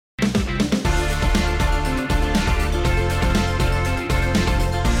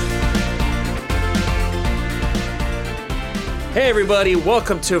Hey everybody,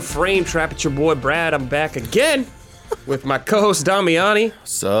 welcome to Frame Trap. It's your boy Brad. I'm back again with my co-host Damiani.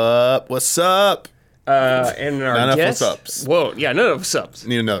 What's up? And our None of guest. what's ups. Whoa, yeah, none of what's ups.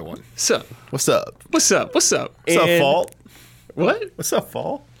 Need another one. Sup? What's up? What's up? What's up? What's up, fall? What? What's up,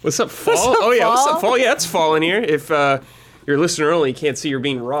 fall? What's up, fall? Oh yeah, what's up, fall? Yeah, it's fall in here. If you're listening early, you can't see you're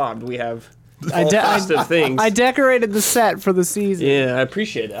being robbed. We have all festive things. I decorated the set for the season. Yeah, I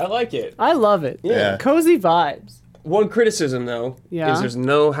appreciate it. I like it. I love it. Yeah. Cozy vibes. One criticism though Yeah? is there's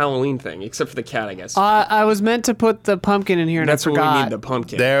no Halloween thing except for the cat, I guess. I was meant to put the pumpkin in here and That's I what forgot. we need, the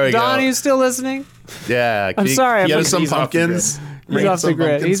pumpkin. There we Don, are go. you still listening? Yeah. I'm sorry, You I'm have some he's off the pumpkins. He's off the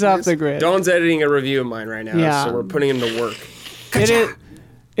grid. He's off the grid. Dawn's editing a review of mine right now, Yeah. so we're putting him to work.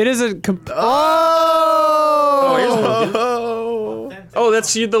 It is a. Oh, here's one. Oh, Oh,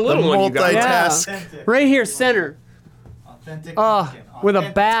 that's the little one you got. Yeah. multitask. Right here, center. Authentic Oh, pumpkin. with a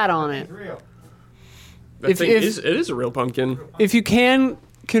Authentic bat on it. is real. That If- thing if- it is a real pumpkin. If you can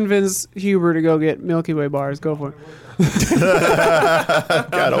convince Huber to go get Milky Way bars, go for it.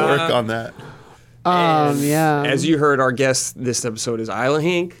 Gotta work on that. Yeah. As you heard, our guest this episode is Isla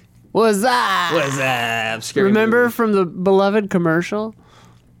Hink. What's that? What's up? Scary Remember Movie. from the beloved commercial?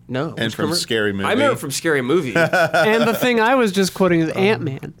 No. And which from Scary Movie. I remember from Scary Movie. And the thing I was just quoting is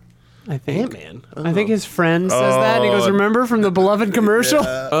Ant-Man. I think. Ant-Man. I think his friend says that. And he goes, Oh. "Remember from the beloved commercial?"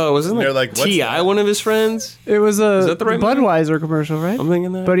 Oh, wasn't They're it like, what's T.I. that? one of his friends? It was a that the right movie? Budweiser commercial, right? I'm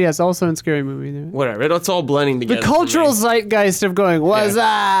thinking that. But yes, also in Scary Movie. Whatever. It's all blending The together. for cultural me. zeitgeist of going, "What's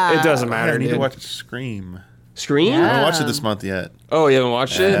that?" It doesn't I matter, need to dude. watch Scream. Scream? I Yeah. haven't watched it this month yet. Oh, you haven't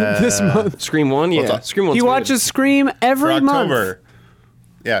watched it? This month. Scream 1? Yeah. What's up? Scream 1. He watches Scream For every month. October.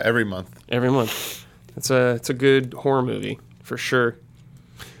 Yeah, every month. Every month. It's a good horror movie, for sure.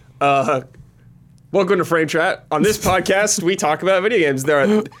 Welcome to Frame Trap. On this podcast, we talk about video games. There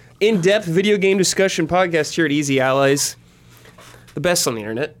are in-depth video game discussion podcasts here at Easy Allies. The best on the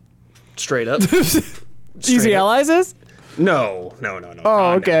internet. Straight up. Easy up. Allies is? No.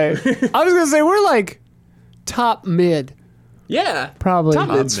 Oh, okay. I was gonna say we're like top mid, Yeah. probably. Top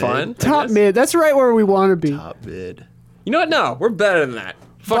mid's mid. fine. I Top guess. mid. That's right where we want to be. Top bid. You know what? No, we're better than that.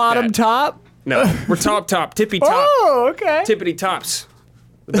 Fuck Bottom that. top. No, we're top, tippy top, Oh, okay. tippity tops.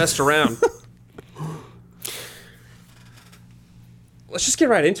 The best around. Let's just get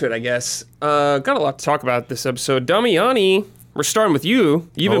right into it, I guess. Got a lot to talk about this episode. Damiani, we're starting with you.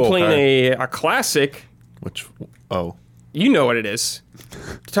 You've been Oh, playing okay. a classic. Which, oh. You know what it is.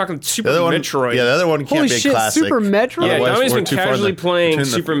 Talking Super The other one, Metroid. Yeah, the other one can't Holy be a shit, classic. Super Metroid? Yeah, Otherwise, Damiani's we're been too far in casually the- playing between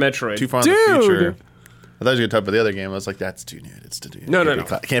the- Super Metroid. Too far in Dude. the future. I thought I was going to talk about the other game. I was like, that's too new. It's too new. No, Can't no, be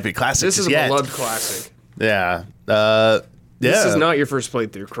no. Can't be classic This is a yet. beloved classic. Yeah. This Yeah. is not your first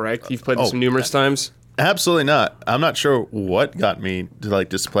playthrough, correct? You've played this Oh, numerous times. Absolutely not. I'm not sure what got me to like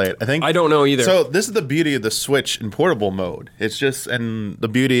just play it. I think I don't know either. So this is the beauty of the Switch in portable mode. It's just and the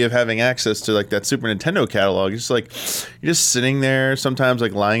beauty of having access to like that Super Nintendo catalog. It's just like you're just sitting there sometimes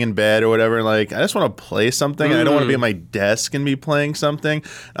like lying in bed or whatever. Like I just want to play something. I don't want to be at my desk and be playing something.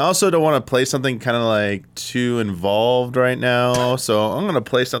 I also don't want to play something kind of like too involved right now. So I'm gonna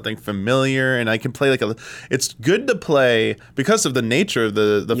play something familiar and I can play like a. It's good to play because of the nature of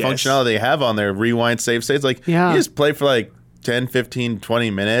the Yes. functionality they have on there. Rewind, save states. Like Yeah. you just play for like 10, 15,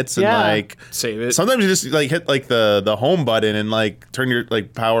 20 minutes and Yeah. like Save it. sometimes you just like hit like the home button and like turn your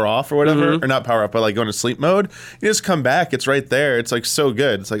like power off or whatever, or not power off, but like go into sleep mode. You just come back, it's right there. It's like so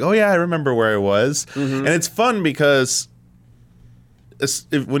good. It's like, oh yeah, I remember where I was, and it's fun because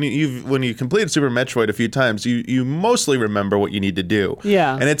when you completed Super Metroid a few times, you mostly remember what you need to do.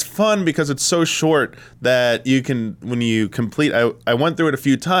 Yeah. And it's fun because it's so short that you can when you complete. I went through it a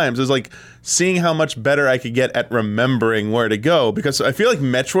few times. It was like seeing how much better I could get at remembering where to go because I feel like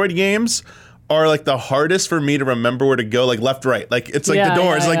Metroid games are like the hardest for me to remember where to go, like left, right. Like it's like Yeah, the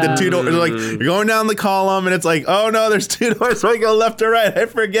doors, yeah, like yeah. the two doors, like you're going down the column and it's like, oh no, there's two doors, so I go left or right. I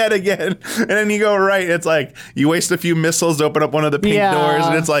forget again. And then you go right. It's like you waste a few missiles to open up one of the pink Yeah. doors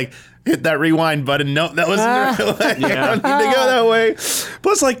and it's like hit that rewind button. No, that wasn't the right way. I don't need to go that way.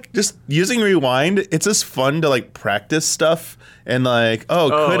 Plus, like just using rewind, it's just fun to like practice stuff and like,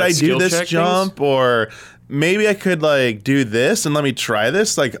 could I do skill this check jump or maybe I could like do this and let me try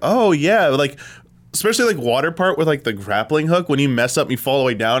this. Like, oh yeah, like especially like water part with like the grappling hook. When you mess up, you fall all the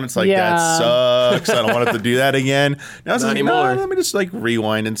way down. It's like Yeah. that sucks. I don't want to have to do that again. Now it's Not like, anymore. no, let me just like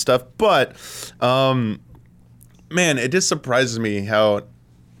rewind and stuff. But man, it just surprises me how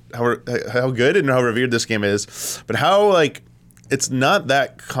good and how revered this game is, but how like it's not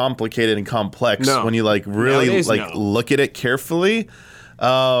that complicated and complex No. when you like really Nowadays, like no. look at it carefully.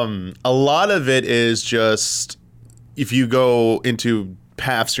 A lot of it is just if you go into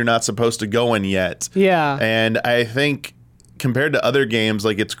paths you're not supposed to go in yet. Yeah. And I think compared to other games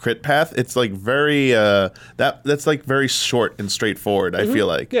like its crit path, it's like very that's like very short and straightforward. I feel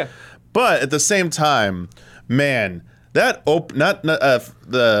like. Yeah. But at the same time, man, that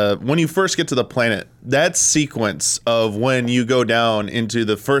when you first get to the planet, that sequence of when you go down into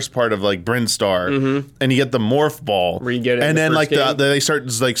the first part of like Brinstar and you get the morph ball, Where you get it in and the then first like game. they start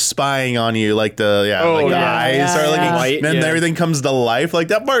just like spying on you, like the eyes yeah, are looking, yeah. and then Yeah. everything comes to life. Like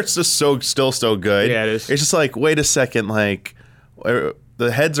that part's just still so good. Yeah, it is. It's just like, wait a second, like.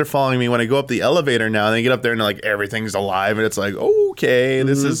 The heads are following me when I go up the elevator now, and they get up there and like everything's alive, and it's like, okay,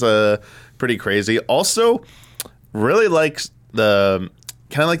 this is pretty crazy. Also, really like the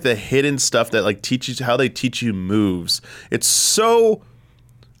kind of like the hidden stuff that like teaches how they teach you moves. It's so,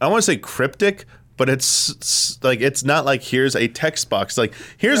 I don't want to say cryptic, but it's like, it's not like here's a text box. Like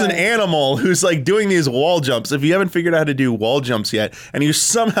here's an animal who's like doing these wall jumps. If you haven't figured out how to do wall jumps yet, and you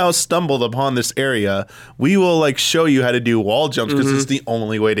somehow stumbled upon this area, we will like show you how to do wall jumps because it's the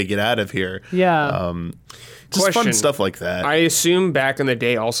only way to get out of here. Yeah. Just fun Question. stuff like that. I assume back in the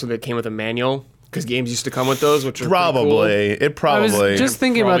day also that came with a manual because games used to come with those, which are Probably. It I was probably. just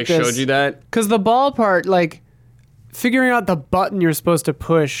thinking Probably about this. showed you that. Because the ball part, like, figuring out the button you're supposed to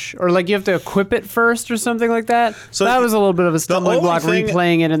push, or like you have to equip it first or something like that. So that was a little bit of a stumbling only block thing-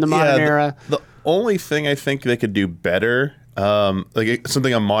 replaying it in the modern era. The only thing I think they could do better, like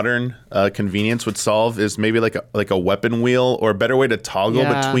something a modern convenience would solve, is maybe like a weapon wheel, or a better way to toggle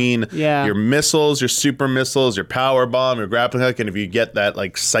Yeah. between Yeah. your missiles, your super missiles, your power bomb, your grappling hook, and if you get that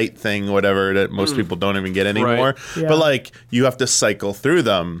like sight thing, whatever that most people don't even get anymore. Yeah. But like you have to cycle through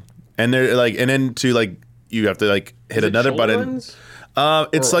them, and they're like, and then to like you have to like hit another button. It's Or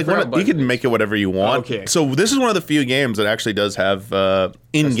like round you can buttons? make it whatever you want. Okay. So this is one of the few games that actually does have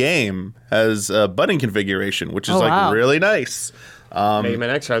in-game has button configuration, which is Oh, like wow. really nice. Mega Man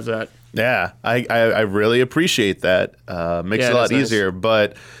X has that. Yeah, I really appreciate that. Makes Yeah, it a lot that's nice. easier.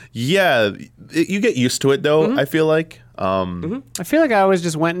 But yeah, you get used to it though. I feel like. I feel like I always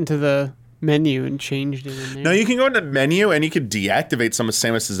just went into the menu and changed it in there. No, you can go into menu and you can deactivate some of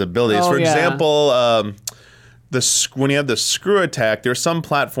Samus's abilities. Oh, For yeah. example, when you have the screw attack, there are some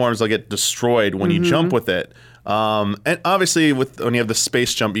platforms that get destroyed when you jump with it. And obviously, when you have the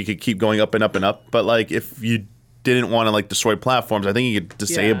space jump, you could keep going up and up and up. But like, if you didn't want to like destroy platforms, I think you could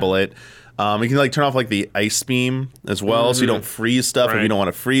disable it. You can like turn off like the ice beam as well, so you don't freeze stuff if Right. you don't want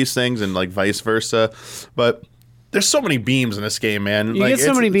to freeze things, and like vice versa. But there's so many beams in this game, man. You get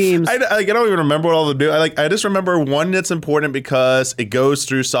so many beams. I don't even remember what all to do. I just remember one that's important because it goes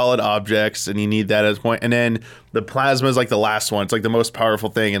through solid objects, and you need that as a point. And then the plasma is like the last one. It's like the most powerful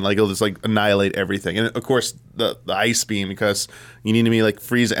thing, and like it'll just like annihilate everything. And of course the ice beam, because you need to be like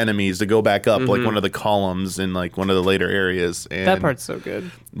freeze enemies to go back up like one of the columns in like one of the later areas. And that part's so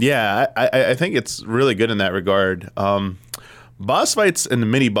good. yeah, I think it's really good in that regard. Boss fights and the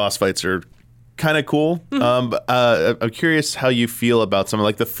mini boss fights are kind of cool. But, I'm curious how you feel about some,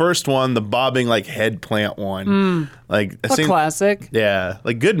 like the first one, the bobbing like head plant one. Like A classic. yeah,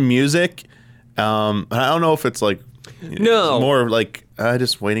 like good music. I don't know if it's like No. it's more like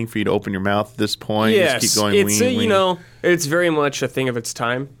just waiting for you to open your mouth at this point. Yes, Just keep going. it's wing, wing. it's very much a thing of its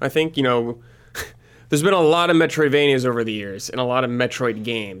time. I think there's been a lot of Metroidvanias over the years and a lot of Metroid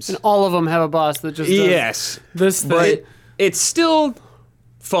games. And all of them have a boss that just does Yes, this thing. but it's still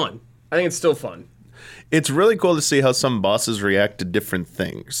fun. I think it's still fun. It's really cool to see how some bosses react to different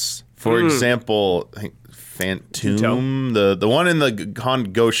things. For example, I think Phantom, the one in the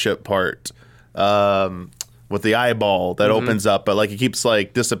Gosha part, with the eyeball that opens up, but like it keeps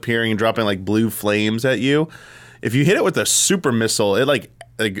like disappearing and dropping like blue flames at you. If you hit it with a super missile, it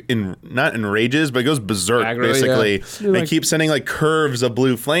not enrages, but it goes berserk Aggro, basically. yeah. It keeps sending like curves of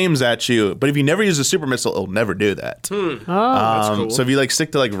blue flames at you. But if you never use a super missile, it'll never do that. That's cool. So if you like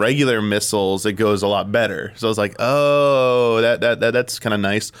stick to like regular missiles, it goes a lot better. So I was like, oh, that's kind of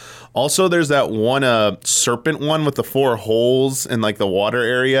nice. Also, there's that one serpent one with the 4 holes in like the water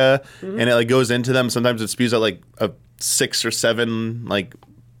area, and it like goes into them. Sometimes it spews out like a 6 or 7 like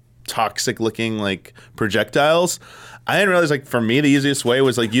toxic looking like projectiles. I didn't realize, like, for me, the easiest way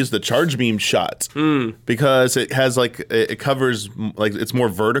was like use the charge beam shot because it has like it covers like it's more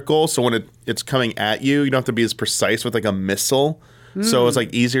vertical, so when it's coming at you, you don't have to be as precise with like a missile. So it's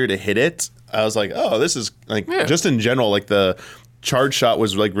like easier to hit it. I was like, oh, this is like just in general, like the charge shot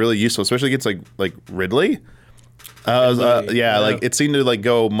was like really useful, especially against like Ridley. Like it seemed to like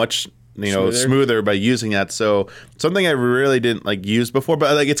go much smoother by using that. So something I really didn't like use before,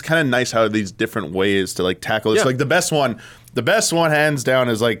 but like it's kind of nice how these different ways to like tackle this. Yeah. Like the best one hands down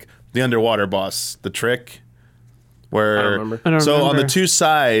is like the underwater boss, the trick. Where remember. I don't so on the remember. two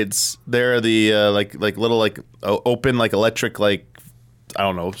sides there are the like little like open like electric like I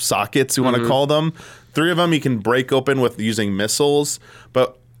don't know sockets you want to call them. 3 of them you can break open with using missiles,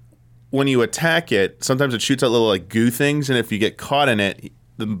 but when you attack it, sometimes it shoots out little like goo things, and if you get caught in it,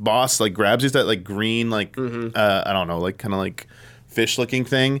 the boss like grabs you that like green like I don't know like kind of like fish looking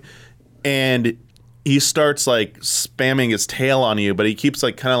thing, and he starts like spamming his tail on you, but he keeps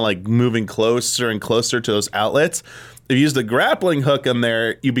like kind of like moving closer and closer to those outlets. If you use the grappling hook in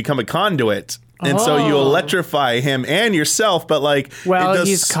there, you become a conduit. And so you Oh. electrify him and yourself, but like Well, it does,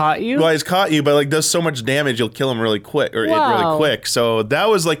 he's caught you? Well, he's caught you, but like does so much damage, you'll kill him really quick or really Wow. quick. So that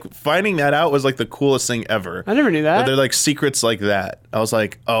was like finding that out was like the coolest thing ever. I never knew that. They're like secrets like that. I was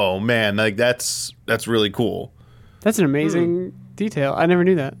like, oh man, like that's really cool. That's an amazing detail. I never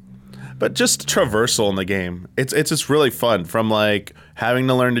knew that. But just traversal in the game, it's just really fun. From like having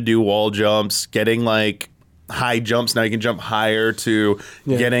to learn to do wall jumps, getting like high jumps. Now you can jump higher to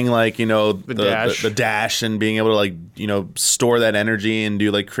getting like dash. the dash and being able to like store that energy and do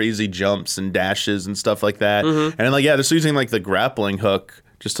like crazy jumps and dashes and stuff like that. And then like just using like the grappling hook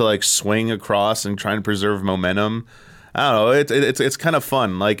just to like swing across and try and preserve momentum. I don't know. It's kind of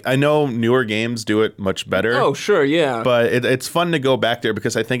fun. Like I know newer games do it much better. Oh, sure, yeah. But it's fun to go back there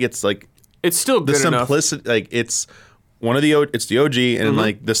because I think it's like it's still the good enough. simplicity. Like it's it's the OG, and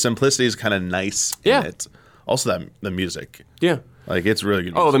like the simplicity is kind of nice Yeah. in it. Also, the music, Yeah. like it's really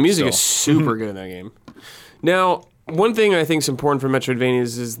good. Oh, the music is still. super good in that game. Now, one thing I think is important for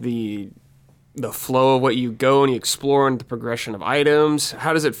Metroidvanias is the flow of what you go and you explore and the progression of items.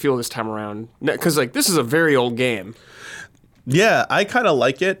 How does it feel this time around? Because like this is a very old game. Yeah, I kind of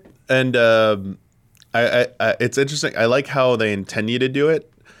like it, and I it's interesting. I like how they intend you to do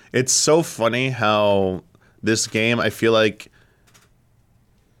it. It's so funny how this game, I feel like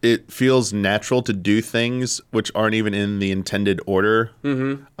it feels natural to do things which aren't even in the intended order.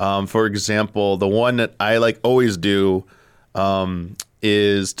 For example, the one that I like always do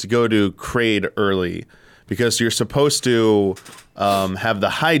is to go to Kraid early, because you're supposed to have the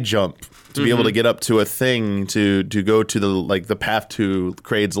high jump to be able to get up to a thing to go to the path to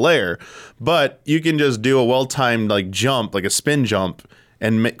Kraid's lair. But you can just do a well-timed like jump, like a spin jump,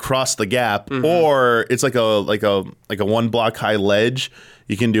 and cross the gap, or it's like a 1 block high ledge.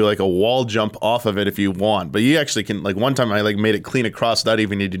 You can do like a wall jump off of it if you want, but you actually can. Like one time I like made it clean across without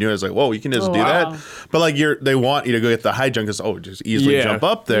even needing to do it. I was like, whoa, you can just Oh, do wow. that. But like they want you to go get the high jump because just easily Yeah. jump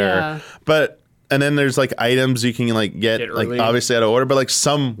up there. Yeah. But and then there's like items you can like get like early. obviously out of order, but like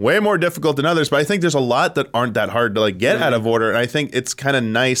some way more difficult than others. But I think there's a lot that aren't that hard to like get out of order, and I think it's kind of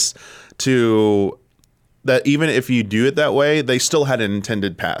nice to. That even if you do it that way, they still had an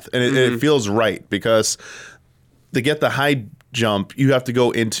intended path, and it feels right, because to get the high jump, you have to go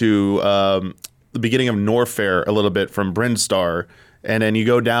into the beginning of Norfair a little bit from Brinstar, and then you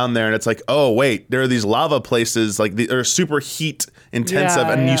go down there, and it's like, oh wait, there are these lava places, like they're super heat intensive,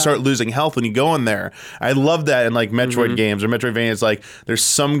 Yeah, and yeah. you start losing health when you go in there. I love that in like Metroid games or Metroidvania. It's like there's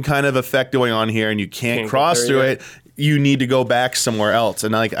some kind of effect going on here, and you can't get cross there through yet. it. You need to go back somewhere else.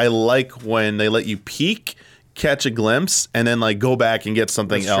 And like I like when they let you peek, catch a glimpse, and then like go back and get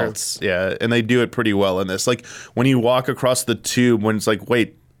something That's true. else. Yeah, and they do it pretty well in this. Like when you walk across the tube, when it's like,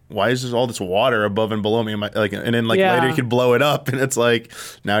 wait, why is there all this water above and below me? And then like Yeah. later you could blow it up, and it's like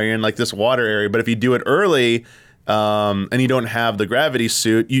now you're in like this water area. But if you do it early, and you don't have the gravity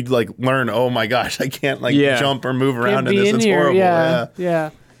suit, you'd like learn, oh my gosh, I can't like Yeah. jump or move around Can't in be this. in It's here. horrible. Yeah.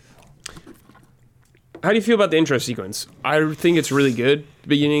 How do you feel about the intro sequence? I think it's really good, the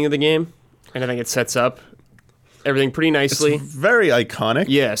beginning of the game, and I think it sets up everything pretty nicely. Very iconic.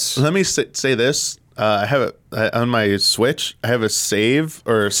 Yes. Let me say this. I have on my Switch. I have a save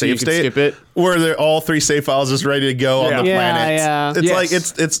or a save you can state skip it? where they're all 3 save files just ready to go on the Yeah, planet. yeah. It's Yes.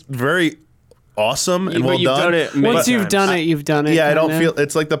 like it's very awesome and But well you've done. done it many Once you've times. done it, you've done it. Yeah, I don't kinda. feel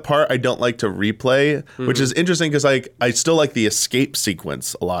it's like the part I don't like to replay, which is interesting because like I still like the escape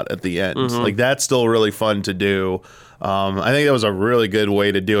sequence a lot at the end. Like that's still really fun to do. I think that was a really good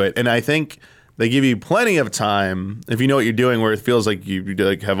way to do it, and I think they give you plenty of time if you know what you're doing, where it feels like you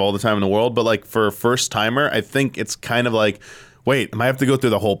like have all the time in the world. But like for a first timer, I think it's kind of like, wait, am I have to go through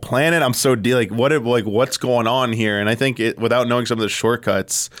the whole planet? I'm so what's going on here? And I think without knowing some of the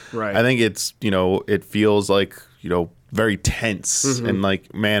shortcuts, Right. I think it's it feels like very tense and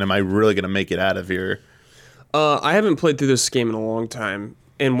like, man, am I really gonna make it out of here? I haven't played through this game in a long time,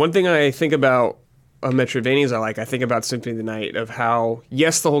 and one thing I think about Metroidvanias I think about Symphony of the Night, of how,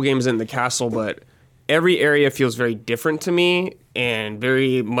 yes, the whole game is in the castle, but every area feels very different to me and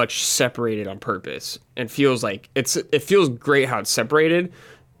very much separated on purpose, and feels like it feels great how it's separated.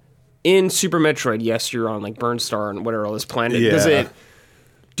 in Super Metroid, yes, you're on like Burnstar and whatever all this planet. Yeah.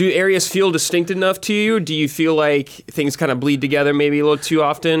 Do areas feel distinct enough to you? Do you feel like things kind of bleed together maybe a little too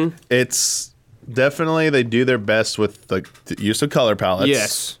often? It's definitely they do their best with the use of color palettes.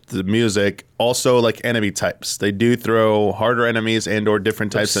 Yes. The music, also like enemy types. They do throw harder enemies and or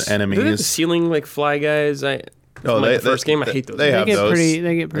different types of Do they have the enemies. ceiling like fly guys? The first game, I hate those. They have those.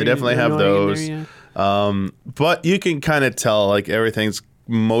 They get pretty. They definitely have annoying in those. there, yeah. But you can kind of tell like everything's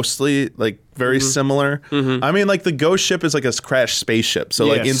mostly like very similar. I mean, like the ghost ship is like a crashed spaceship, so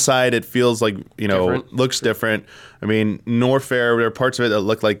like Yes. inside it feels like Different. looks different. I mean, Norfair, there are parts of it that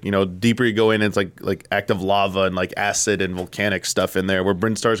look like deeper you go in, it's like active lava and like acid and volcanic stuff in there. Where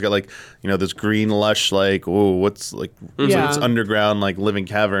Brinstar's got like this green lush like what's like Yeah. it's underground like living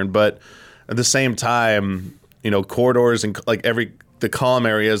cavern, but at the same time corridors and like the column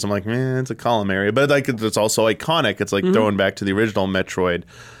areas, I'm like, it's a column area. But like it's also iconic. It's like throwing back to the original Metroid.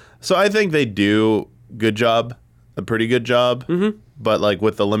 So I think they do a pretty good job. But like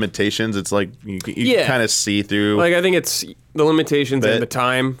with the limitations, it's like you Yeah. kind of see through. Like I think it's the limitations But- and the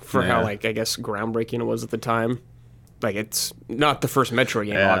time for how Yeah. like I guess groundbreaking it was at the time. Like it's not the first Metroid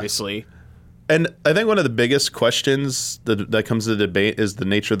game, Yeah. obviously. And I think one of the biggest questions that comes to the debate is the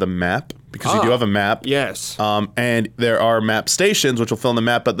nature of the map, because you do have a map. Yes. And there are map stations which will fill in the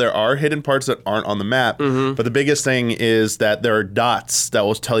map, but there are hidden parts that aren't on the map. But the biggest thing is that there are dots that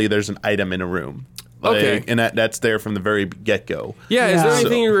will tell you there's an item in a room. Okay. And that's there from the very get-go. Yeah, is there Yeah.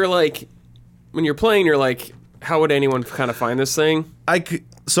 anything you were like, when you're playing, you're like, how would anyone kind of find this thing?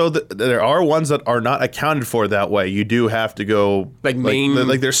 There are ones that are not accounted for that way. You do have to go Like main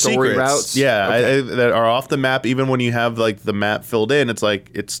like there's story secrets. routes? Yeah, Okay. that are off the map. Even when you have like the map filled in, it's like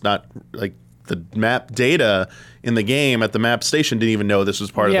it's not like the map data in the game at the map station didn't even know this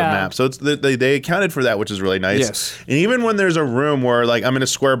was part of Yeah. the map. So it's they accounted for that, which is really nice. Yes. And even when there's a room where like I'm in a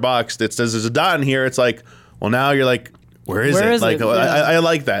square box that says there's a dot in here, it's like, well, now you're like, where is Where it? is Like it? I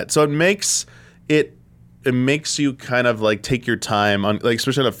like that. So it makes you kind of like take your time on, like,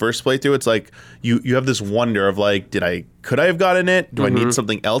 especially on the first playthrough. It's like you have this wonder of like, could I have gotten it? Do I need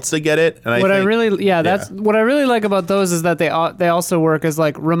something else to get it? And That's what I really like about those is that they also work as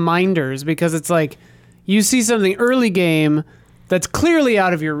like reminders, because it's like you see something early game that's clearly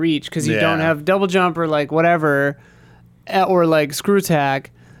out of your reach because you Yeah. don't have double jump or like whatever, or like screw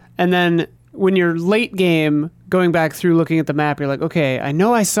attack, and then when you're late game going back through looking at the map, you're like, okay, I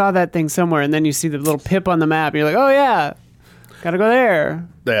know I saw that thing somewhere, and then you see the little pip on the map, and you're like, oh yeah, gotta go there.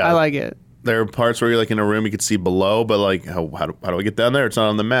 Yeah. I like it. There are parts where you're like in a room you could see below, but like how do I get down there? It's not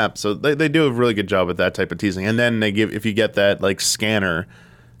on the map. So they do a really good job with that type of teasing. And then if you get that like scanner,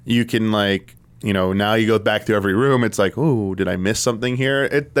 you can like now you go back through every room. It's like, oh, did I miss something here?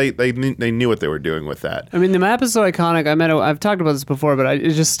 They knew what they were doing with that. I mean, the map is so iconic. I've talked about this before, but it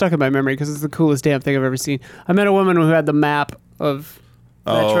just stuck in my memory because it's the coolest damn thing I've ever seen. I met a woman who had the map of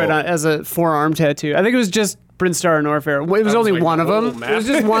Metroid on, as a forearm tattoo. I think it was just Brinstar and Norfair. It was only like one of the whole them. map? It was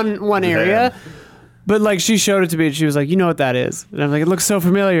just one area. But like she showed it to me and she was like, you know what that is? And I'm like, it looks so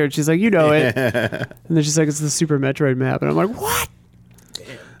familiar. And she's like, you know it. And then she's like, it's the Super Metroid map. And I'm like, what?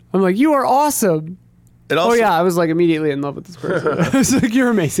 I'm like, you are awesome. It also, Oh yeah, I was like immediately in love with this person. I was like, you're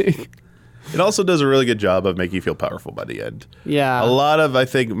amazing. It also does a really good job of making you feel powerful by the end. Yeah. A lot of, I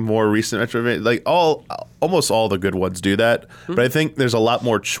think, more recent Metroidvania, like almost all the good ones do that. But I think there's a lot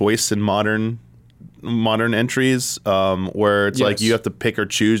more choice in modern entries, where it's like Yes. you have to pick or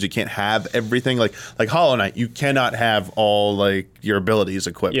choose. You can't have everything. Like Hollow Knight, you cannot have all like your abilities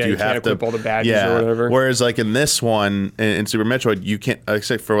equipped. Yeah, you can't have to equip all the badges or whatever. Whereas like in this one, in Super Metroid, you can't,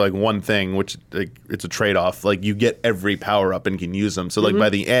 except for like one thing, which like, it's a trade off. Like you get every power up and can use them. So like by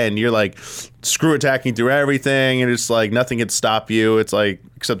the end, you're like screw attacking through everything, and it's like nothing can stop you. It's like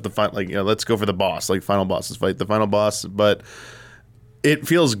except the final, like let's go for the boss. Like final bosses fight the final boss, but it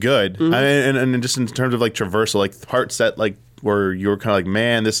feels good. I mean, and just in terms of like traversal, like the parts that like where you were kind of like,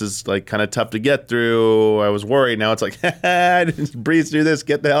 man, this is like kind of tough to get through. I was worried. Now it's like, I just breeze through this.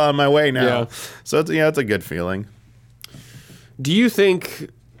 Get the hell out of my way now. Yeah. So it's a good feeling. Do you think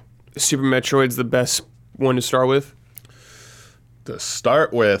Super Metroid's the best one to start with? To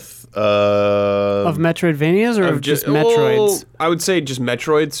start with, Of Metroidvanias or of just Metroids? Well, I would say just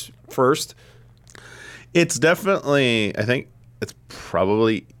Metroids first. it's definitely, I think it's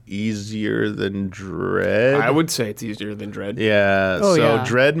probably easier than Dread. I would say it's easier than Dread. Yeah. Oh, so yeah.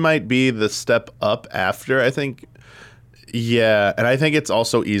 Dread might be the step up after, I think. Yeah, and I think it's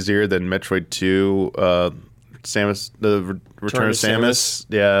also easier than Metroid 2, Samus, the Return of Samus,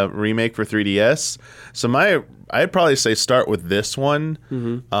 remake for 3DS. So I'd probably say start with this one,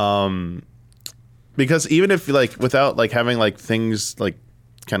 because even if like without like having like things like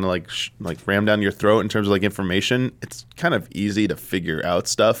kind of like ram down your throat in terms of like information, it's kind of easy to figure out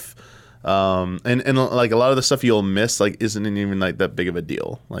stuff. And like a lot of the stuff you'll miss like isn't even like that big of a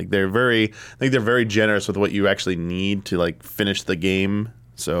deal. Like they're very generous with what you actually need to like finish the game.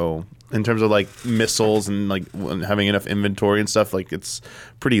 So in terms of like missiles and like having enough inventory and stuff, like it's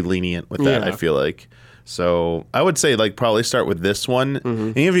pretty lenient with that. Yeah. I feel like. So I would say like probably start with this one.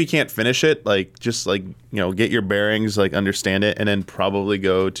 And even if you can't finish it, like just like get your bearings, like understand it, and then probably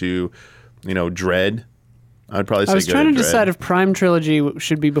go to Dread. I would probably say I was go trying to Dread. decide if Prime Trilogy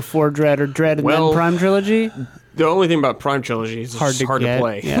should be before Dread or Dread and Well, then Prime Trilogy. The only thing about Prime Trilogy is it's hard to get,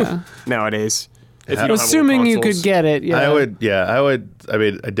 play yeah. nowadays. If you don't have old Assuming you could consoles. get it, yeah. I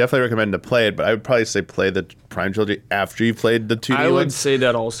mean, I definitely recommend to play it, but I would probably say play the Prime Trilogy after you've played the 2D I would one. say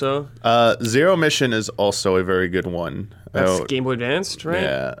that also. Zero Mission is also a very good one. That's Game Boy Advanced, right?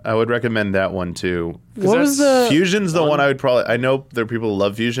 Yeah, I would recommend that one too. What was the Fusion's the one I would probably. I know there are people who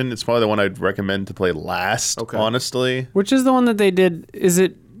love Fusion. It's probably the one I'd recommend to play last. Okay. Honestly, Which is the one that they did? Is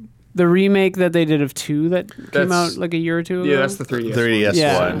it the remake that they did of 2 that came That's- out like a year or two ago? Yeah, that's the 3DS. 3DS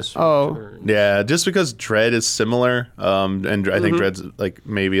Yeah. one. Oh. Yeah, just because Dread is similar, and I think Dread's like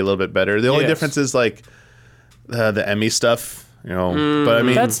maybe a little bit better. The only Yes. difference is like the Emmy stuff, But I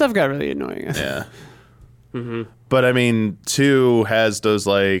mean, That stuff got really annoying. yeah. But I mean, 2 has those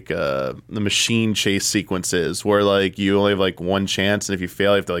like the machine chase sequences where like you only have like one chance, and if you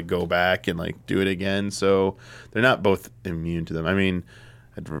fail, you have to like go back and like do it again. So they're not both immune to them. I mean,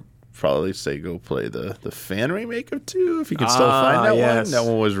 probably say go play the fan remake of 2 if you can still find that yes. one. That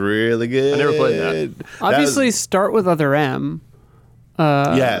one was really good. I never played that. Obviously, start with Other M.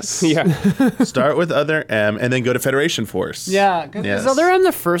 Yes. Yeah. Start with Other M and then go to Federation Force. Yeah. Yes. Is Other M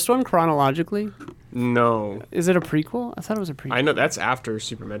the first one chronologically? No. Is it a prequel? I thought it was a prequel. I know that's after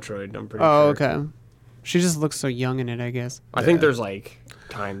Super Metroid, I'm pretty Oh, sure. okay. She just looks so young in it, I guess. I think there's like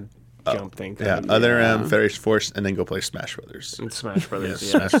time jump thing. Yeah, Other M, Federation Force, and then go play Smash Brothers. And Smash Brothers.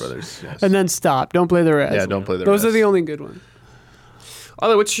 Yes, Yeah. Smash Brothers. Yes. And then stop. Don't play the rest. Yeah, don't play the Those rest. are the only good ones.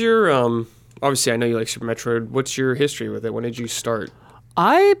 Although, what's your obviously I know you like Super Metroid. What's your history with it? When did you start?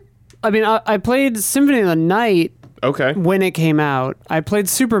 I mean, I played Symphony of the Night Okay. when it came out. I played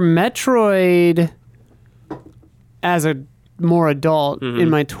Super Metroid as a more adult in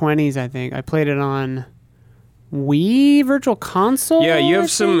my 20s, I think. I played it on Wii Virtual Console. Yeah, you I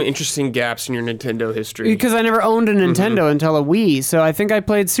have some think? interesting gaps in your Nintendo history. Because I never owned a Nintendo until a Wii, so I think I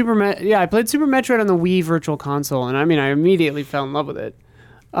played I played Super Metroid on the Wii Virtual Console, and I mean, I immediately fell in love with it.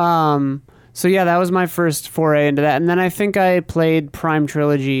 So yeah, that was my first foray into that, and then I think I played Prime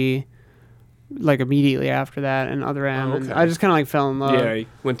Trilogy like immediately after that, and Other M, and okay. I just kind of like fell in love. Yeah, you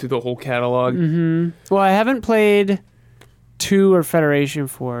went through the whole catalog. Well, I haven't played 2 or Federation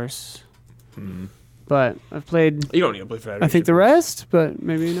Force, but I've played. You don't need to play Federation. I think the rest, but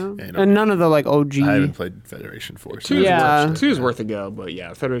maybe no, Yeah, you don't- and none of the like OG. I haven't played Federation Force. Two is Yeah. worth, 2 is worth a go, but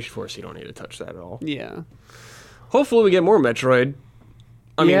yeah, Federation Force, you don't need to touch that at all. Yeah. Hopefully, we get more Metroid.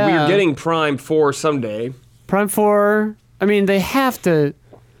 I mean, Yeah. we're getting Prime 4 someday. Prime 4, I mean, they have to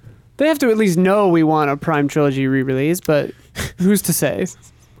at least know we want a Prime Trilogy re-release, but who's to say?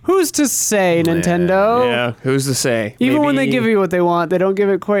 Who's to say, Nintendo? Yeah, who's to say? Even when they Maybe- give you what they want, they don't give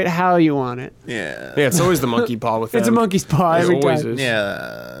it quite how you want it. Yeah. Yeah, it's always the monkey paw with them. It's a monkey's paw It every always time. is.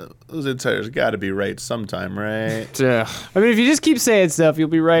 Yeah. Those insiders got to be right sometime, right? Yeah. I mean, if you just keep saying stuff, you'll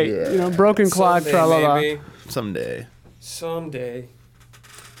be right. You know, broken clock, Someday, tra la la. maybe. Someday. Someday.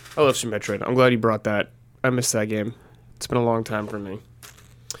 I love Super Metroid. I'm glad you brought that. I missed that game. It's been a long time for me.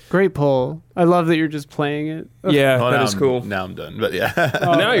 Great pull. I love that you're just playing it. Yeah, Oh, that now is I'm- cool. Now I'm done. But yeah.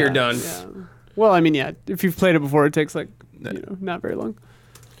 Now you're done. Yeah. Well, I mean, yeah. If you've played it before, it takes like not very long.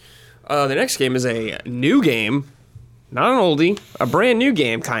 The next game is a new game, not an oldie, a brand new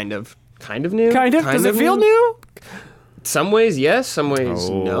game, kind of new. Kind of. Does it feel new? Some ways yes, some ways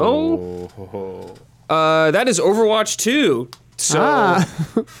no. Oh. That is Overwatch 2. So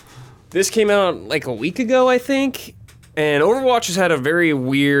this came out like a week ago, I think. And Overwatch has had a very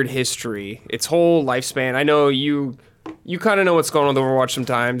weird history. Its whole lifespan. I know you kind of know what's going on with Overwatch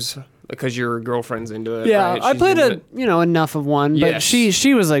sometimes because your girlfriend's into it. Yeah, right? I She's played into it. enough of 1, but Yes.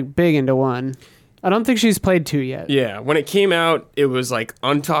 she was like big into 1. I don't think she's played 2 yet. Yeah, when it came out, it was like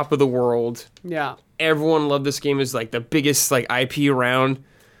on top of the world. Yeah. Everyone loved this game. It was like the biggest like IP around.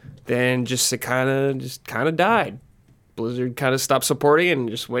 Then it kind of died. Blizzard kind of stopped supporting it and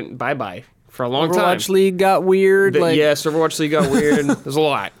just went bye-bye for a long time. Overwatch League got weird. Yes, Overwatch League got weird. There's a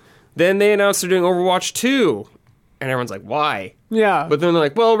lot. Then they announced they're doing Overwatch 2. And everyone's like, why? Yeah. But then they're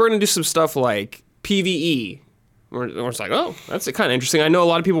like, well, we're going to do some stuff like PvE. We're just like, oh, that's kind of interesting. I know a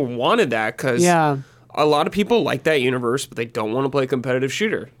lot of people wanted that because yeah. a lot of people like that universe, but they don't want to play a competitive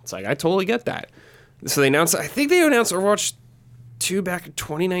shooter. It's like, I totally get that. So they announced, I think they announced Overwatch 2 back in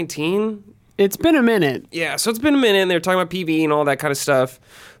 2019. It's been a minute. Yeah, so it's been a minute, and they're talking about PvE and all that kind of stuff.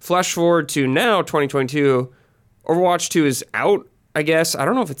 Flash forward to now, 2022, Overwatch 2 is out, I guess. I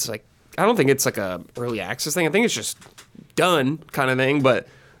don't know if it's like, I don't think it's like a early access thing. I think it's just done kind of thing, but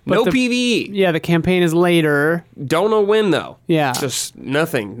no PvE. Yeah, the campaign is later. Don't know when, though. Yeah. Just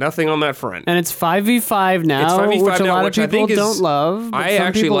nothing on that front. And it's 5v5 now, It's 5v5 which a now, lot which of I people think is, don't love. But I some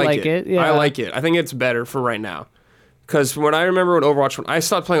actually people like it. Yeah. I like it. I think it's better for right now. Because when I remember when Overwatch, I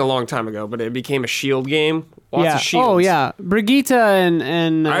stopped playing a long time ago, but it became a shield game. Lots of shields. Oh, yeah. Brigitte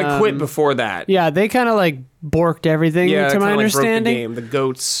and I quit before that. Yeah, they kind of like borked everything, Yeah, to my kinda, like, broke the understanding. game. The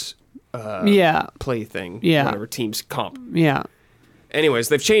goats Yeah, play thing. Yeah. Whatever, teams comp. yeah. Anyways,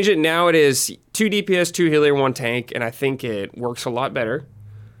 they've changed it. Now it is 2 DPS, 2 healer, 1 tank, and I think it works a lot better.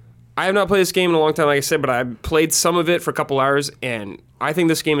 I have not played this game in a long time, like I said, but I played some of it for a couple hours, and I think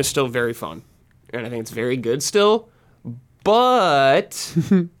this game is still very fun. And I think it's very good still. But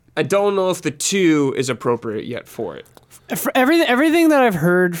I don't know if the 2 is appropriate yet for it. For everything that I've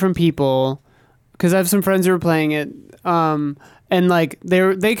heard from people, because I have some friends who are playing it, and like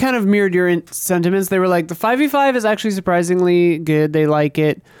they kind of mirrored your sentiments. They were like, the 5v5 is actually surprisingly good. They like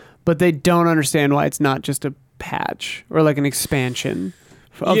it, but they don't understand why it's not just a patch or like an expansion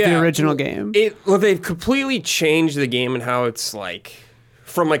of the original game. Well, they've completely changed the game and how it's like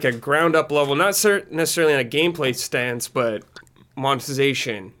from like a ground up level, not necessarily on a gameplay stance, but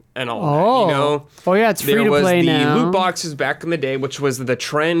monetization and all that, you know? Oh yeah, it's free There to was play the now. loot boxes back in the day, which was the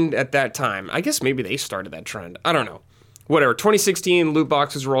trend at that time. I guess maybe they started that trend. I don't know. Whatever. 2016 loot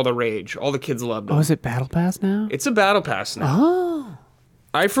boxes were all the rage. All the kids loved them. Oh, is it Battle Pass now? It's a battle pass now. Oh.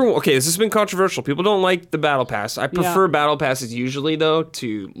 Okay, this has been controversial. People don't like the battle pass. I prefer battle passes usually though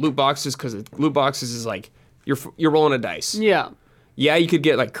to loot boxes because loot boxes is like you're rolling a dice. Yeah. Yeah, you could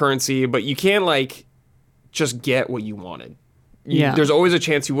get like currency, but you can't like just get what you wanted. Yeah. There's always a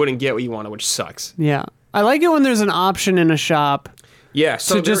chance you wouldn't get what you wanted, which sucks. Yeah. I like it when there's an option in a shop Yeah,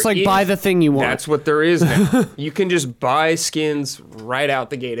 so to just there like buy is- the thing you want. That's what there is now. You can just buy skins right out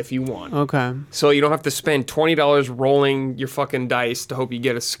the gate if you want. Okay. So you don't have to spend $20 rolling your fucking dice to hope you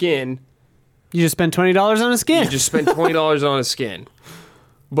get a skin. You just spent $20 on a skin. You just spend $20 on a skin.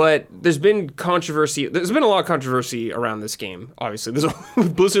 But there's been controversy. There's been a lot of controversy around this game. Obviously,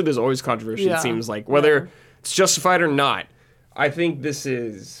 with Blizzard, there's always controversy. Yeah. It seems like whether it's justified or not. I think this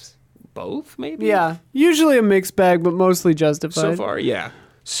is both, maybe. Yeah. Usually a mixed bag, but mostly justified. So far, yeah.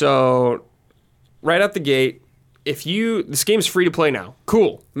 So right out the gate, this game's free to play now.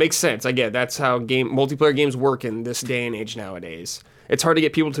 Cool, makes sense. I get it. That's how multiplayer games work in this day and age nowadays. It's hard to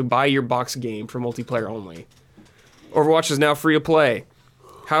get people to buy your box game for multiplayer only. Overwatch is now free to play.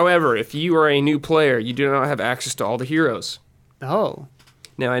 However, if you are a new player, you do not have access to all the heroes. Oh.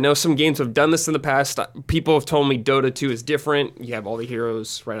 Now, I know some games have done this in the past. People have told me Dota 2 is different. You have all the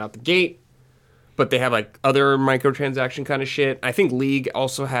heroes right out the gate, but they have like other microtransaction kind of shit. I think League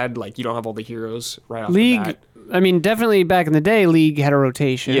also had like you don't have all the heroes right off the bat. League, I mean, definitely back in the day, League had a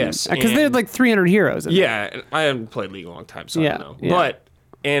rotation. Yes, Because they had and- like 300 heroes. In Yeah, and I haven't played League in a long time, so I Yeah, don't know. yeah.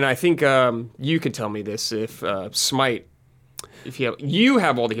 And I think you could tell me this if Smite, if you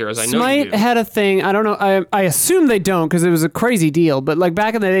have all the heroes. I know you Smite do. had a thing. I don't know. I assume they don't because it was a crazy deal. But like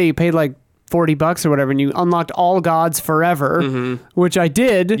back in the day, you paid like $40 or whatever, and you unlocked all gods forever, which I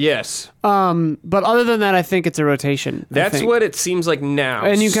did. Yes, But other than that, I think it's a rotation. I that's think. what it seems like now.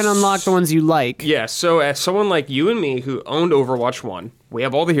 And you can unlock the ones you like. Yeah, so as someone like you and me who owned Overwatch 1, we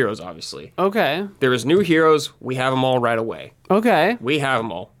have all the heroes, obviously. Okay. There is new heroes. We have them all right away. Okay. We have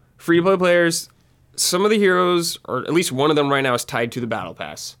them all. Free-to-play players, some of the heroes, or at least one of them right now, is tied to the Battle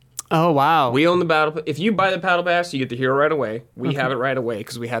Pass. Oh wow. We own the Battle If you buy the Battle Pass, you get the hero right away. We have it right away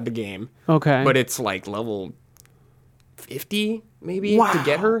because we had the game. Okay. But it's like level 50, maybe, Wow. to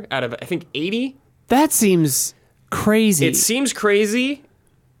get her out of, I think, 80. that seems crazy. It seems crazy.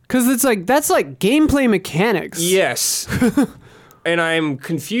 Because it's like that's like gameplay mechanics. Yes. And I'm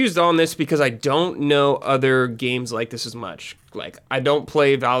confused on this because I don't know other games like this as much. Like, I don't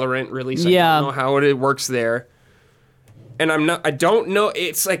play Valorant really, so Yeah. I don't know how it works there. And I don't know,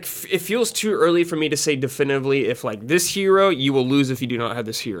 it's like, it feels too early for me to say definitively if, like, this hero, you will lose if you do not have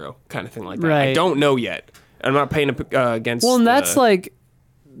this hero, kind of thing like that. I Right. don't know yet. I'm not paying against... Well, and that's like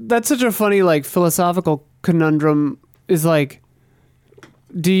that's such a funny like philosophical conundrum. Is like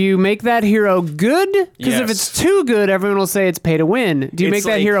do you make that hero good? Because if Yes. it's too good, everyone will say it's pay to win. Do you It's make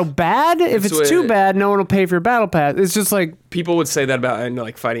that like- hero bad? If it's it's too what- bad, no one will pay for your battle pass. It's just like, People would say that about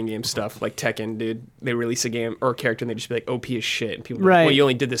like fighting game stuff, like Tekken, dude. They release a game or a character and they just be like OP as shit, and people are Right. like, well, you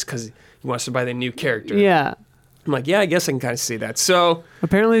only did this because you want us to buy the new character. yeah. I'm like, yeah, I guess I can kind of see that. So,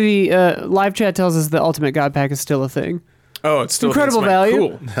 Apparently, the live chat tells us the Ultimate God Pack is still a thing. oh, it's still Incredible Smite.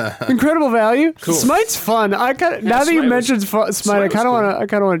 value. Cool. Incredible value. Cool. Smite's fun. I kind of now that you Smite was- mentioned Smite, I Smite was kind of cool. want to. I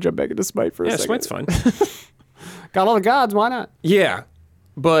kind of want to jump back into Smite for a Yeah, second. Smite's fun. Got all the gods. Why not? Yeah,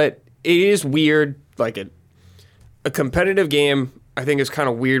 but it is weird. Like a competitive game, I think is kind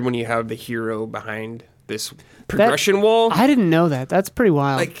of weird when you have the hero behind this progression wall. I didn't know that. That's pretty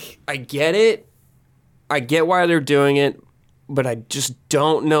wild. Like, I get it. I get why they're doing it, but I just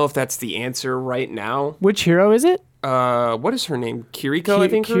don't know if that's the answer right now. Which hero is it? What is her name? Kiriko, I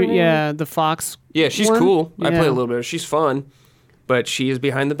think. her name? Yeah, the fox. Yeah, she's one? cool. I Yeah. play a little bit. She's fun. But she is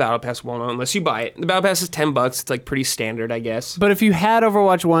behind the Battle Pass wall now, unless you buy it. The Battle Pass is $10. It's like pretty standard, I guess. But if you had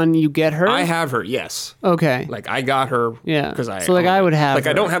Overwatch 1, you get her? I have her, yes. Okay. Like I got her, Yeah. Because So, like, own I it. would have like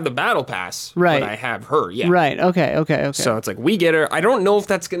I her. don't have the Battle Pass, Right. But I have her, yeah. Right. Okay. So it's like we get her. I don't know if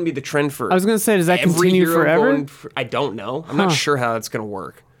that's going to be the trend for. I was going to say, does that every continue hero forever? going I don't know. I'm not sure how that's going to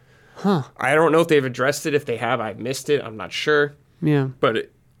work. I don't know if they've addressed it. If they have, I've missed it. I'm not sure. Yeah.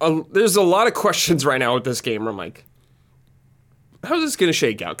 But there's a lot of questions right now with this game. Where I'm like, how's this going to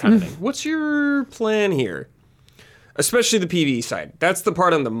shake out, kind of thing. What's your plan here? Especially the PvE side. That's the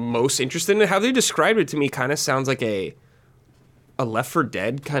part I'm the most interested in. How they described it to me kind of sounds like a Left 4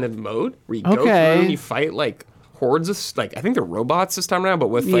 Dead kind of mode where you go through Okay. and you fight like hordes of like I think they're robots this time around, but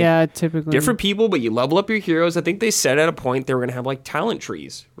with like Yeah, typically. different people. But you level up your heroes. I think they said at a point they were gonna have like talent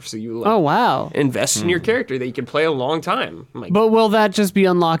trees, so you like, Oh, wow. invest in your character that you can play a long time. I'm like, But will that just be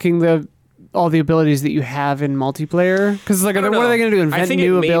unlocking all the abilities that you have in multiplayer? Because like, I don't what are know. they going to do? I Invent think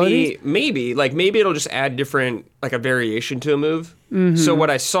new it abilities? maybe it'll just add different like a variation to a move. Mm-hmm. So what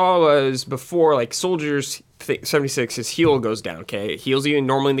I saw was before like soldiers 76 his heal goes down. Okay, it heals you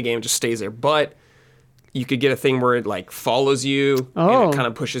normally in the game, it just stays there, but you could get a thing where it like follows you and Oh. it kind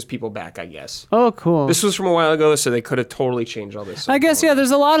of pushes people back, I guess. Oh, cool. This was from a while ago, so they could have totally changed all this. I guess, yeah,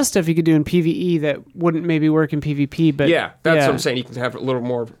 there's a lot of stuff you could do in PvE that wouldn't maybe work in PvP, but Yeah, that's what I'm saying. You can have a little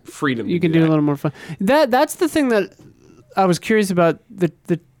more freedom. You can do a little more fun. That's the thing that I was curious about, the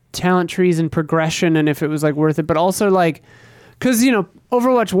talent trees and progression, and if it was like worth it, but also like, because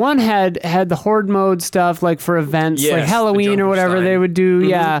Overwatch 1 had the horde mode stuff like for events Yes, like the Halloween or whatever Junkerstein. they would do,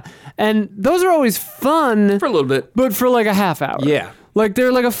 yeah, and those are always fun for a little bit. but for like a half hour. Yeah. Like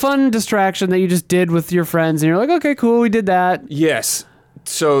they're like a fun distraction that you just did with your friends and you're like, okay, cool, we did that. Yes.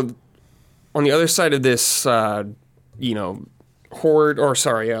 So on the other side of this, horde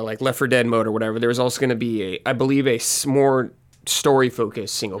like Left 4 Dead mode or whatever, there's also going to be I believe a more story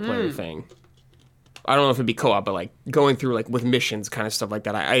focused single player thing. I don't know if it'd be co-op, but like going through like with missions, kind of stuff like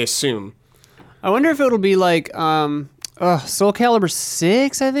that. I assume. I wonder if it'll be like Soul Calibur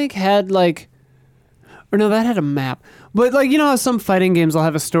 6, I think, had like, or no, that had a map. But like, how some fighting games will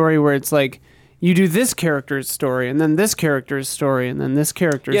have a story where it's like you do this character's story and then this character's story and then this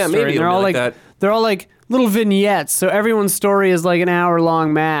character's Yeah, story. maybe And they're it'll all be like like that. they're all like little vignettes, so everyone's story is like an hour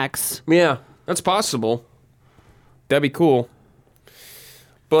long max. Yeah, that's possible. That'd be cool.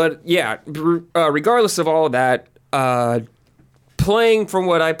 But yeah, regardless of all of that, playing from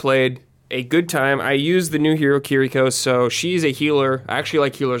what I played, a good time. I used the new hero Kiriko, so she's a healer. I actually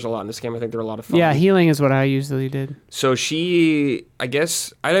like healers a lot in this game. I think they're a lot of fun. Yeah, healing is what I usually did. So she, I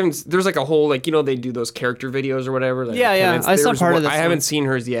guess, there's like a whole, like, they do those character videos or whatever. Like, Yeah, yeah, I saw there's part of one- this I haven't one. seen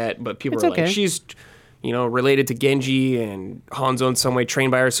hers yet, but people It's are okay. like, she's, related to Genji and Hanzo in some way,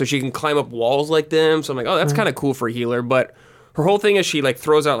 trained by her, so she can climb up walls like them. So I'm like, oh, that's kind of cool for a healer. But her whole thing is she, like,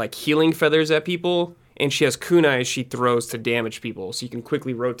 throws out, like, healing feathers at people, and she has kunais she throws to damage people, so you can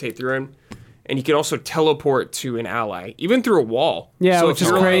quickly rotate through them. And you can also teleport to an ally, even through a wall. Yeah, So which if is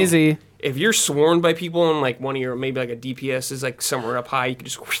you're, like, crazy. if you're swarmed by people and like one of your maybe like a DPS is like somewhere up high, you can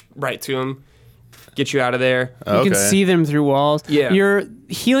just right to them, get you out of there. You can see them through walls. Yeah. Your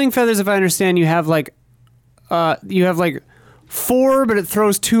healing feathers, if I understand, you have like 4, but it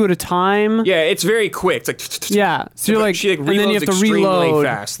throws 2 at a time. Yeah, it's very quick. It's like Yeah. So you're like, she like and then you reloads have to extremely reload.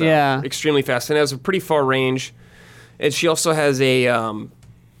 fast. Though. Yeah. extremely fast, and has a pretty far range. And she also has a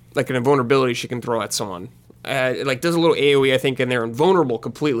like an invulnerability she can throw at someone. It like does a little AOE, I think, and they're invulnerable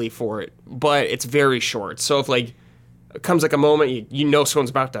completely for it, but it's very short. So if like it comes like a moment you know someone's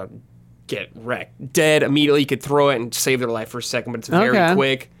about to get wrecked, dead immediately, you could throw it and save their life for a second, but it's very Okay.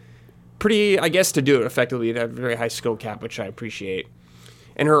 quick. Pretty, I guess, to do it effectively, it had a very high skill cap, which I appreciate.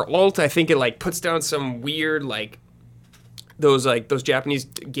 And her ult, I think it like puts down some weird like those Japanese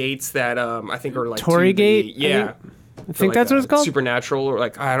gates that I think are like Torii Gate, I Yeah. think that's what it's called. Supernatural, or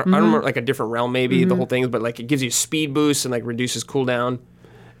like I don't remember, like a different realm maybe. The whole thing, but like it gives you speed boost and like reduces cooldown.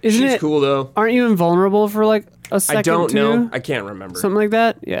 Isn't She's it cool though. Aren't you invulnerable for like a second? I don't too? know. I can't remember. Something like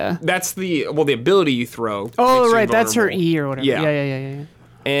that. Yeah. That's the ability you throw. Oh makes you right, that's her invulnerable. E or whatever. Yeah. Yeah.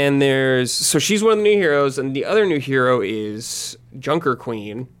 And so she's one of the new heroes, and the other new hero is Junker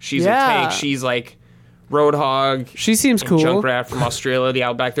Queen. She's Yeah. a tank. She's like Roadhog. She seems and cool. Junkrat from Australia, the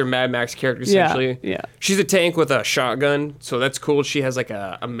Outback. They're Mad Max characters Yeah, essentially. yeah. She's a tank with a shotgun, so that's cool. She has like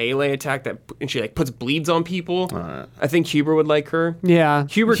a melee attack and she like puts bleeds on people. I think Huber would like her. Yeah.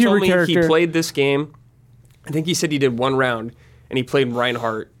 Huber told me character. he played this game. I think he said he did one round, and he played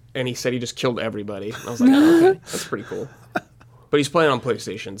Reinhardt, and he said he just killed everybody. I was like, oh, okay, that's pretty cool. But he's playing on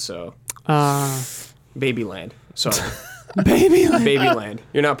PlayStation, so Babyland. So Babyland. Babyland.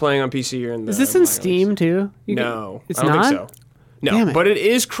 You're not playing on PC. You're in the. Is this in Windows. Steam too? No, it's I don't not. think so. No, Damn it. but it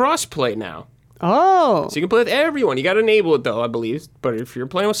is cross-play now, Oh. so you can play with everyone. You got to enable it though, I believe. But if you're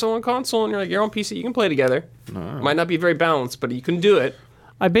playing with someone on console and you're on PC, you can play together. Might not be very balanced, but you can do it.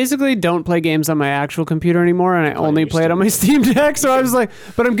 I basically don't play games on my actual computer anymore, and I only your play it on my Steam Deck. So I was like,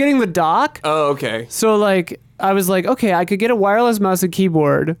 but I'm getting the dock. Oh, okay. So like, I was like, okay, I could get a wireless mouse and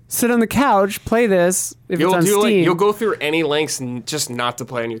keyboard, sit on the couch, play this if it's on Steam. You'll go through any lengths just not to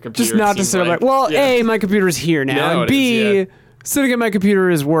play on your computer. just not it to seems sit on my. like. Well, Yeah. A, my computer's here now, No, and it B, is, yeah. sitting at my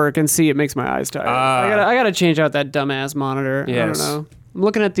computer is work, and C, it makes my eyes tired. I gotta change out that dumbass monitor. Yes. I don't know. I'm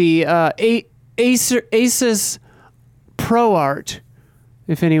looking at the Asus ProArt.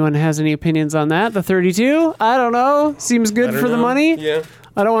 If anyone has any opinions on that, the 32, I don't know. Seems good I don't for the know. money. Yeah.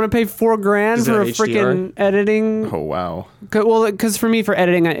 I don't want to pay $4,000 Is for that a HDR? freaking editing. Oh wow. Well, because for me, for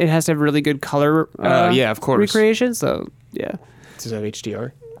editing, it has to have really good color. Yeah, of course. Recreation. So yeah, Does that have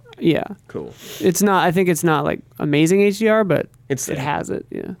HDR? yeah. Cool. It's not. I think it's not like amazing HDR, but It's it there. has it.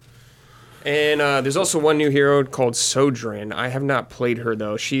 Yeah. And there's also one new hero called Sojourn. I have not played her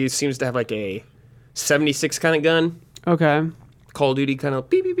though. She seems to have like a 76 kind of gun, Okay. Call of Duty kind of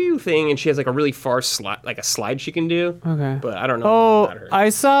beep beep beep thing, and she has like a really far slide, like a slide she can do. Okay. But I don't know Oh, about her. I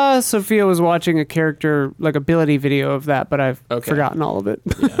saw Sophia was watching a character like ability video of that, but I've Okay. forgotten all of it.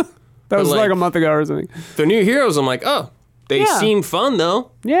 that was like- like a month ago or something. The new heroes, I'm like, oh, they Yeah. seem fun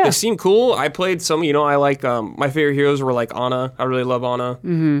though. Yeah. They seem cool. I played some, I like, my favorite heroes were like Ana. I really love Ana.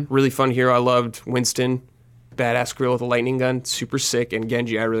 Mm-hmm. Really fun hero. I loved Winston. Badass gorilla with a lightning gun. Super sick. And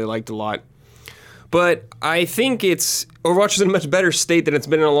Genji, I really liked a lot. But I think Overwatch is in a much better state than it's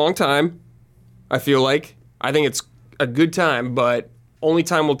been in a long time. I feel like. I think it's a good time, but only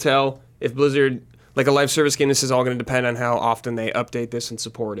time will tell if Blizzard, like a live service game, this is all going to depend on how often they update this and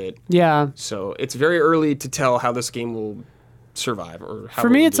support it. Yeah. So it's very early to tell how this game will survive or how For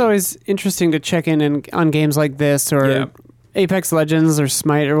it me, will it's do. always interesting to check in on games like this or Yeah. Apex Legends or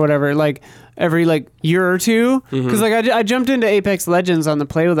Smite or whatever, like every like year or two. Mm-hmm. Because like I jumped into Apex Legends on the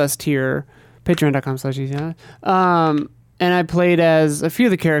Play With Us tier, patreon.com/easy. And I played as a few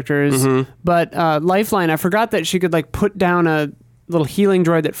of the characters, Mm-hmm. but Lifeline, I forgot that she could like put down a little healing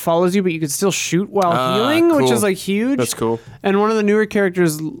droid that follows you, but you could still shoot while healing, which cool. is like huge. That's cool. And one of the newer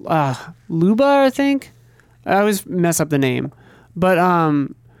characters, Luba, I think. I always mess up the name, but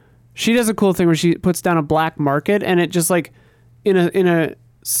she does a cool thing where she puts down a black market, and it just like in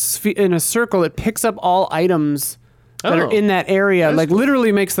a circle, it picks up all items that Oh. are in that area, That's like cool.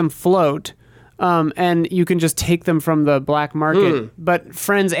 literally makes them float. And you can just take them from the black market, but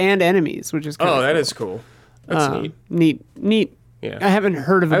friends and enemies, which is kind Oh, of that is cool. That's neat. neat. Yeah. I haven't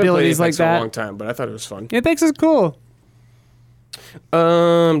heard of I haven't played abilities like Apex in a that. long time, but I thought it was fun. Apex is cool.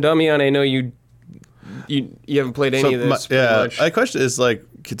 Damian, I know you haven't played any of this. pretty much. My question is like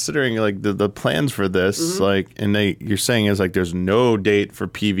considering like the plans for this, Mm-hmm. like, and you're saying is like there's no date for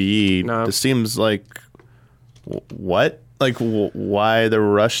PVE. No. This seems like what? Like why the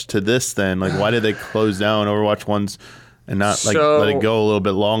rush to this then? Like why did they close down Overwatch once and not like So, let it go a little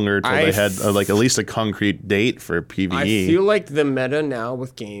bit longer until I they had like at least a concrete date for PVE? I feel like the meta now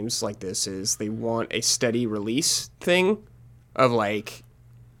with games like this is they want a steady release thing of like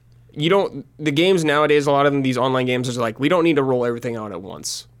the games nowadays, a lot of them, these online games are like, we don't need to roll everything out at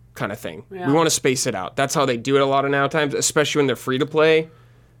once kind of thing. Yeah. We want to space it out. That's how they do it a lot of now times, especially when they're free to play.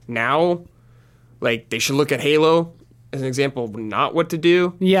 Now, like they should look at Halo as an example of not what to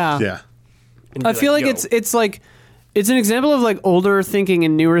do. Yeah. yeah. And I be feel like "Yo." it's like it's an example of like older thinking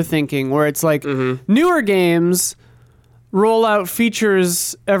and newer thinking, where it's like Mm-hmm. newer games roll out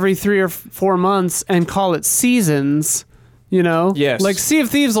features every 3 or 4 months and call it seasons. You know, Yes. Like Sea of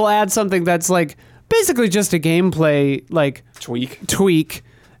Thieves will add something that's like basically just a gameplay like tweak. tweak,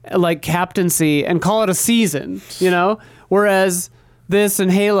 like captaincy, and call it a season. You know, Whereas this and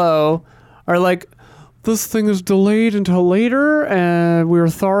Halo are like, this thing is delayed until later, and we're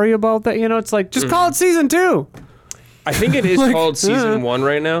sorry about that. You know, it's like, just call it season 2. I think it is called season 1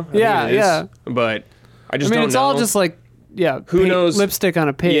 right now. I Yeah, think it is, yeah. But I just I mean, don't it's know. all just like, Who knows? lipstick on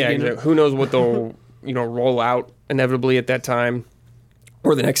a pig. Yeah, you know? exactly. Who knows what they'll roll out inevitably at that time,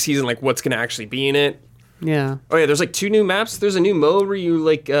 or the next season, like what's going to actually be in it. Yeah. Oh yeah, there's like 2 new maps. There's a new mode where you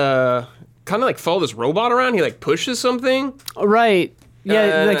like kind of like follow this robot around. He like pushes something. Right.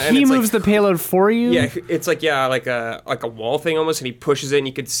 Yeah, like and he it's moves like- the payload for you. Yeah, it's like like a wall thing almost, and he pushes it, and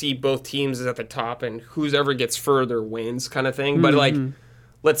you could see both teams is at the top, and whoever gets further wins, kind of thing. But like,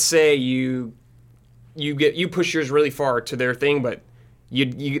 let's say you push yours really far to their thing, but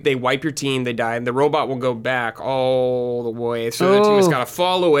they wipe your team, they die, and the robot will go back all the way. So the other team has got to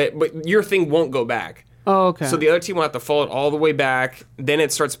follow it, but your thing won't go back. Oh, okay. So the other team will have to follow it all the way back. Then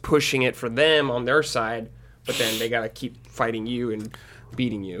it starts pushing it for them on their side, but then they got to keep fighting you and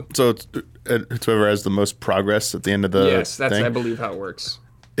beating you. So it's whoever has the most progress at the end of the Yes, that's thing. I believe how it works.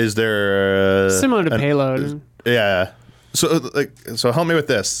 Is there Similar to Payload. Yeah. So help me with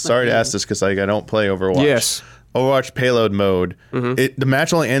this. Sorry to ask this because I don't play Overwatch. Yes. Overwatch payload mode. The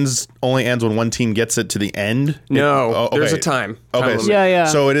match only ends when one team gets it to the end. No, okay. there's a time. Okay. limit. Yeah.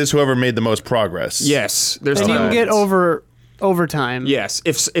 So it is whoever made the most progress. Yes, there's And you time. can get overtime. Yes,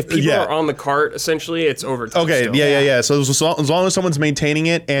 if people Yeah. are on the cart, essentially, it's overtime. Okay, still. yeah. So as long as someone's maintaining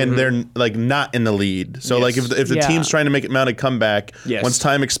it and they're like not in the lead, so like Yes. if the Yeah. team's trying to mount a comeback, Yes. once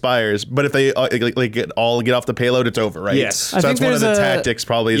time expires, but if they get off the payload, it's over, right? Yes. So I that's think one of the there's a- tactics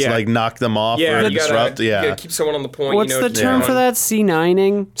probably is Yeah. like knock them off Yeah, or you disrupt. you Yeah. gotta keep someone on the point. What's you know the what they're term doing. for that?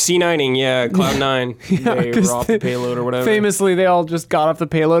 C9ing? C9ing, yeah, Cloud9. They 'cause were off the payload or whatever. Famously, they all just got off the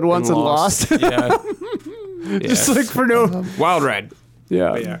payload once and lost. Yeah. Just like for no. Wild Ride.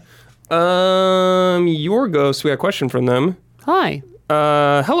 Yeah. Yeah. Your Ghost, we got a question from them. Hi.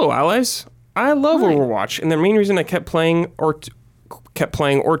 Hello, allies. I love Overwatch, and the main reason I kept playing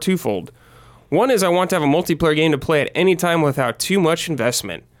or twofold. One is I want to have a multiplayer game to play at any time without too much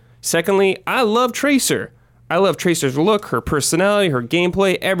investment. Secondly, I love Tracer. I love Tracer's look, her personality, her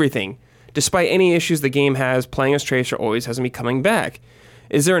gameplay, everything. Despite any issues the game has, playing as Tracer always has me coming back.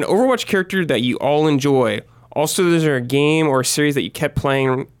 Is there an Overwatch character that you all enjoy? Also, is there a game or a series that you kept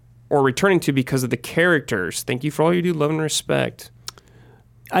playing or returning to because of the characters? Thank you for all you do. Love and respect.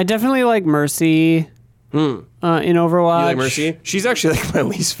 I definitely like Mercy in Overwatch. You like Mercy? She's actually like my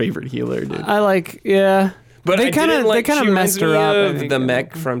least favorite healer, dude. I like, yeah. But they I kind didn't of like, they kind she of reminds messed her me up. I of think. the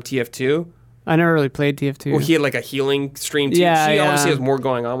mech from TF2. I never really played TF2. Well, he had like a healing stream too. Yeah, she yeah. obviously has more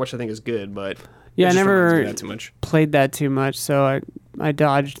going on, which I think is good. But Yeah, it I just reminds me never of that too much. played that too much, so I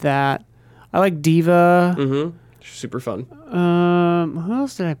dodged that. I like Diva. Super fun. Who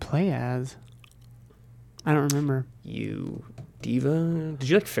else did I play as? I don't remember. You Diva? Did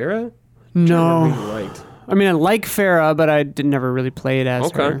you like Pharah? No. Who you liked? I mean, I like Farah, but I never really played as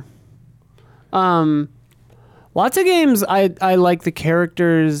Okay. her. Lots of games I like the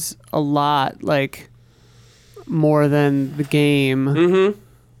characters a lot, like more than the game. Mm-hmm.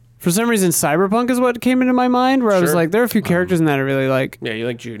 For some reason, Cyberpunk is what came into my mind, where I was Sure. like, there are a few characters in that I really like. Yeah, you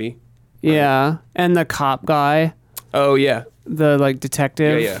like Judy. Yeah, and the cop guy, Oh yeah. the like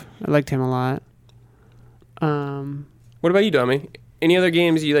detective. Yeah. I liked him a lot. What about you, Dummy? Any other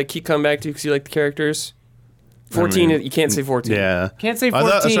games you like keep coming back to because you like the characters? 14. mean, You can't say 14. Yeah. Can't say I was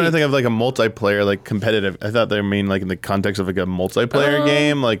trying 14. to think of like a multiplayer, like competitive. I thought they mean like in the context of like a multiplayer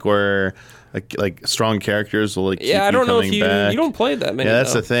game, like where like strong characters will like keep Yeah, I don't you know if coming you back. you don't play that many. Yeah,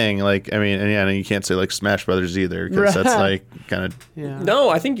 that's though. the thing. Like, I mean, and you can't say like Smash Brothers either because that's like kind of Yeah. No,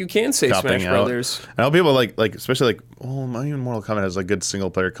 I think you can say copping Smash out. Brothers. I know people like especially like even Mortal Kombat has like good single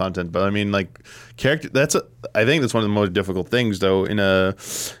player content, but I mean like character. I think that's one of the most difficult things though in a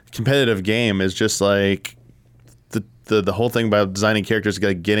competitive game is just like the whole thing about designing characters,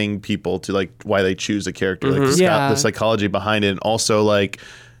 like getting people to like why they choose a character, like Yeah. the psychology behind it, and also like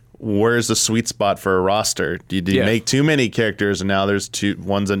where's the sweet spot for a roster? Did you Yeah. make too many characters and now there's two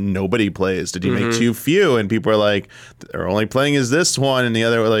ones that nobody plays? Did you make too few and people are like they're only playing as this one and the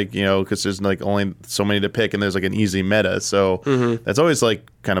other like because there's like only so many to pick and there's like an easy meta. So that's always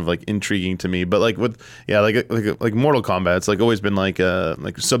like kind of like intriguing to me. But like with like Mortal Kombat, it's like always been like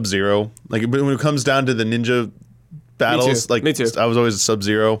Sub-Zero. Like when it comes down to the ninja battles, like Me too. I was always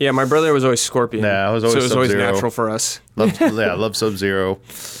Sub-Zero. Yeah, my brother was always Scorpion. Yeah, I was always so it was always Sub-Zero. natural for us. Love Sub-Zero.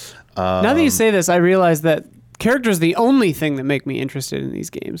 Now that you say this, I realize that characters are the only thing that make me interested in these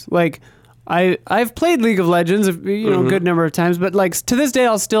games. Like, I've played League of Legends a good number of times, but like to this day,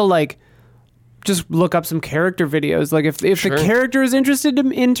 I'll still like just look up some character videos. Like if Sure. the character is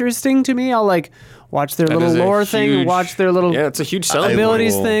interesting to me, I'll like watch their little is a lore thing, huge- watch their little Yeah, it's a huge selling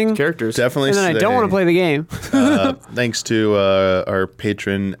abilities will thing. characters. Definitely. And then I don't want to play the game. Thanks to our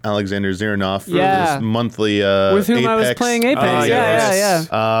patron Alexander Ziranov for Yeah. this monthly With whom Apex. I was playing Apex. Oh, yeah, yes.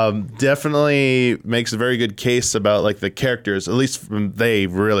 yeah. Definitely makes a very good case about like the characters. At least they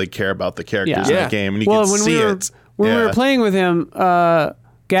really care about the characters in Yeah. the game, and you Well, can when see we were it. when we Yeah. were playing with him,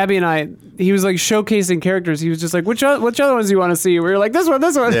 Gabby and I, he was like showcasing characters. He was just like, which other ones do you want to see? We were like, this one.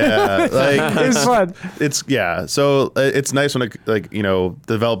 Yeah, like It was fun. it's so it's nice when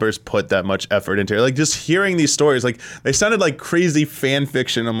developers put that much effort into it. Like just hearing these stories, like they sounded like crazy fan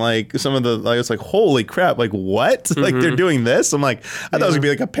fiction. I'm like some of the like it's like holy crap, like what? Like they're doing this? I'm like I thought it was gonna be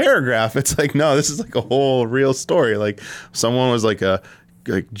like a paragraph. It's like no, this is like a whole real story. Like someone was like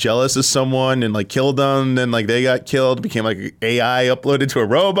jealous of someone and like killed them, then like they got killed, became like AI uploaded to a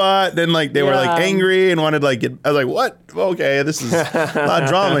robot, then like they were like Yeah. angry and wanted like I was like what? Okay, this is a lot of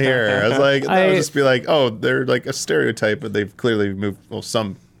drama here. I was like that would just be like oh they're like a stereotype, but they've clearly moved. Well,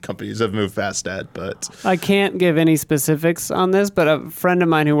 some companies have moved past that, but I can't give any specifics on this, but a friend of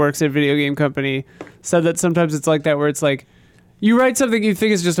mine who works at a video game company said that sometimes it's like that, where it's like you write something you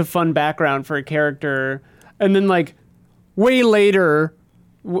think is just a fun background for a character, and then like way later,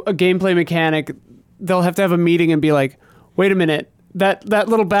 a gameplay mechanic, they'll have to have a meeting and be like, wait a minute, that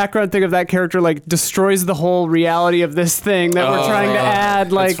little background thing of that character like destroys the whole reality of this thing that we're trying to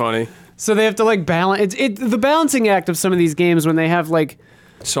add. Like, That's funny. so they have to like balance. It's the balancing act of some of these games when they have like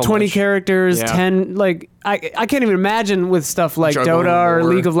So 20 much. characters, Yeah. 10, like, I can't even imagine with stuff like Juggling Dota or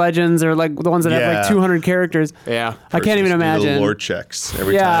lore. League of Legends or like the ones that have Yeah. like 200 characters. Yeah. I can't even do imagine. the lore checks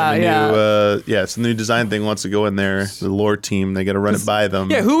every Yeah, time a yeah. new it's a new design thing wants to go in there. The lore team, they got to run it by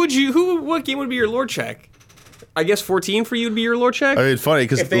them. Yeah, what game would be your lore check? I guess 14 for you would be your lore check? I mean, it's funny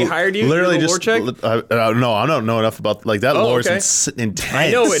because If they hired you, literally you do a just lore check? no, I don't know enough about like that. Oh, lore okay. is intense.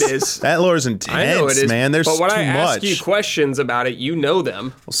 I know it is. That lore is intense, I know it is. man. There's but when too I ask much. you questions about it, you know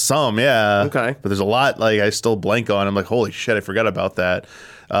them. Some, yeah. Okay. But there's a lot like I still blank on. I'm like, holy shit, I forgot about that.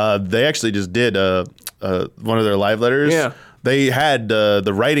 They actually just did one of their live letters. Yeah. They had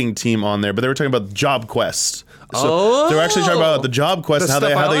the writing team on there, but they were talking about Job Quest. So they were actually talking about the Job Quest The and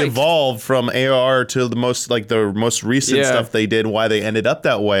stuff how I they like. evolved from AR to the most recent Yeah. stuff they did, why they ended up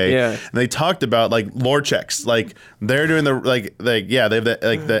that way. Yeah. And they talked about like lore checks, like they're doing the they have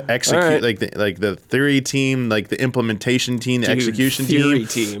the execute Alright. the theory team, like the implementation team, the Dude, execution theory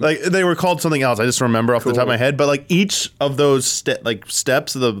team. Like they were called something else. I just remember off the top of my head. But like each of those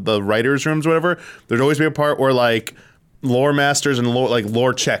steps of the writers' rooms, whatever, there'd always be a part where like lore masters and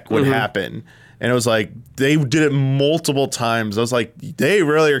lore check would happen. And it was like they did it multiple times. I was like, they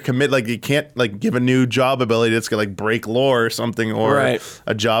really are committed. Like you can't like give a new job ability that's gonna like break lore or something, or Right.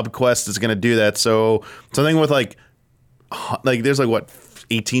 a job quest is gonna do that. So something with like there's like what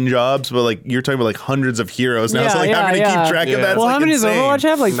 18 jobs, but like you're talking about like hundreds of heroes now. Yeah, so like yeah, having to yeah. keep track Yeah. of that. Well, like how many insane. does Overwatch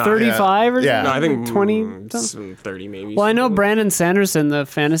have? Like Nah, 35 or Yeah. No, I think 20? 30 maybe. Well, I know Brandon Sanderson, the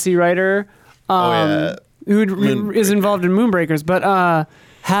fantasy writer, yeah. who is involved in Moonbreakers, but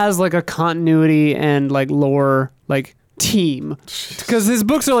has like a continuity and like lore like team, because his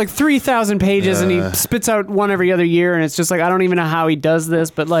books are like 3,000 pages and he spits out one every other year, and it's just like I don't even know how he does this,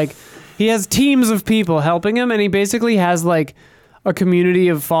 but like he has teams of people helping him, and he basically has like a community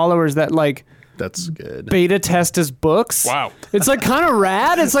of followers that like That's good. beta test his books. Wow. It's like kind of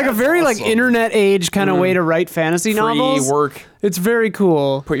rad. It's like a very like internet age kind of way to write fantasy Free novels. work. It's very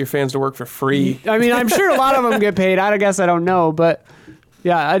cool. Put your fans to work for free. I mean, I'm sure a lot of them get paid. I guess I don't know, but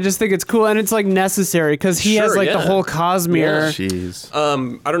yeah, I just think it's cool, and it's like necessary because he has Sure, like the yeah. whole Cosmere. Jeez.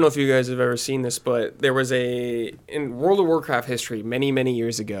 I don't know if you guys have ever seen this, but there was in World of Warcraft history many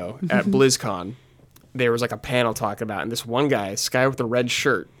years ago at BlizzCon, there was like a panel talking about, and this one guy, this guy with the red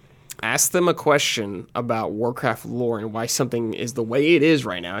shirt, asked them a question about Warcraft lore and why something is the way it is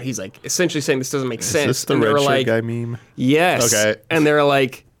right now. He's like essentially saying this doesn't make sense. Is this the and they red were shirt like, guy meme? yes. Okay. And they were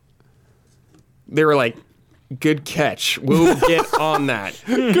like, good catch. We'll get on that.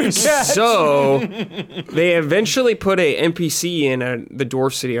 Good catch. So they eventually put a NPC in the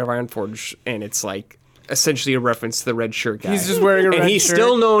dwarf city of Ironforge, and it's like essentially a reference to the red shirt guy. He's just wearing a and red he's shirt.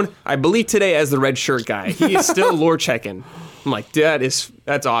 still known, I believe, today as the red shirt guy. He is still lore checking. I'm like, that's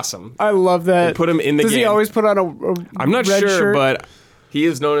awesome. I love that. They put him in the Does he game. always put on a I'm not red sure, shirt? but he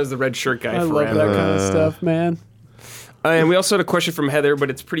is known as the red shirt guy I love forever. that kind of stuff, man. And we also had a question from Heather, but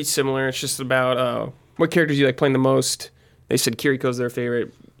it's pretty similar. It's just about what characters you like playing the most. They said Kiriko's their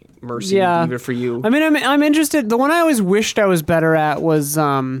favorite. Mercy, Yeah. even for you. I mean, I'm interested. The one I always wished I was better at was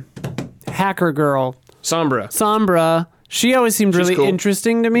Hacker Girl. Sombra. Sombra. She always seemed really cool.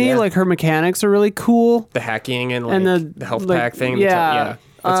 interesting to me. Yeah. Like her mechanics are really cool. The hacking and like And the health like, pack thing. Yeah.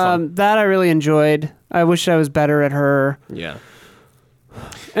 That's fun. That I really enjoyed. I wish I was better at her. Yeah.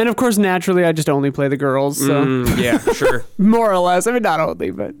 And of course, naturally, I just only play the girls. So Yeah, sure. more or less. I mean, not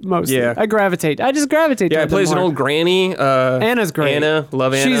only, but mostly. Yeah. I just gravitate. Yeah, I toward them play as an more. old granny. Anna's great. Anna,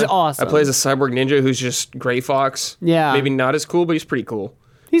 love Anna. She's awesome. I play as a cyborg ninja who's just Gray Fox. Yeah. Maybe not as cool, but he's pretty cool.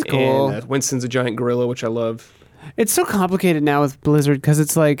 He's cool. And Winston's a giant gorilla, which I love. It's so complicated now with Blizzard because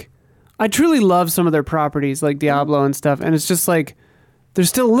it's like, I truly love some of their properties like Diablo and stuff, and it's just like, there's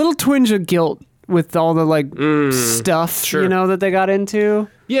still a little twinge of guilt with all the like stuff, sure. you know, that they got into.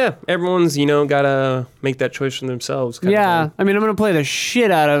 Yeah, everyone's, gotta make that choice for themselves. kind of Yeah, thing. I mean, I'm gonna play the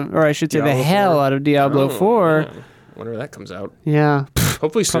shit out of, or I should say, the Diablo hell 4. out of Diablo 4. Yeah. Whenever that comes out. Yeah,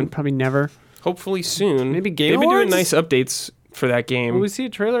 Hopefully soon. probably never. Hopefully soon. Maybe Game They've been doing Awards? nice updates for that game. Will we see a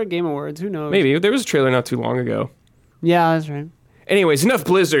trailer at Game Awards? Who knows? Maybe. There was a trailer not too long ago. Yeah, that's right. Anyways, enough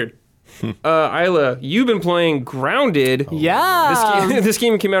Blizzard. Isla, you've been playing Grounded. Yeah. This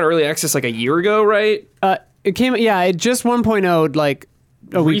game came out early access like a year ago, right? It came. Yeah, it just 1.0'd like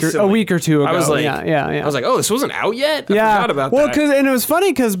a Recently. week or two ago. I was like, yeah. I was like, oh, this wasn't out yet? I Yeah, forgot about well, that. and it was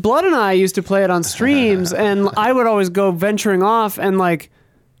funny because Blood and I used to play it on streams, and I would always go venturing off and like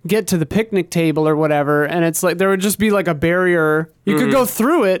get to the picnic table or whatever, and it's like there would just be like a barrier. You could go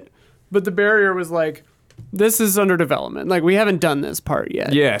through it, but the barrier was like, "This is under development. Like we haven't done this part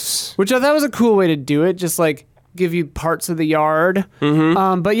yet." Yes. Which I thought was a cool way to do it, just like give you parts of the yard.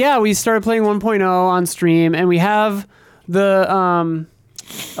 But yeah, we started playing 1.0 on stream, and we have the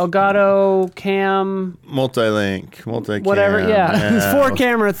Elgato Cam Multi-link, whatever. Yeah, it's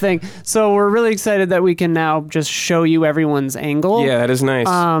 4-camera thing. So we're really excited that we can now just show you everyone's angle. Yeah, that is nice.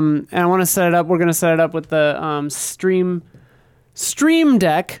 And I want to set it up. We're gonna set it up with the Stream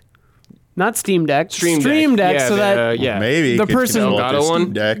Deck, not Steam Deck. Stream Deck. Yeah, so that yeah. Maybe The you could person- develop Elgato a Steam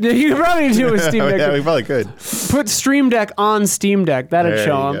one? Deck. you could probably do it with Steam Deck. Yeah, we probably could. Put Stream Deck on Steam Deck. That'd There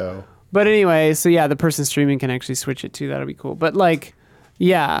show you them. go. But anyway, so yeah, the person streaming can actually switch it too. That'll be cool. But like,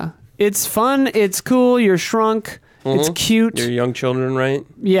 yeah, it's fun. It's cool. You're shrunk. It's cute. You're young children, right?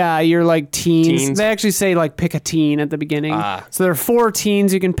 Yeah, you're like teens. Teens. They actually say like pick a teen at the beginning. Ah. So there are 4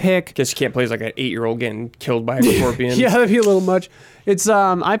 teens you can pick. Guess you can't play as like an 8-year-old getting killed by a scorpion. Yeah, that'd be a little much. It's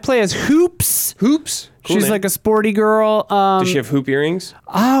I play as Hoops. Hoops. Cool She's name. like a sporty girl. Does she have hoop earrings?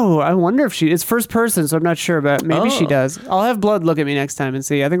 Oh, I wonder if it's first person, so I'm not sure, but maybe she Oh. does. I'll have Blood look at me next time and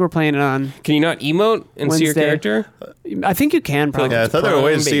see. I think we're playing it on. Can you not emote and see your Wednesday. character? I think you can probably. Yeah, I thought there were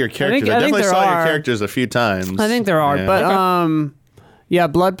ways to see your characters. I, I think definitely there saw are. your characters a few times. I think there are, Yeah. but yeah,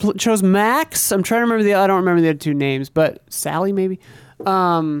 Blood chose Max. I'm trying to remember I don't remember the other 2 names, but Sally maybe.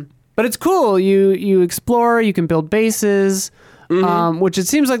 But it's cool. You explore. You can build bases, which it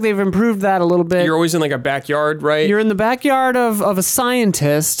seems like they've improved that a little bit. You're always in like a backyard, right? You're in the backyard of a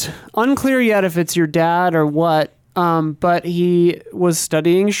scientist. Unclear yet if it's your dad or what. But he was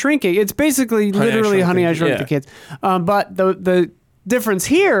studying shrinking. It's basically literally Honey, I Shrunk the Kids. But the difference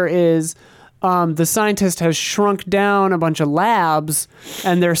here is the scientist has shrunk down a bunch of labs,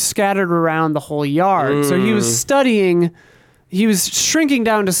 and they're scattered around the whole yard. So he was studying. He was shrinking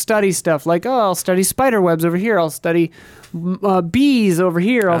down to study stuff like, oh, I'll study spider webs over here. I'll study bees over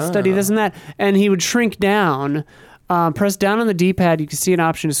here. I'll study this and that. And he would shrink down. Press down on the D-pad. You can see an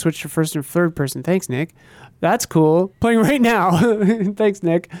option to switch to first and third person. Thanks, Nick. That's cool. Playing right now. Thanks,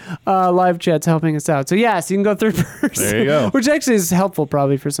 Nick. Live chat's helping us out. So yes, you can go third person. There you go. Which actually is helpful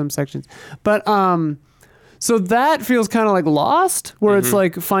probably for some sections. But so that feels kind of like Lost, where it's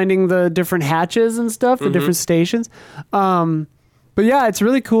like finding the different hatches and stuff, the different stations. But yeah, it's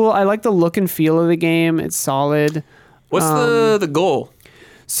really cool. I like the look and feel of the game. It's solid. What's the goal?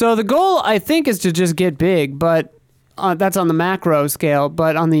 So the goal, I think, is to just get big, but that's on the macro scale.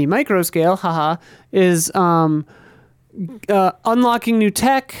 But on the micro scale, is unlocking new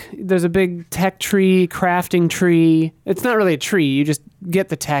tech. There's a big tech tree, crafting tree. It's not really a tree. You just get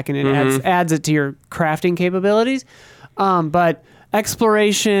the tech and it adds it to your crafting capabilities. But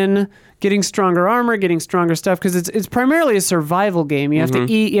exploration, getting stronger armor, getting stronger stuff, because it's primarily a survival game. You have to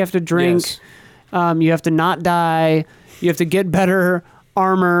eat, you have to drink, Yes. you have to not die, you have to get better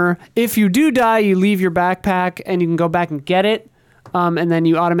armor. If you do die, you leave your backpack and you can go back and get it, and then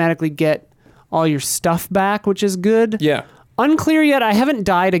you automatically get all your stuff back, which is good. Yeah. Unclear yet. I haven't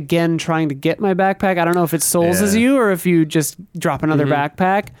died again trying to get my backpack. I don't know if it souls as Yeah. you or if you just drop another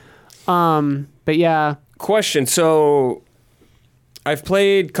backpack. But yeah. Question. So I've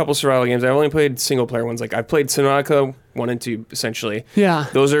played a couple survival games. I've only played single player ones. Like I've played Subnautica 1 and 2 essentially. Yeah.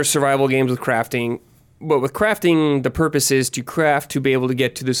 Those are survival games with crafting. but with crafting, the purpose is to craft to be able to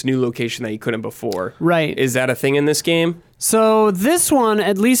get to this new location that you couldn't before. Right. Is that a thing in this game? So this one,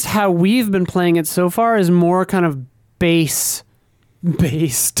 at least how we've been playing it so far, is more kind of based.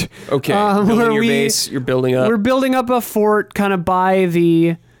 Okay. where Building your base, you're building up. We're building up a fort kind of by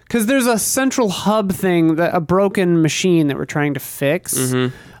the... Because there's a central hub thing, a broken machine that we're trying to fix.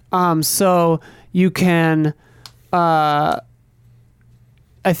 So you can...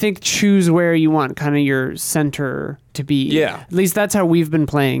 I think choose where you want kind of your center to be. Yeah. At least that's how we've been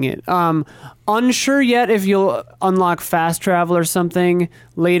playing it. Unsure yet if you'll unlock fast travel or something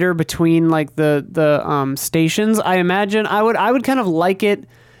later between like the stations. I imagine I would kind of like it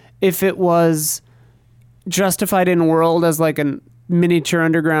if it was justified in world as like a miniature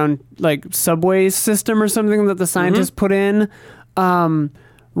underground like subway system or something that the scientists put in.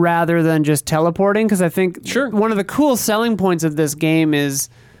 Rather than just teleporting, because I think one of the cool selling points of this game is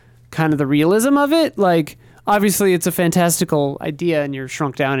kind of the realism of it. Like, obviously, it's a fantastical idea, and you're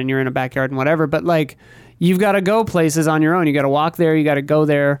shrunk down, and you're in a backyard and whatever. But like, you've got to go places on your own. You got to walk there. You got to go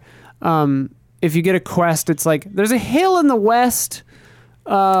there. If you get a quest, it's like there's a hill in the west.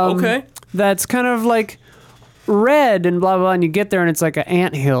 That's kind of like red and blah blah. And you get there, and it's like an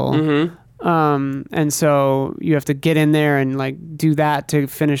anthill. And so you have to get in there and like do that to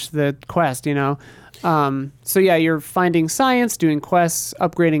finish the quest, you know? So yeah, you're finding science, doing quests,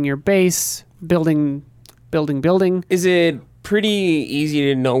 upgrading your base, building. Is it pretty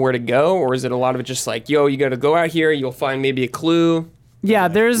easy to know where to go, or is it a lot of it just like, yo, you got to go out here, you'll find maybe a clue? Yeah,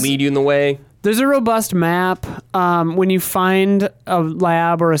 lead you in the way. There's a robust map. When you find a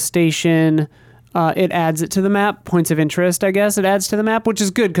lab or a station, it adds it to the map. Points of interest, I guess, it adds to the map, which is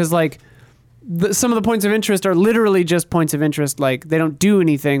good because like, some of the points of interest are literally just points of interest. Like they don't do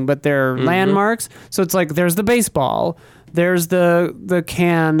anything, but they're landmarks. So it's like there's the baseball, there's the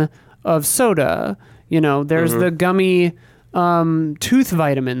can of soda, you know, there's the gummy tooth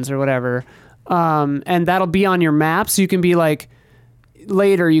vitamins or whatever, and that'll be on your map. So you can be like,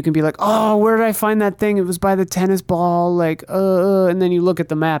 later you can be like, oh, where did I find that thing? It was by the tennis ball. Like, and then you look at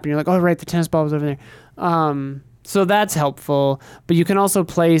the map and you're like, oh, right, the tennis ball was over there. So that's helpful. But you can also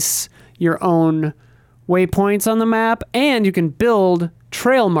place your own waypoints on the map, and you can build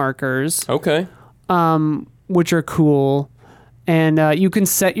trail markers. Okay. Which are cool. And you can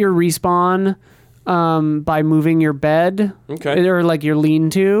set your respawn by moving your bed. Okay. Or like your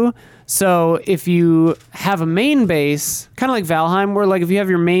lean-to. So if you have a main base, kind of like Valheim, where like if you have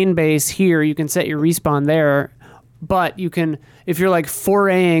your main base here, you can set your respawn there. But you can, if you're like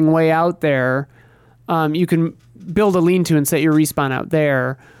foraying way out there, you can build a lean-to and set your respawn out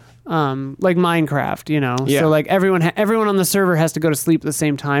there. Like Minecraft, you know. Yeah. So like everyone on the server has to go to sleep at the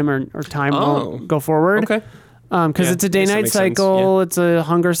same time, or time won't go forward. Okay. Because it's a day-night cycle, it's a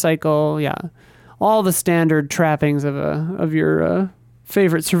hunger cycle, yeah. All the standard trappings of your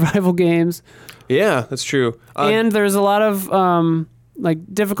favorite survival games. Yeah, that's true. And there's a lot of like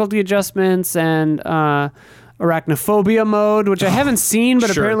difficulty adjustments and arachnophobia mode, which I haven't seen, but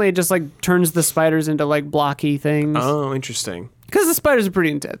apparently it just like turns the spiders into like blocky things. Oh, interesting. Because the spiders are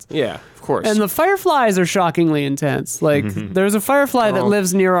pretty intense. Yeah, of course. And the fireflies are shockingly intense. Like, there's a firefly that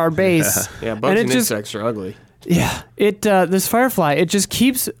lives near our base. Yeah, bugs and insects are ugly. Yeah, this firefly, it just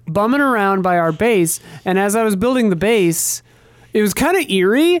keeps bumming around by our base. And as I was building the base, it was kind of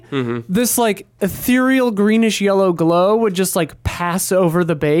eerie. This like ethereal greenish yellow glow would just like pass over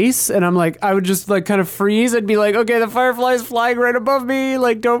the base. And I'm like, I would just like kind of freeze and be like, okay, the firefly's flying right above me.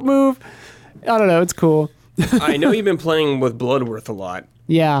 Like, don't move. I don't know. It's cool. I know you've been playing with Bloodworth a lot.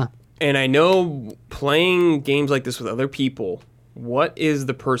 Yeah. And I know playing games like this with other people, what is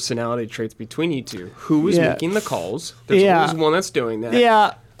the personality traits between you two? Who is making the calls? There's always one that's doing that.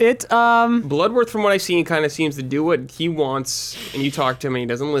 Yeah. Bloodworth, from what I've seen, kind of seems to do what he wants, and you talk to him and he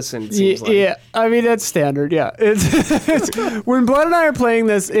doesn't listen, it seems like. Yeah. I mean, that's standard. Yeah. It's when Blood and I are playing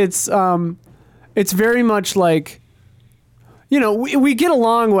this, it's very much like, you know, we get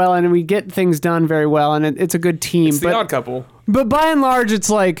along well and we get things done very well, and it's a good team. It's the odd couple. But by and large, it's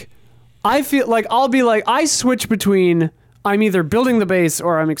like, I feel like I'll be like, I switch between I'm either building the base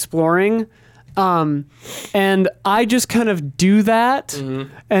or I'm exploring. And I just kind of do that,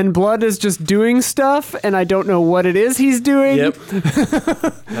 and Blood is just doing stuff, and I don't know what it is he's doing. Yep.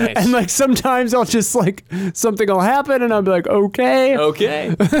 Nice. And like sometimes I'll just like something will happen, and I'll be like, okay.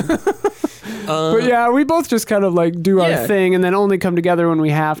 Okay. But yeah, we both just kind of like do our thing, and then only come together when we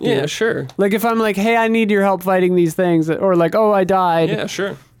have to. Yeah, sure. Like if I'm like, hey, I need your help fighting these things, or like, oh, I died. Yeah,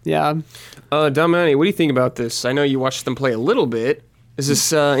 sure. Yeah. Damiani, what do you think about this? I know you watched them play a little bit. Does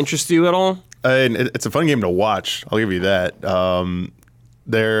this interest you at all? And it's a fun game to watch. I'll give you that.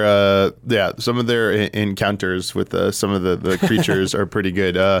 some of their encounters with some of the creatures are pretty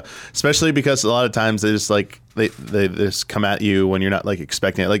good, especially because a lot of times they just like they just come at you when you're not like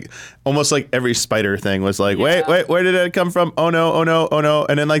expecting it, like almost like every spider thing was like, wait, where did it come from? Oh no,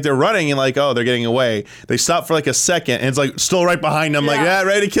 and then like they're running and like, oh, they're getting away. They stop for like a second and it's like still right behind them, like, yeah,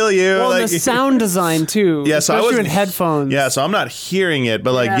 ready to kill you. Well, like, the sound design too. Yeah, so I especially was with headphones. Yeah, so I'm not hearing it,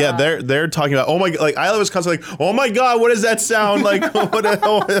 but like, they're talking about, oh my, like Isla was constantly like, oh my god, what is that sound? Like,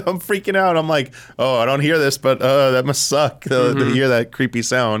 I'm freaking out. I'm like, oh, I don't hear this, but that must suck to hear that creepy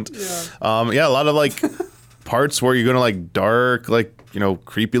sound. Yeah, a lot of like parts where you're going to like dark, like, you know,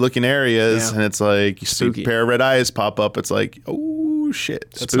 creepy looking areas, and it's like you see a pair of red eyes pop up. It's like, oh shit,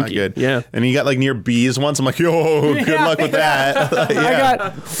 that's not good. Yeah, and you got like near bees once. I'm like, yo, good luck with that.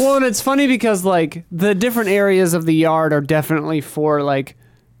 And it's funny because like the different areas of the yard are definitely for like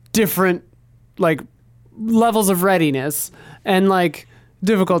different like levels of readiness and like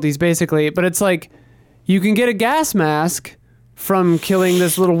difficulties basically, but it's like you can get a gas mask from killing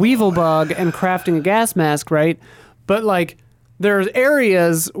this little weevil bug and crafting a gas mask, right? But like there's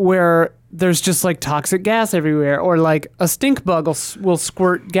areas where there's just like toxic gas everywhere, or like a stink bug will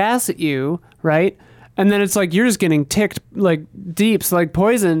squirt gas at you, right? And then it's like you're just getting ticked like deeps, like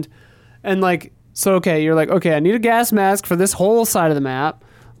poisoned, and like so you're like, okay, I need a gas mask for this whole side of the map.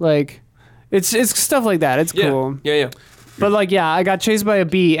 Like it's stuff like that. It's cool. Yeah. But like, I got chased by a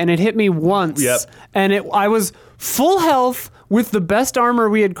bee and it hit me once. Yep. And I was full health with the best armor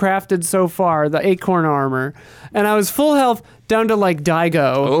we had crafted so far, the acorn armor. And I was full health down to like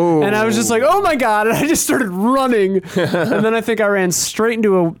Daigo. Oh. And I was just like, oh my god. And I just started running. And then I think I ran straight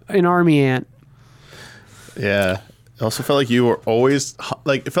into an army ant. Yeah. I also felt like you were always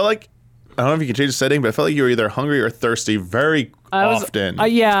like, it felt like, I don't know if you can change the setting, but I felt like you were either hungry or thirsty very often.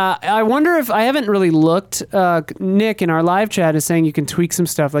 Yeah, I wonder if I haven't really looked. Nick in our live chat is saying you can tweak some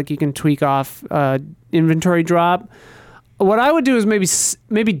stuff, like you can tweak off inventory drop. What I would do is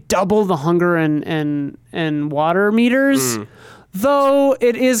maybe double the hunger and water meters. Though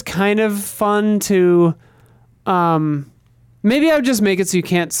it is kind of fun to, maybe I would just make it so you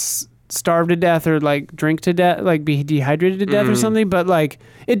can't starve to death or like drink to death, like be dehydrated to death or something. But like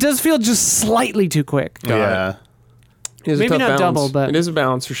it does feel just slightly too quick. Yeah. It is maybe a tough not balance. double, but it is a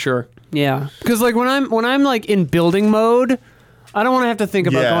balance for sure. Yeah, because like when I'm like in building mode, I don't want to have to think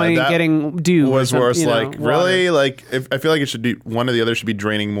about going and getting dew. Was worse. Like water. really, like I feel like it should be one or the other should be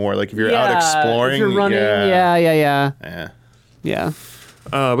draining more. Like if you're out exploring, if you're running, yeah.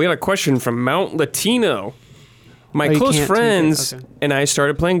 We got a question from Mount Latino. My you close can't friends tweak it? Okay. and I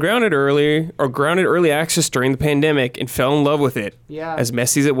started playing Grounded early access during the pandemic and fell in love with it. Yeah. As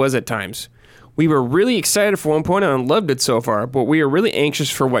messy as it was at times. We were really excited for 1.0 and loved it so far, but we are really anxious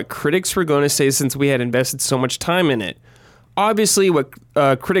for what critics were going to say since we had invested so much time in it. Obviously, what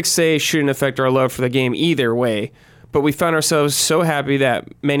critics say shouldn't affect our love for the game either way, but we found ourselves so happy that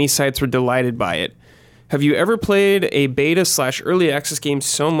many sites were delighted by it. Have you ever played a beta/early access game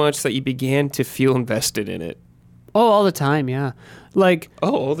so much that you began to feel invested in it? Oh, all the time, yeah. Like,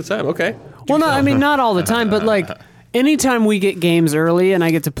 all the time. Okay. well, no, I mean not all the time, but like anytime we get games early and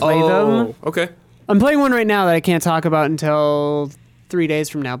I get to play them. Okay. I'm playing one right now that I can't talk about until 3 days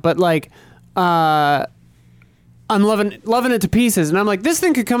from now. But like, I'm loving it to pieces, and I'm like, this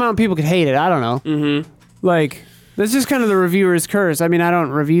thing could come out and people could hate it. I don't know. Mm-hmm. Like, that's just kind of the reviewer's curse. I mean, I don't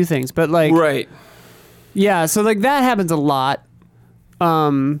review things, but like, right. Yeah. So like that happens a lot.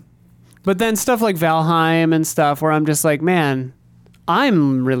 But then stuff like Valheim and stuff where I'm just like, man,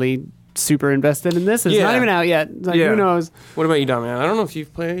 I'm really super invested in this. It's not even out yet. Like, who knows? What about you, Dom? Man? I don't know if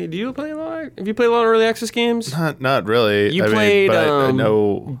you've played. Do you play a lot? Have you played a lot of early access games? Not really. You played but I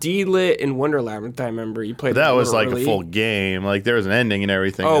know D-Lit and Wonder Labyrinth. I remember you played. That was like a full game. Like there was an ending and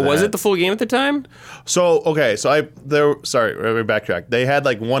everything. Oh, was it the full game at the time? So okay, so let me backtrack. They had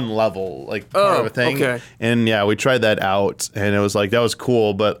like one level, like part of a thing. Okay. And yeah, we tried that out, and it was like that was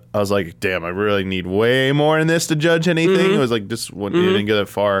cool, but I was like, damn, I really need way more in this to judge anything. It was like this one didn't go that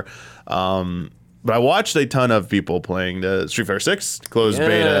far. But I watched a ton of people playing the Street Fighter 6 closed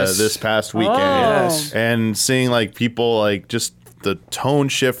beta this past weekend, and seeing like people like just the tone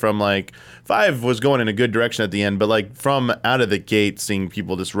shift from like 5 was going in a good direction at the end, but like from out of the gate, seeing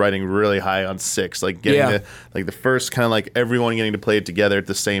people just riding really high on 6, like getting the first kind of like everyone getting to play it together at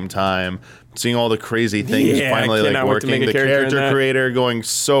the same time, seeing all the crazy things finally like working, the character creator going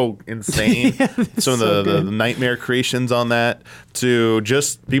so insane, some of the nightmare creations on that, to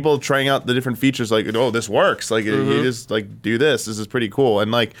just people trying out the different features, like, oh, this works, like you just like do this is pretty cool,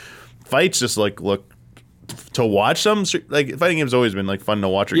 and like fights just like look to watch them. Like fighting games always been like fun to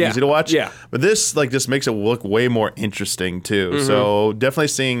watch or Yeah. easy to watch. Yeah. But this like just makes it look way more interesting too. So definitely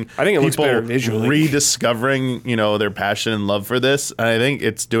seeing I think it looks people better visually. rediscovering their passion and love for this. And I think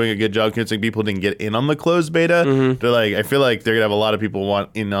it's doing a good job convincing people didn't get in on the closed beta. They're like, I feel like they're gonna have a lot of people want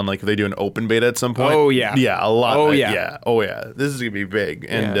in on like if they do an open beta at some point. Oh, yeah. Yeah, a lot. Oh, yeah. Yeah. Oh yeah. This is gonna be big.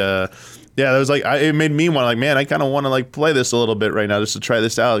 And Yeah. yeah, that was like it made me want like, man, I kind of want to like play this a little bit right now just to try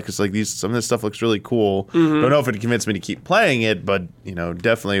this out because like some of this stuff looks really cool. Don't know if it convinced me to keep playing it, but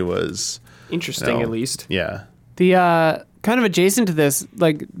definitely was Interesting, at least. Yeah. The kind of adjacent to this,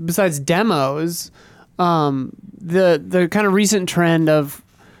 like besides demos, the kind of recent trend of,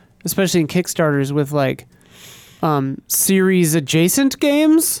 especially in Kickstarters, with like series adjacent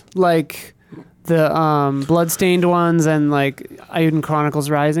games, like the Bloodstained ones and like Eiyuden Chronicles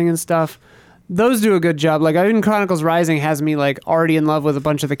Rising and stuff. Those do a good job. Like Eiyuden Chronicles Rising has me like already in love with a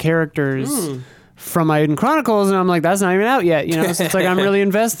bunch of the characters from Eiyuden Chronicles, and I'm like, that's not even out yet. So it's like I'm really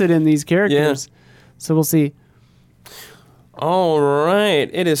invested in these characters. So we'll see. All right,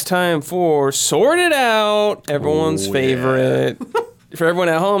 it is time for Sort It Out, everyone's Oh, favorite. For everyone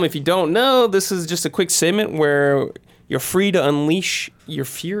at home, if you don't know, this is just a quick segment where you're free to unleash your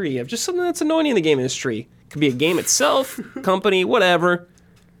fury of just something that's annoying in the game industry. Could be a game itself, company, whatever.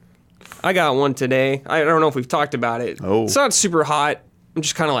 I got one today. I don't know if we've talked about it. Oh. It's not super hot. I'm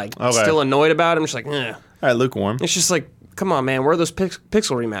just kind of like Okay. still annoyed about it. I'm just like, eh. All right, lukewarm. It's just like, come on, man. Where are those pixel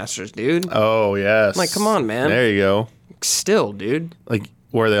remasters, dude? Oh yes. Like, come on, man. There you go. Still, dude. Like,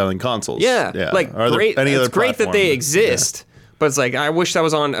 where are they on consoles? Yeah. Like, Are there great. any It's other great that they platform? exist. But it's like, I wish that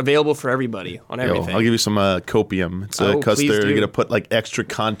was available for everybody on Yo, everything. I'll give you some copium. It's Oh, because please they're do. gonna put like extra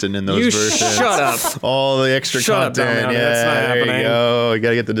content in those You versions. shut up. All the extra Shut up, content. Damiani. Yeah, That's not there happening. you go. You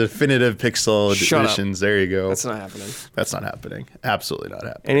gotta get the definitive pixel Shut up. editions. There you go. That's not happening. That's not happening. Absolutely not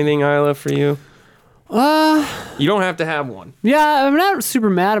happening. Anything, Isla, for you? You don't have to have one. Yeah, I'm not super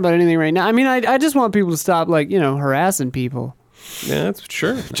mad about anything right now. I mean, I just want people to stop like harassing people. Yeah, that's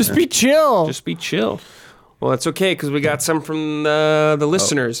sure. Just be chill. Just be chill. Well, that's okay because we got some from the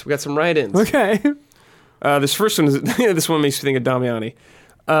listeners. We got some write-ins. Okay. This first one is this one makes me think of Damiani.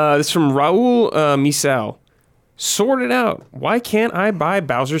 This is from Raul Misal. Sort it out. Why can't I buy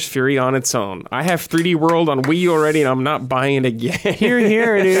Bowser's Fury on its own? I have 3D World on Wii U already, and I'm not buying it again.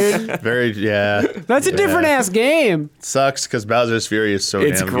 Here, dude. Very yeah. That's a different ass game. Sucks because Bowser's Fury is so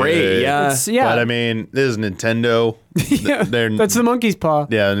It's damn great, good. yeah. Yeah. But I mean, this is Nintendo. Yeah, They're- that's the monkey's paw.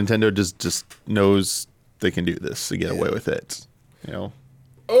 Yeah, Nintendo just knows they can do this to get away with it.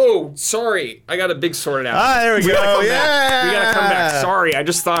 Oh, sorry. I got a big sorted out. Ah, there we go. gotta come Yeah. back. We gotta come back. Sorry, I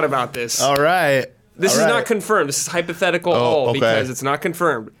just thought about this. All right. This All is right. not confirmed. This is hypothetical all okay. because it's not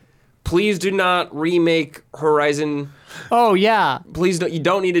confirmed. Please do not remake Horizon. Oh yeah. Please don't. You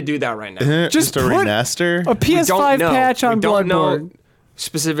don't need to do that right now. Just a put remaster. A We PS5 don't know. patch on we don't know Bloodborne.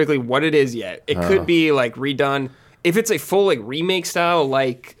 specifically what it is yet. It could be like redone. If it's a full like remake style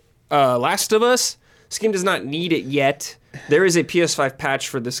like Last of Us, this game does not need it yet. There is a PS5 patch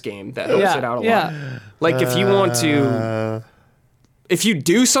for this game that helps it out a lot. Yeah. Like if you want to, if you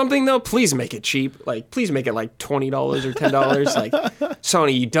do something though, please make it cheap. Like please make it like $20 or $10. Like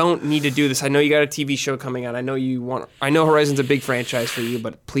Sony, you don't need to do this. I know you got a TV show coming out. I know you want. I know Horizon's a big franchise for you,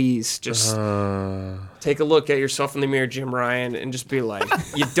 but please just take a look at yourself in the mirror, Jim Ryan, and just be like,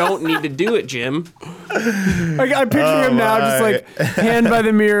 you don't need to do it, Jim. I picture him now, just like hand by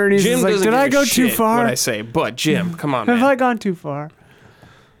the mirror, and he's Jim just like, doesn't "Did give I a go too shit far? What I say, but Jim, come on, Have man. I gone too far?"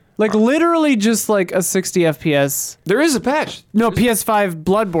 Like literally, just like a 60 FPS. There is a patch. No, PS5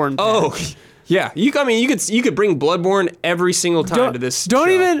 Bloodborne. Oh, yeah. You could bring Bloodborne every single time to this. Don't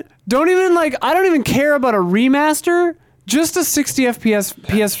show. even like. I don't even care about a remaster. Just a 60 FPS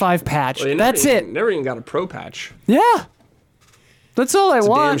PS5 patch. Well, they never That's even- it. Never even got a pro patch. Yeah. That's all I It's a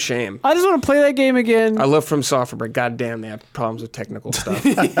want. damn shame. I just want to play that game again. I love From Software, but goddamn, they have problems with technical stuff.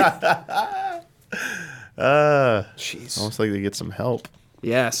 Jeez. Almost like they get some help.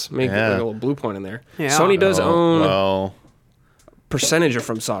 Yes, make Yeah. like a little blue point in there. Yeah. Sony does own Well, percentage of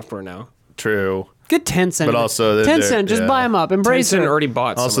From Software now. true. Get Tencent. But also, 10 just yeah. buy them up. Embrace Tencent it. already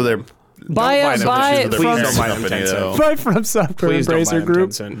bought. Also, some of they're them. Buy buy it. them. Buy This it is the from. Please don't buy them, company, Tencent. though. Buy from Software Please don't buy Embracer them, Group.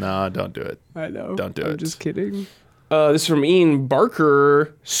 Tencent. No, don't do it. I know. Don't do I'm it. just kidding. This is from Ian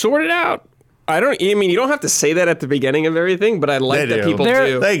Barker. Sort it out. I mean, you don't have to say that at the beginning of everything, but I like They that do. people They're-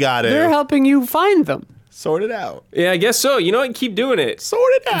 do. They got it. They're helping you find them. Sort it out. Yeah, I guess so. You know what? Keep doing it.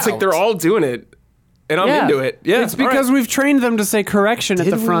 Sort it out. It's like they're all doing it, and I'm Yeah. into it. Yeah, It's because we've trained them to say correction at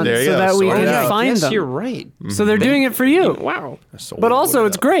Did the we? front There you so go. that we Sort can it out. find yes, them. you're right. So they're doing it for you. Wow. But also,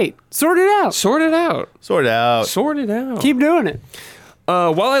 it's great. Sort it out. Sort it out. Sort it out. Sort it out. Keep doing it.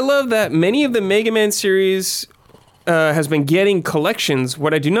 While I love that many of the Mega Man series has been getting collections,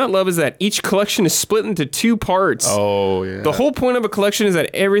 what I do not love is that each collection is split into 2 parts. Oh, yeah. The whole point of a collection is that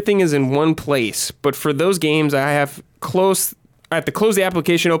everything is in one place. But for those games, I have to close the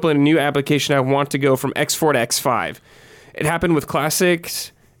application, open a new application. I want to go from X4 to X5. It happened with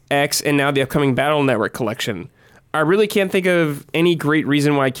Classics, X, and now the upcoming Battle Network collection. I really can't think of any great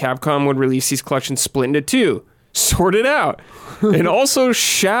reason why Capcom would release these collections split into 2. Sort it out. And also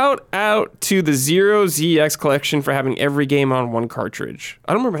shout out to the Zero ZX collection for having every game on one cartridge.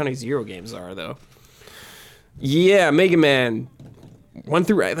 I don't remember how many Zero games there are, though. Yeah, Mega Man. 1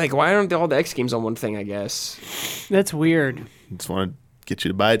 through... Like, why aren't all the X games on one thing, I guess? That's weird. Just want to get you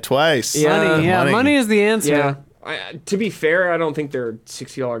to buy it twice. Yeah. Money is the answer. Yeah. To be fair, I don't think they're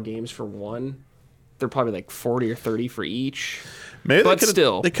 $60 games for one. They're probably like 40 or 30 for each. Maybe But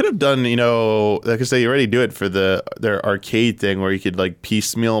still. they could have done, because they already do it for their arcade thing where you could like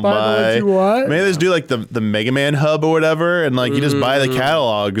piecemeal buy. Maybe they just do like the Mega Man hub or whatever, and like you just buy the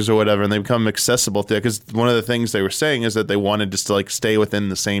catalogs or whatever, and they become accessible to it. Because one of the things they were saying is that they wanted just to like stay within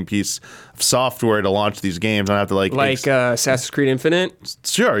the same piece of software to launch these games. I don't have to like Assassin's Creed Infinite.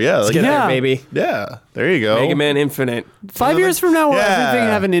 Sure, yeah, Let's get there, baby. Yeah, there you go. Mega Man Infinite. 5 years from now, will Yeah. everything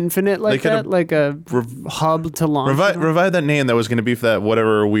have an infinite like They that? could've Like a hub to launch? Revive that name that was going to be for that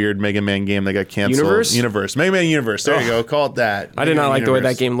whatever weird Mega Man game that got canceled. Universe? Mega Man Universe. There you go. Call it that. I did not like the way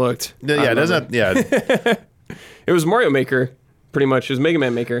that game looked. Yeah, it doesn't. Yeah, It was Mario Maker, pretty much. It was Mega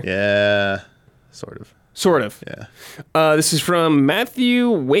Man Maker. yeah, sort of. Sort of. Yeah. This is from Matthew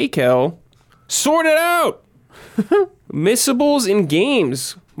Wakel. Sort it out! Missables in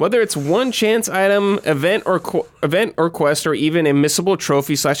games. Whether it's one chance item, event or quest, or even a missable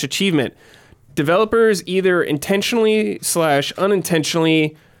trophy / achievement. Developers either intentionally /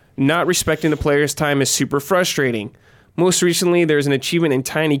 unintentionally not respecting the player's time is super frustrating. Most recently, there's an achievement in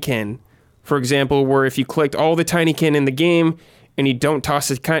Tinykin, for example, where if you collect all the Tinykin in the game and you don't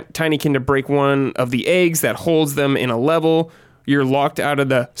toss a Tinykin to break one of the eggs that holds them in a level, you're locked out of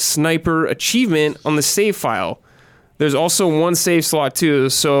the sniper achievement on the save file. There's also one save slot too,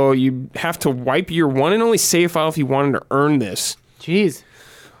 so you have to wipe your one and only save file if you wanted to earn this. Jeez.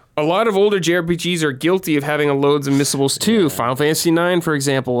 A lot of older JRPGs are guilty of having loads of missables too. Final Fantasy IX, for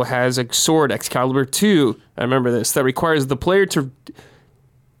example, has a sword, Excalibur 2, I remember this, that requires the player to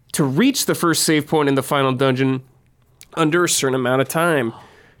reach the first save point in the final dungeon under a certain amount of time.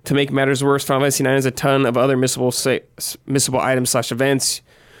 To make matters worse, Final Fantasy IX has a ton of other missable items / events,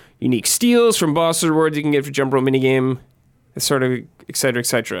 unique steals from bosses, rewards you can get for Jump Rope minigame, etc.,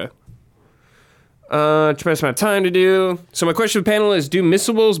 etc. Tremendous amount of time to do. So my question to the panel is, do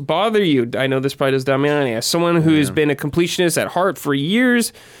missables bother you? I know this probably does Damiani. As someone who's been a completionist at heart for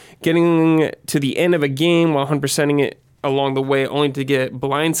years, getting to the end of a game while 100%ing it along the way only to get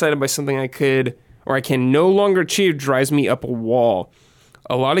blindsided by something I can no longer achieve drives me up a wall.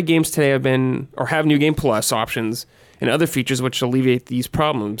 A lot of games today have New Game Plus options and other features which alleviate these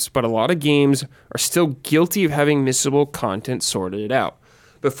problems, but a lot of games are still guilty of having missable content sorted out.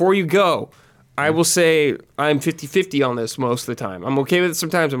 Before you go, I will say I'm 50-50 on this most of the time. I'm okay with it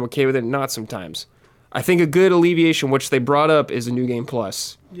sometimes, I'm okay with it not sometimes. I think a good alleviation, which they brought up, is a New Game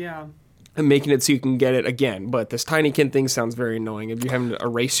Plus. Yeah. And making it so you can get it again. But this Tinykin thing sounds very annoying. If you're having to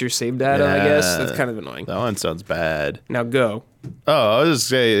erase your save data, I guess, that's kind of annoying. That one sounds bad. Now go. Oh, I was just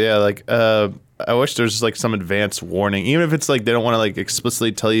saying, I wish there's like some advanced warning, even if it's like they don't want to like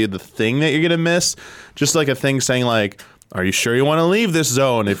explicitly tell you the thing that you're gonna miss, just like a thing saying like, are you sure you want to leave this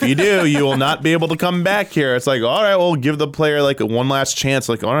zone? If you do, you will not be able to come back here. It's like, all right, well, give the player like one last chance.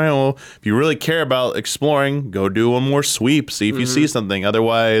 Like, all right, well, if you really care about exploring, go do one more sweep, see if you see something.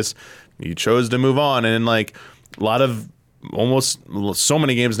 Otherwise, you chose to move on. And like a lot of almost so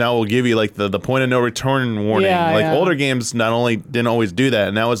many games now will give you like the point of no return warning. Older games not only didn't always do that,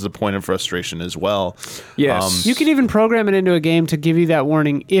 and that was the point of frustration as well. Yes. You can even program it into a game to give you that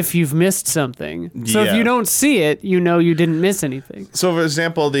warning if you've missed something. So if you don't see it, you know you didn't miss anything. So for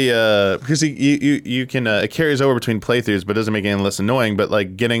example, because you can it carries over between playthroughs, but doesn't make it any less annoying. But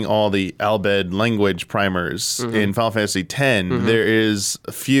like getting all the Albed language primers in Final Fantasy X, there is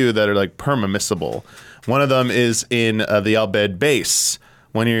a few that are like perma-missable. One of them is in the Albed base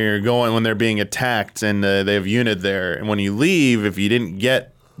when they're being attacked and they have unit there. And when you leave, if you didn't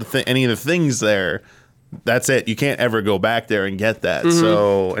get any of the things there, that's it. You can't ever go back there and get that.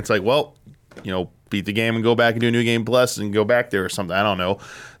 So it's like, well, beat the game and go back and do a New Game Plus and go back there or something. I don't know.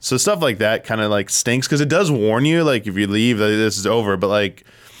 So stuff like that kind of like stinks because it does warn you, like if you leave, this is over. But like,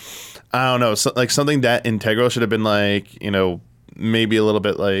 I don't know, like something that integral should have been like, maybe a little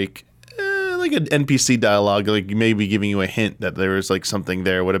bit like like an NPC dialogue, like maybe giving you a hint that there was like something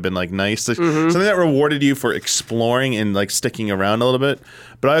there would have been like nice, something that rewarded you for exploring and like sticking around a little bit.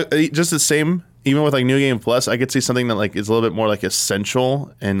 But just the same, even with like New Game Plus, I could see something that like is a little bit more like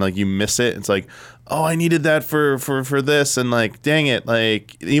essential and like you miss it. It's like, oh, I needed that for this, and like, dang it,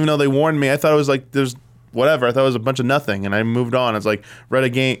 like even though they warned me, I thought it was like there's whatever. I thought it was a bunch of nothing, and I moved on. It's like read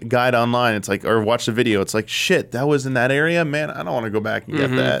a guide online. It's like, or watched a video. It's like, shit, that was in that area, man. I don't want to go back and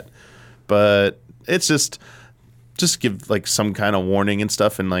get that. But it's just give like some kind of warning and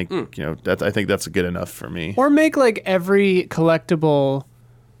stuff, and like you know, that I think that's good enough for me. Or make like every collectible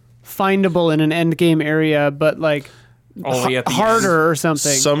findable in an end game area, but like Only at the harder or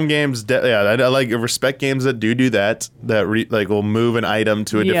something. Some games, I like respect games that do that. That like will move an item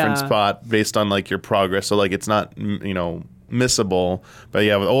to a different spot based on like your progress. So like it's not missable. But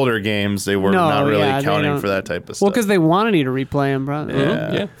yeah, with older games, they were not really accounting for that type of stuff. Well, because they wanted you to replay them, bro.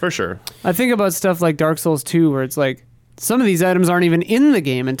 Yeah, for sure. I think about stuff like Dark Souls 2, where it's like some of these items aren't even in the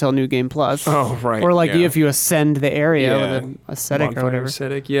game until New Game Plus. Oh, right. Or like if you ascend the area with an ascetic or whatever.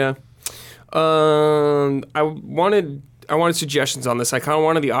 Ascetic, yeah. I wanted suggestions on this. I kind of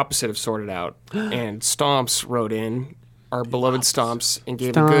wanted the opposite of sorted out. And Stomps wrote in, our beloved Stomps, and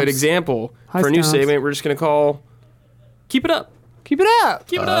gave a good example for a new Stomps. segment we're just going to call Keep It Up. Keep it up.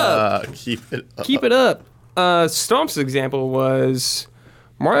 Keep it up. Keep it up. Keep it up. Stomp's example was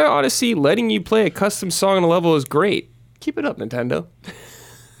Mario Odyssey letting you play a custom song on a level is great. Keep it up, Nintendo.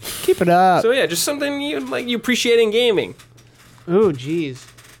 Keep it up. So yeah, just something you appreciate in gaming. Oh, geez.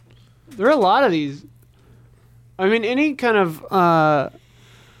 There are a lot of these. I mean, any kind of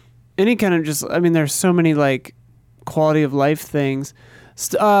just, I mean, there's so many like quality of life things.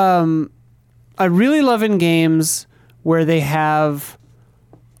 I really love in games where they have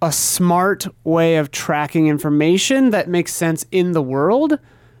a smart way of tracking information that makes sense in the world.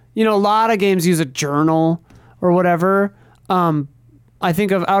 You know, a lot of games use a journal or whatever. I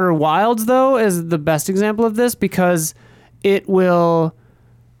think of Outer Wilds, though, as the best example of this, because it will,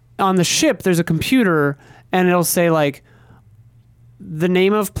 on the ship, there's a computer, and it'll say, like, the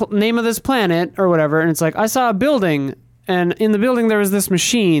name of this planet or whatever, and it's like, I saw a building, and in the building there was this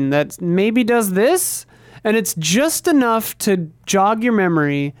machine that maybe does this, and it's just enough to jog your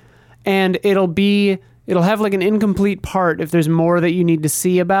memory, and it'll have like an incomplete part if there's more that you need to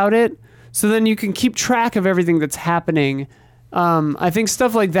see about it, so then you can keep track of everything that's happening. I think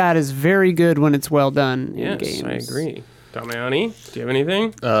stuff like that is very good when it's well done in games. Yes, I agree. Damiani, do you have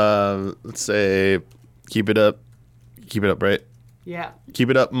anything? Let's say keep it up, right? Yeah.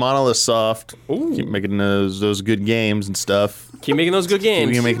 Keep it up, Monolith Soft. Ooh. Keep making those good games and stuff. Keep making those good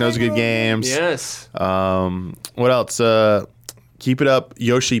games. Keep making those good games. Yes. What else? Keep it up,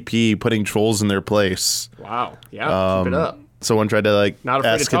 Yoshi P putting trolls in their place. Wow. Yeah. Keep it up. Someone tried to like Not afraid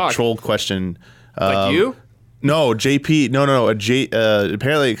to ask a talk. troll question. Like you? No, JP. No.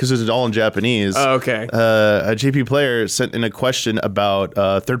 Apparently, because it's all in Japanese. Oh, okay. A JP player sent in a question about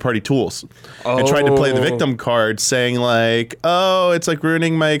third-party tools and tried to play the victim card, saying like, "Oh, it's like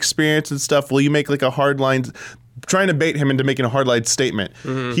ruining my experience and stuff. Will you make like a hardline?" Trying to bait him into making a hardline statement.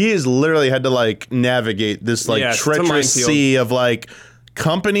 He has literally had to like navigate this like It's a treacherous minefield. sea of like,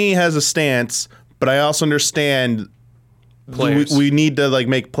 company has a stance, but I also understand. Players. We need to like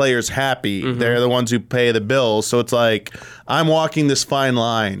make players happy. They're the ones who pay the bills. So it's like I'm walking this fine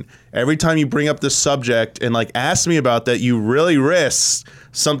line. Every time you bring up this subject and like ask me about that, you really risk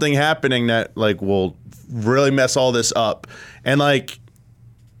something happening that like will really mess all this up. And like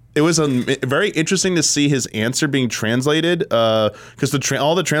it was very interesting to see his answer being translated because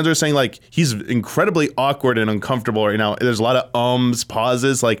all the translators saying like he's incredibly awkward and uncomfortable right now. There's a lot of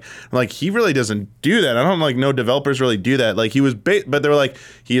pauses. Like he really doesn't do that. I don't like no developers really do that. Like he was, but they were like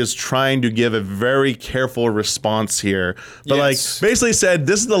he is trying to give a very careful response here. But Yes. like basically said,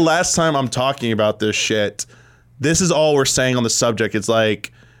 this is the last time I'm talking about this shit. This is all we're saying on the subject. It's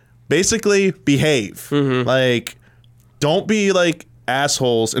like basically behave. Like don't be like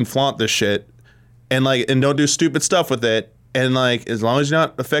assholes and flaunt this shit and don't do stupid stuff with it, and like as long as you're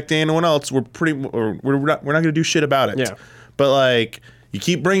not affecting anyone else, we're not gonna do shit about it. Yeah. But like you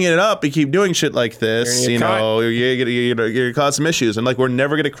keep bringing it up, you keep doing shit like this, You're gonna get you're gonna cause some issues, and like we're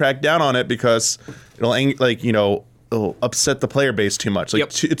never gonna crack down on it because it'll upset the player base too much. Like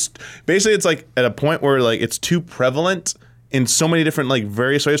it's basically it's like at a point where like it's too prevalent in so many different like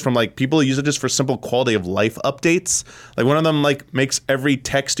various ways, from like people use it just for simple quality of life updates. Like one of them like makes every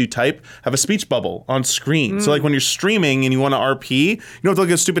text you type have a speech bubble on screen. So like when you're streaming and you want to RP, you don't have to look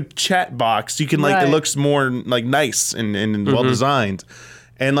at a stupid chat box. You can like Right. it looks more like nice and well designed.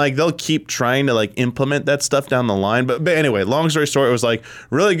 And like they'll keep trying to like implement that stuff down the line. But anyway, long story short, it was like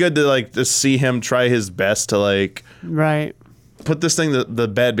really good to like to see him try his best to like Right. put this thing to the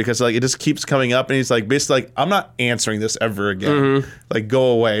bed, because like it just keeps coming up, and he's like basically like, I'm not answering this ever again. Like go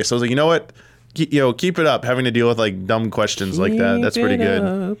away. So I was like, you know what? Keep it up, having to deal with like dumb questions like that. That's pretty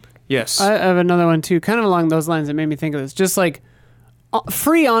good. Yes. I have another one too, kind of along those lines. That made me think of this. Just like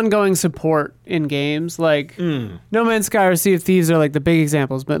free ongoing support in games, like No Man's Sky or Sea of Thieves are like the big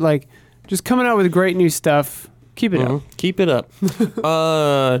examples. But like just coming out with great new stuff. Keep it up. Keep it up.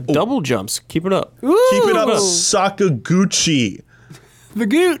 Double jumps. Keep it up. Ooh, Keep it up, Sakaguchi. the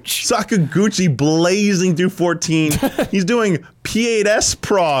gooch. Sakaguchi blazing through 14. He's doing P8S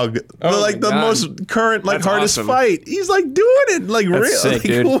Prague, my the God. most current, like That's hardest awesome. fight. He's like doing it, like real. sick, Like,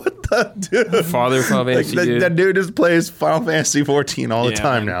 dude. what the dude? Father of Final Like, Fantasy, dude. that dude just plays Final Fantasy 14 all the Yeah,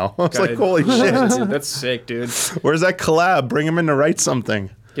 time man. now. I was Gotta- like, holy shit. Dude, that's sick, dude. Where's that collab? Bring him in to write something.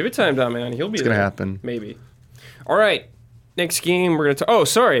 Give it time, Damian. He'll be It's gonna there. happen. Maybe. All right. Next game, we're going to... Oh,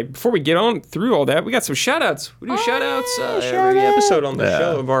 sorry. Before we get on through all that, we got some shout-outs. We do shout-outs every episode on the Yeah.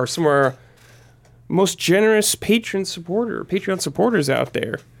 show of some of our most generous Patreon supporters out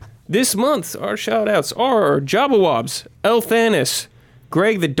there. This month, our shout-outs are Jabba Wobs, El Thanis,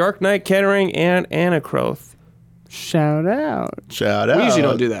 Greg the Dark Knight Kettering, and Anacroth. Shout out. Shout out. We usually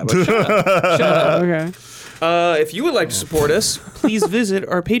don't do that, but shout out. Okay. If you would like to support us, please visit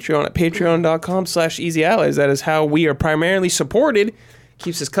our Patreon at patreon.com/easyallies. That is how we are primarily supported.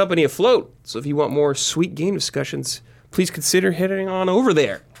 Keeps this company afloat. So if you want more sweet game discussions, please consider heading on over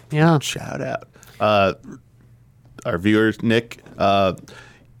there. Yeah. Shout out. Our viewer, Nick,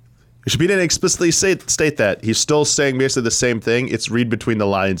 Shabina didn't explicitly state that. He's still saying basically the same thing. It's read between the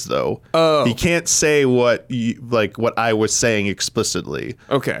lines, though. Oh. He can't say what what I was saying explicitly.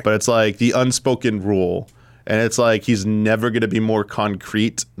 Okay. But it's like the unspoken rule. And it's like he's never going to be more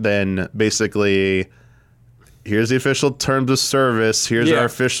concrete than basically, here's the official terms of service, here's Yeah. our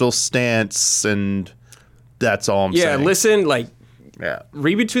official stance, and that's all I'm saying. Listen, Yeah.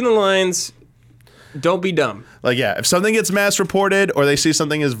 read between the lines. Don't be dumb. Like, yeah, if something gets mass reported or they see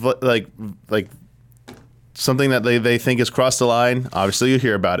something is like something that they think has crossed the line, obviously you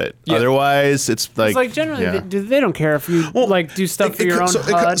hear about it. Yeah. Otherwise, it's like It's like generally yeah. they don't care if you like do stuff for your own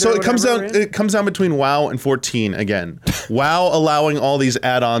HUD. So or it comes whatever, down. right? It comes down between WoW and 14 again. WoW allowing all these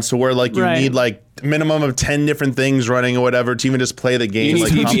add-ons to where like you Right. need like minimum of 10 different things running or whatever to even just play the game need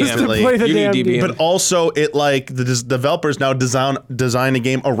like DBM. constantly. Play the You need damn DBM. game. But also, it like the developers now design a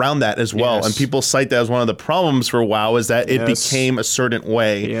game around that as well, Yes. and people cite that as one of the problems for WoW is that it Yes. became a certain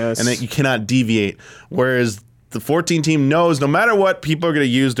way, Yes. and that you cannot deviate. Whereas the 14 team knows no matter what, people are going to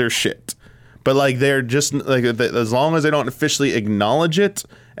use their shit. But like they're just like as long as they don't officially acknowledge it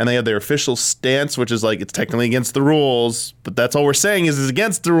and they have their official stance, which is like it's technically against the rules, but that's all we're saying is it's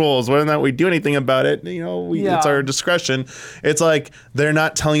against the rules. Whether or not we do anything about it, it's our discretion. It's like they're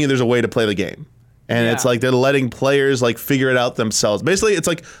not telling you there's a way to play the game. And it's Yeah. like they're letting players like figure it out themselves. Basically, it's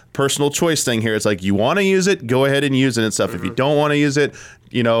like personal choice thing here. It's like you want to use it, go ahead and use it and stuff. If you don't want to use it,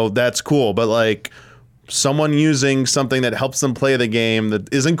 that's cool. But like someone using something that helps them play the game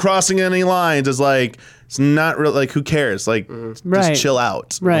that isn't crossing any lines is like it's not real. Like who cares? Like Right. just chill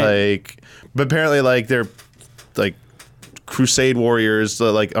out. Right. Like, but apparently, like they're like crusade warriors,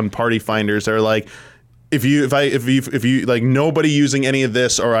 like on party finders. They're like, if you like nobody using any of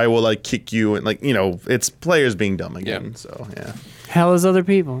this, or I will like kick you. And like it's players being dumb again. Yeah. So yeah. Hell is other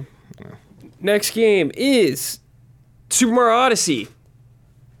people. Next game is Super Mario Odyssey.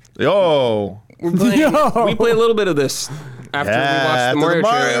 Yo. We're playing, Yo. we played a little bit of this after Yeah, we watched the after Mario the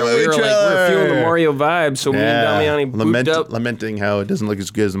Mario trailer. movie We were like, we're feeling the trailer. Mario vibe, so me and Damiani booped up. Lamenting how it doesn't look as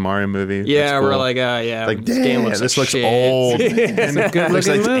good as the Mario movie. Yeah, That's we're cool. like, yeah, like this game looks this like looks shit. old. Man. It looks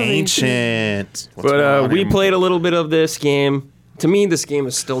like looking movie. ancient. What's But going on we here? played a little bit of this game. To me, this game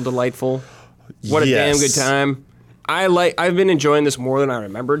is still delightful. What a damn Yes. good time. I've been enjoying this more than I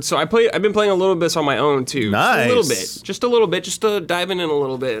remembered. So I've been playing a little bit on my own too. Nice. Just a little bit, just to diving in a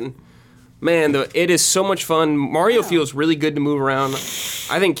little bit. And man, it is so much fun. Mario feels really good to move around.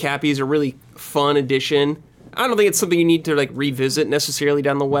 I think Cappy's a really fun addition. I don't think it's something you need to like revisit necessarily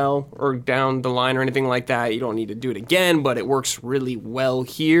down the well or down the line or anything like that. You don't need to do it again, but it works really well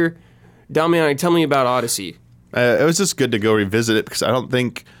here. Damiani, tell me about Odyssey. It was just good to go revisit it because I don't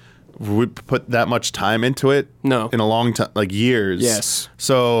think we put that much time into it. No. In a long time, like years. Yes.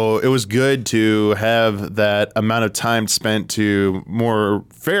 So it was good to have that amount of time spent to more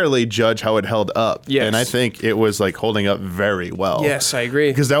fairly judge how it held up. Yes. And I think it was like holding up very well. Yes, I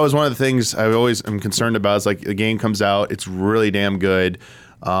agree. Because that was one of the things I always am concerned about is like the game comes out, it's really damn good.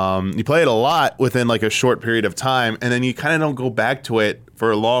 You play it a lot within like a short period of time, and then you kind of don't go back to it for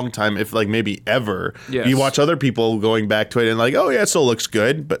a long time, if like maybe ever. Yes. You watch other people going back to it and like, oh yeah, it still looks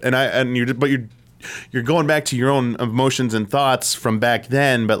good, but you're going back to your own emotions and thoughts from back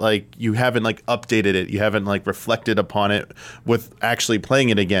then, but like you haven't like updated it, you haven't like reflected upon it with actually playing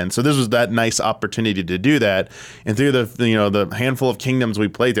it again. So this was that nice opportunity to do that, and through the handful of kingdoms we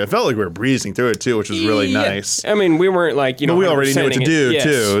played through, I felt like we were breezing through it too, which was really nice. I mean, we weren't like But we already knew what to 100%ing do it.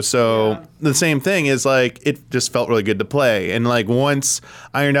 too. So the same thing is like it just felt really good to play. And like once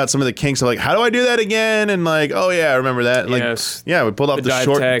ironed out some of the kinks of like, how do I do that again? And like, oh yeah, I remember that. And, like, Yes. yeah, we pulled off dive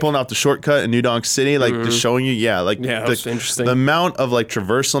tech. pulling off the shortcut in New Donk City, like just showing you, that was interesting. The amount of like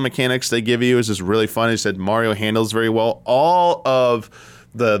traversal mechanics they give you is just really fun. He said Mario handles very well. All of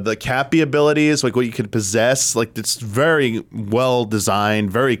the Cappy abilities, like what you could possess, like it's very well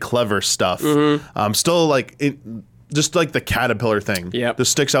designed, very clever stuff. Still like it. Just like the caterpillar thing. Yep.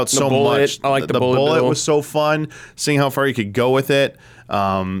 Just sticks out so bullet. much. I like the bullet bullet bill. was so fun, seeing how far you could go with it.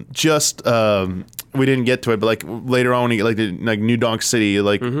 We didn't get to it, but like later on when you get like New Donk City,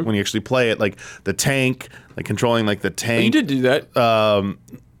 like when you actually play it, like the tank, like controlling like the tank. You did do that.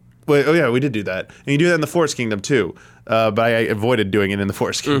 Wait, oh yeah, we did do that, and you do that in the Forest Kingdom too. But I avoided doing it in the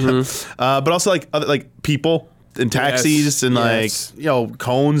Forest Kingdom. But also like other like people and taxis Yes, and yes. like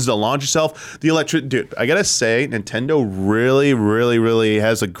cones to launch yourself. The electric dude, I gotta say, Nintendo really, really, really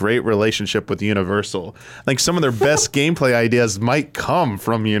has a great relationship with Universal. Like some of their best gameplay ideas might come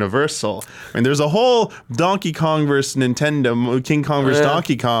from Universal. I mean, there's a whole Donkey Kong versus Nintendo, King Kong versus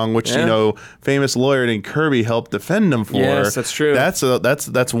Donkey Kong, which famous lawyer named Kirby helped defend them for. Yes, that's true.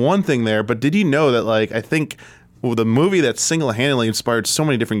 That's one thing there. But did you know that like I think. Well, the movie that single-handedly inspired so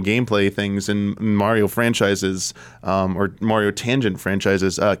many different gameplay things in Mario franchises, or Mario Tangent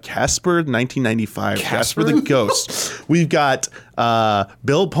franchises, Casper 1995, Casper the Ghost. We've got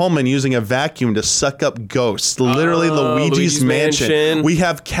Bill Pullman using a vacuum to suck up ghosts, literally Luigi's Mansion. We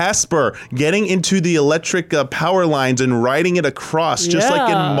have Casper getting into the electric power lines and riding it across, just like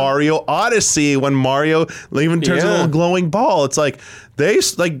in Mario Odyssey when Mario even turns a little glowing ball. It's like, they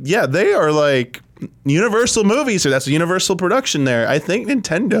are like... Universal movies, so that's a Universal production there. I think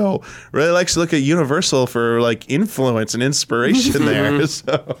Nintendo really likes to look at Universal for like influence and inspiration there.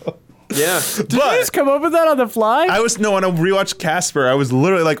 So Yeah. Did you just come up with that on the fly? when I rewatched Casper, I was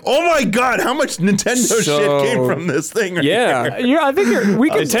literally like, "Oh my god, how much Nintendo shit came from this thing?" Right Yeah. here. I think we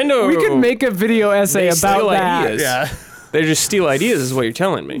could Nintendo- we could make a video essay They about steal that. ideas. Yeah, They just steal ideas, is what you're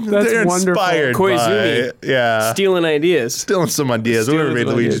telling me. That's they're wonderful. inspired Koizumi. by Stealing ideas. stealing some ideas. We Stealing made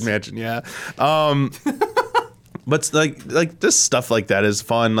some Luigi's ideas. Mansion, but like just stuff like that is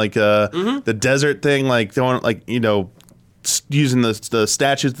fun. Like the desert thing, like using the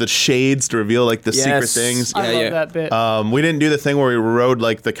statues, the shades to reveal like the secret Yes. things. I Yeah, love yeah. that bit. We didn't do the thing where we rode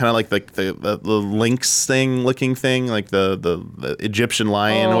like the kind of like the lynx thing looking thing, like the Egyptian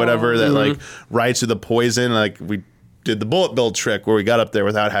lion or whatever that like rides through the poison. Like we did the bullet bill trick where we got up there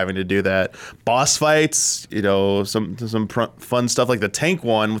without having to do that. Boss fights, some fun stuff like the tank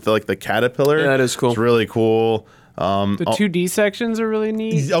one with the caterpillar. Yeah, that is cool. It's really cool. The 2D sections are really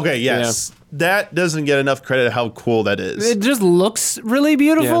neat. Okay, yes. That doesn't get enough credit how cool that is. It just looks really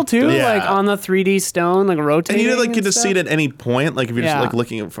beautiful Yeah. too, Yeah. like on the 3D stone, like rotating. And you didn't get to stuff. see it at any point. Like if you're Yeah. just like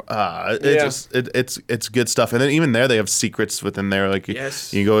looking at, it's good stuff. And then even there, they have secrets within there. Like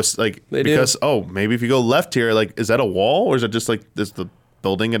Yes. you go like They do. because maybe if you go left here, like is that a wall or is it just like is the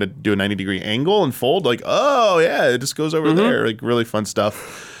building gonna do a 90-degree angle and fold? Like it just goes over there. Like really fun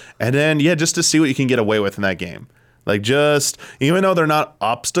stuff. And then just to see what you can get away with in that game. Like just even though they're not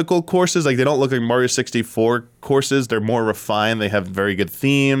obstacle courses, like they don't look like Mario 64 courses. They're more refined. They have very good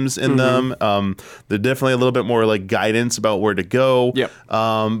themes in them. They're definitely a little bit more like guidance about where to go. Yep.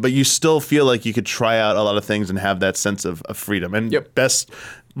 But you still feel like you could try out a lot of things and have that sense of freedom. And best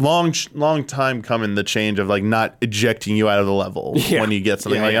long time coming the change of like not ejecting you out of the level when you get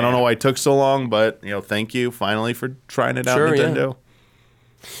something. I don't know why it took so long, but thank you finally for trying it out, Sure, yeah. Nintendo.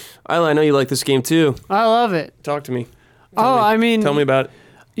 Isla, I know you like this game too. I love it. Talk to me. I mean, Tell me about it.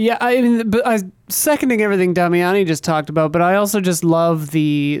 Yeah, I mean, but I seconding everything Damiani just talked about, but I also just love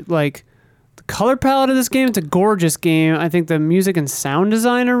the color palette of this game. It's a gorgeous game. I think the music and sound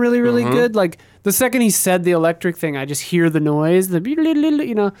design are really, really good. Like the second he said the electric thing, I just hear the noise.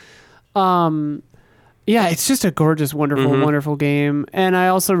 It's just a gorgeous, wonderful, wonderful game. And I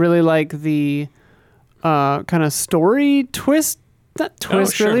also really like the kind of story twist. Not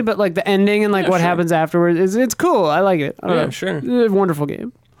twist sure. really, but like the ending and like what sure. happens afterwards. It's cool. I like it. I don't Yeah, know. sure. It's a wonderful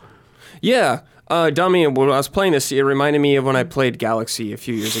game. Yeah. Dummy, when I was playing this, it reminded me of when I played Galaxy a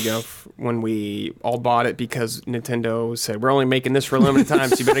few years ago when we all bought it because Nintendo said, we're only making this for a limited time,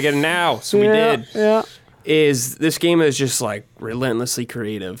 so you better get it now. So we did. Yeah. is this game is just like relentlessly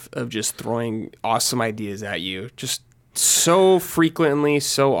creative of just throwing awesome ideas at you, just so frequently,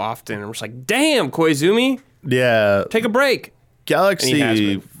 so often. I'm just like, damn, Koizumi, Yeah. take a break. And he has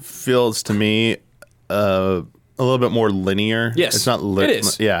Galaxy been. feels to me a little bit more linear. Yes, it's not it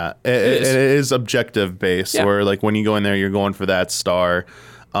is. Yeah, is. it is objective based. Yeah. Where like when you go in there, you're going for that star.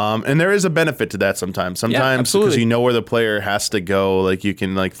 And there is a benefit to that sometimes. Sometimes because absolutely. you know where the player has to go, like you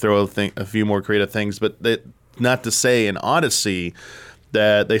can like throw a few more creative things. But not to say in Odyssey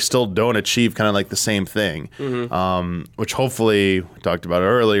that they still don't achieve kind of like the same thing. Which hopefully we talked about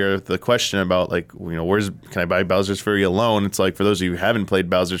earlier. The question about like can I buy Bowser's Fury alone? It's like for those of you who haven't played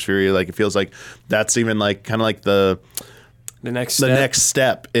Bowser's Fury, like it feels like that's even like kind of like the next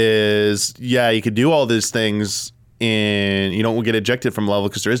step is you could do all these things and you don't get ejected from level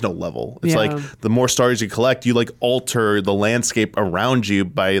because there is no level. It's Yeah. like the more stars you collect, you like alter the landscape around you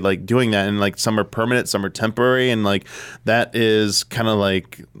by like doing that. And like some are permanent, some are temporary, and like that is kind of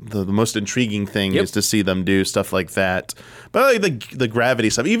like the most intriguing thing is to see them do stuff like that. But like the gravity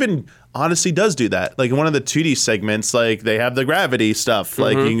stuff, even Odyssey does do that. Like in one of the 2D segments, like they have the gravity stuff.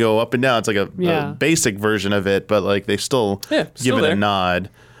 Like you can go up and down. It's like a basic version of it, but like they still give still it there. a nod.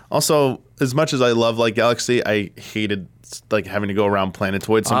 Also, as much as I love like Galaxy, I hated like having to go around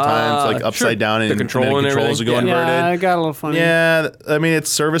Planetoid sometimes, like upside down, and The control and and controls everything. would go inverted. Yeah, it got a little funny. Yeah, I mean it's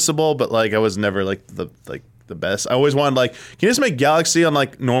serviceable, but like I was never like the best. I always wanted like, can you just make Galaxy on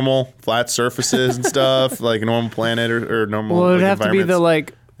like normal flat surfaces and stuff, like a normal planet or normal. Well, it'd like, have to be the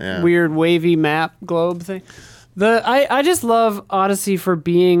environments? like weird wavy map globe thing. I just love Odyssey for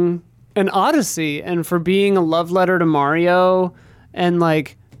being an Odyssey and for being a love letter to Mario, and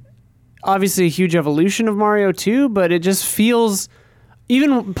like obviously a huge evolution of Mario 2, but it just feels,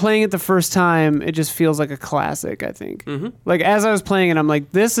 even playing it the first time, it just feels like a classic, I think. Like as I was playing it, I'm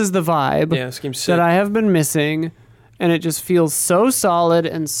like, this is the vibe Yeah, this game's sick. that I have been missing, and it just feels so solid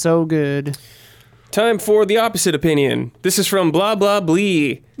and so good. Time for the opposite opinion. This is from blah blah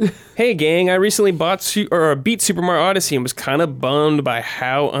blee. Hey gang, I recently beat Super Mario Odyssey and was kind of bummed by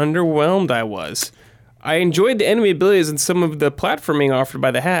how underwhelmed I was. I enjoyed the enemy abilities and some of the platforming offered by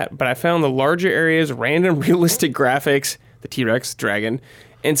the hat, but I found the larger areas, random realistic graphics, the T-Rex, dragon,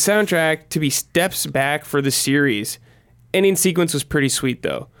 and soundtrack to be steps back for the series. Ending sequence was pretty sweet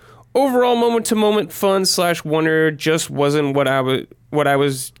though. Overall moment-to-moment fun / wonder just wasn't what I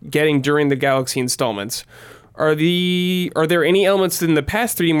was getting during the Galaxy installments. Are there any elements in the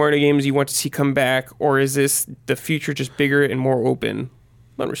past 3D Mario games you want to see come back, or is this the future just bigger and more open?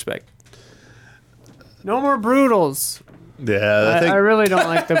 None respect. No more Broodals. Yeah, I really don't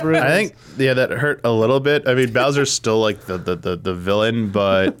like the Broodals. I think that hurt a little bit. I mean, Bowser's still like the villain,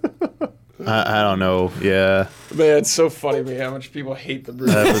 but I don't know. Yeah, Man, it's so funny to me how much people hate the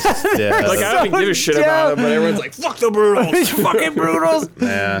Broodals. that was, Like, I don't even give a shit about them, but everyone's like, fuck the Broodals. fucking Broodals.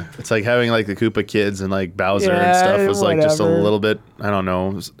 yeah. It's like having like the Koopa Kids and like Bowser and Yeah, stuff was like just a whatever. little bit. I don't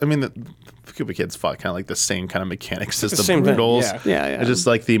know. I mean, the Koopa Kids fought kind of like the same kind of mechanics as the same thing, Broodals. yeah. Yeah. It's just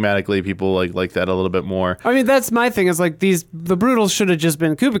like thematically, people like that a little bit more. I mean, that's my thing. Is like the Broodals should have just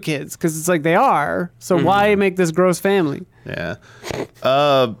been Koopa Kids, because it's like they are. So why make this gross family? Yeah.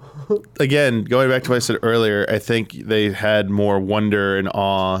 Again, going back to what I said earlier, I think they had more wonder and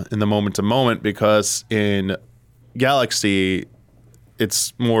awe in the moment to moment, because in Galaxy,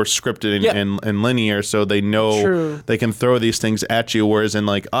 it's more scripted and linear, so they know True. they can throw these things at you. Whereas in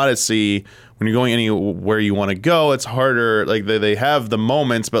like Odyssey, when you're going anywhere you want to go, it's harder. Like they have the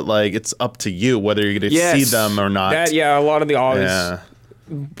moments, but like it's up to you whether you're going to see them or not. A lot of the always. Yeah.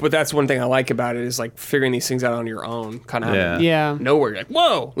 But that's one thing I like about it is like figuring these things out on your own, kind of Yeah. nowhere. You're like,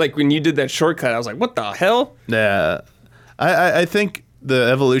 whoa! Like when you did that shortcut, I was like, what the hell? Yeah, I think the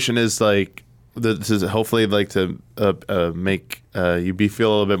evolution is like this is hopefully like to make you feel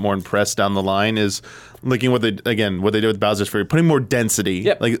a little bit more impressed down the line, is looking what they did with Bowser's Fury, putting more density.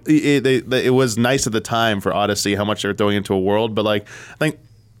 Yep. Like it was nice at the time for Odyssey how much they're throwing into a world, but like I think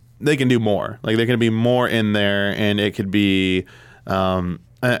they can do more. Like there can be more in there, and it could be.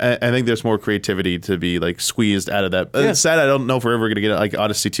 I think there's more creativity to be like squeezed out of that. It's sad I don't know if we're ever gonna get like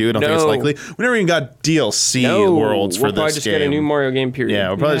Odyssey 2. I don't think it's No. likely. We never even got DLC worlds for we'll this probably just game. get a new Mario game. Period.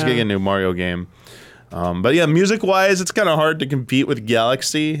 Yeah, we're probably just Yeah. getting a new Mario game. But yeah, music-wise, it's kind of hard to compete with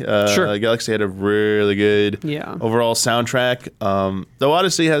Galaxy. Sure. Galaxy had a really good Yeah. overall soundtrack. Though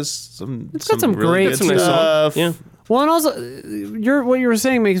Odyssey has got some really great good Some nice stuff. songs. Yeah. Well, and also, what you were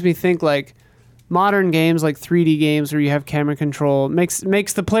saying makes me think like modern games, like 3D games where you have camera control, makes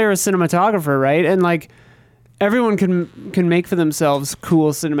the player a cinematographer, right? And like everyone can make for themselves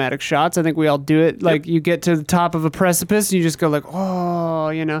cool cinematic shots. I think we all do it. Like you get to the top of a precipice and you just go like, oh,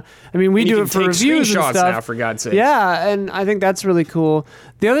 you know. I mean, we And you do can it for take reviews and screenshots stuff. now, for God's sake. Yeah, and I think that's really cool.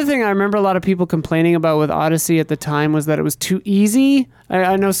 The other thing I remember a lot of people complaining about with Odyssey at the time was that it was too easy.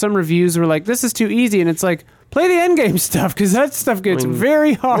 I know some reviews were like, this is too easy, and it's like, play the endgame stuff because that stuff gets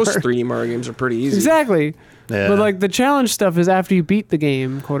very hard. Most 3D Mario games are pretty easy. Exactly. Yeah. But like the challenge stuff is after you beat the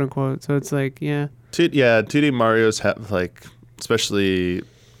game, quote unquote. So it's like, yeah. 2D Marios have like, especially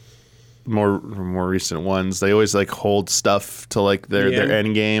more recent ones, they always like hold stuff to like their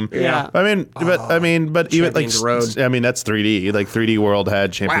end game. Yeah. But even like Champions Road. I mean that's 3D. Like 3D World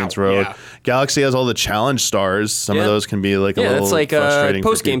had Champions Wow, Road. yeah. Galaxy has all the challenge stars. Some of Yeah. those can be like a Yeah, little that's like, frustrating for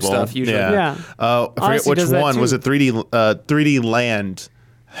post-game people. stuff usually. Yeah. I forget Odyssey which does that one too. was it. 3D Land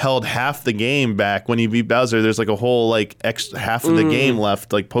held half the game back when you beat Bowser. There's like a whole like half of the game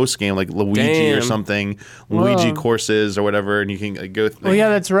left, like post game, like Luigi or Damn. something, Luigi Whoa. courses or whatever, and you can go. Oh yeah,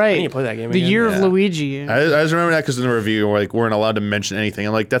 that's right. need to play that game The again. Year of Yeah. Luigi. I just remember that because in the review, we're like, weren't allowed to mention anything.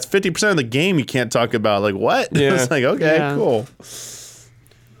 I'm like, that's 50% of the game you can't talk about. Like, what? Yeah. It's like, okay, Yeah. cool.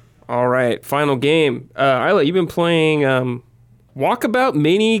 All right, final game. Isla, you've been playing Walkabout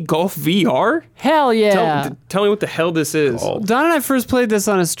Mini Golf VR? Hell yeah. Tell me what the hell this is. Oh. Don and I first played this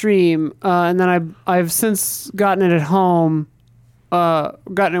on a stream, and then I've since gotten it at home,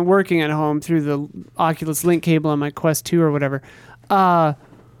 gotten it working at home through the Oculus Link cable on my Quest 2 or whatever.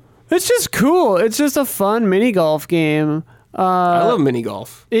 It's just cool. It's just a fun mini golf game. I love mini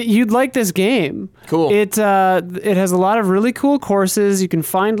golf. You'd like this game. Cool. It has a lot of really cool courses. You can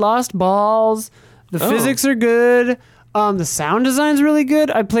find lost balls. The physics are good. The sound design's really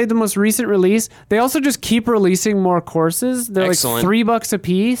good. I played the most recent release. They also just keep releasing more courses. They're Excellent. like $3 a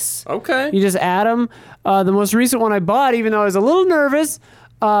piece. Okay. You just add them. The most recent one I bought, even though I was a little nervous,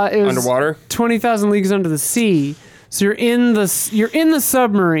 it was Underwater? 20,000 Leagues Under the Sea. So you're in the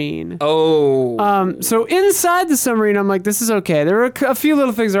submarine. Oh. So inside the submarine, I'm like, this is okay. There were a few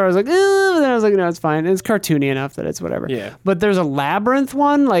little things where I was like, but then I was like, no, it's fine. It's cartoony enough that it's whatever. Yeah. But there's a labyrinth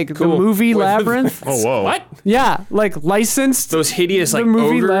one, like the Cool. movie With- Labyrinth. Oh, whoa. What? Yeah, like licensed. Those hideous, like, the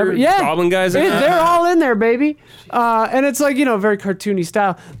movie ogre Labyrinth. Yeah. goblin guys? in They're all in there, baby. And it's like, very cartoony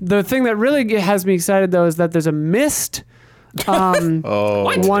style. The thing that really has me excited, though, is that there's a Myst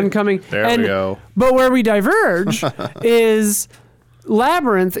Oh, one coming. There we go. But where we diverge is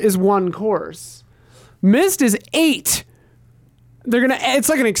Labyrinth is one course. Myst is 8. It's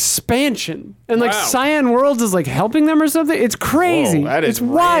like an expansion. And like Wow. Cyan Worlds is like helping them or something. It's crazy. Whoa, that is it's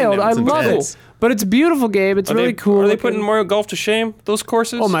wild. random. I It's love intense. it. But it's a beautiful game. It's really cool. Are they looking. putting Mario Golf to shame, those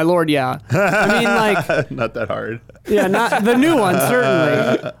courses? Oh my lord, yeah. I mean, like, Not that hard. yeah, not the new one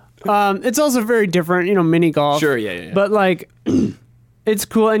certainly. It's also very different, mini golf. Sure, yeah. But like, it's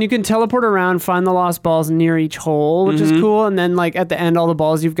cool, and you can teleport around, find the lost balls near each hole, which is cool. And then like at the end, all the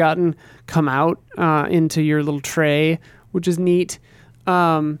balls you've gotten come out into your little tray, which is neat.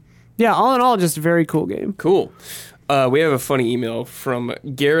 Yeah, all in all, just a very cool game. Cool. We have a funny email from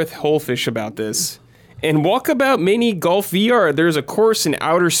Gareth Holfish about this. In Walkabout Mini Golf VR, there's a course in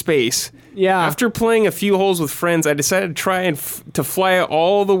outer space. Yeah. After playing a few holes with friends, I decided to try to fly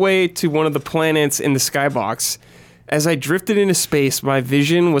all the way to one of the planets in the skybox. As I drifted into space, my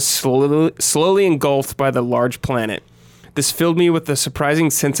vision was slowly engulfed by the large planet. This filled me with a surprising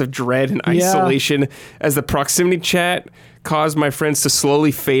sense of dread and isolation as the proximity chat caused my friends to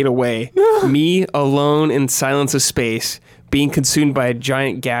slowly fade away. Me, alone in silence of space, being consumed by a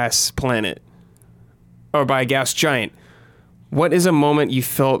giant gas planet. Or by a gas giant. What is a moment you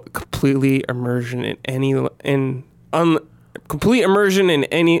felt complete immersion in any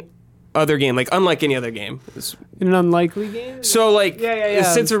other game, like unlike any other game? In an unlikely game. So like Yeah. a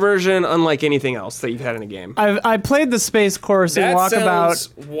sense of immersion unlike anything else that you've had in a game. I played the space course in Walkabout.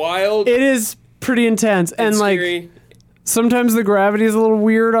 sounds wild. It is pretty intense, and like. scary. Sometimes the gravity is a little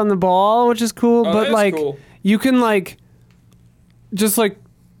weird on the ball, which is cool. Oh, but that's like, cool. you can like, just like,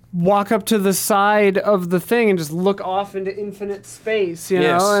 walk up to the side of the thing and just look off into infinite space, you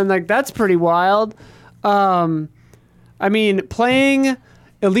Yes. know, and like that's pretty wild. I mean, playing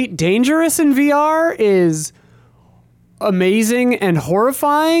Elite Dangerous in VR is amazing and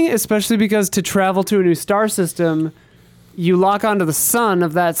horrifying, especially because to travel to a new star system, you lock onto the sun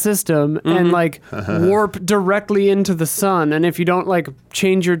of that system and like warp directly into the sun. And if you don't like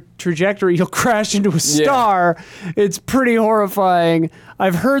change your trajectory, you'll crash into a star. It's pretty horrifying.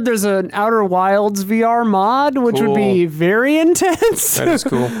 I've heard there's an Outer Wilds VR mod, which would be very intense. That is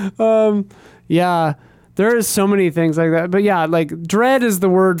cool. Yeah, there is so many things like that. But yeah, like dread is the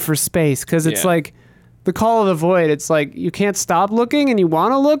word for space because it's Yeah. like the call of the void. It's like you can't stop looking and you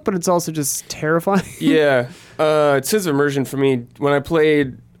want to look, but it's also just terrifying. Yeah. Sense of immersion for me, when I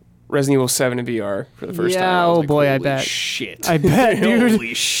played Resident Evil 7 in VR for the first time. Yeah, I was oh like, boy, I holy bet. Shit. I bet, dude.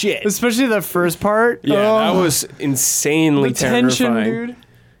 Holy shit. Especially the first part. Yeah, Oh, that was insanely the tension, terrifying. dude.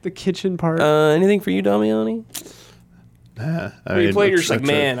 The kitchen part. Anything for you, Damiani? I When you play, you're just like,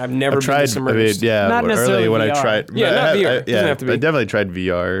 man, I've never been this immersed. yeah, Not necessarily early when VR. I tried. Yeah, not VR. It doesn't have to be. I definitely tried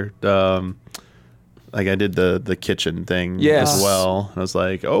VR. Like I did the kitchen thing Yes. as well. I was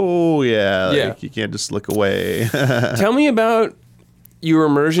like, oh yeah, like, Yeah. you can't just look away. Tell me about your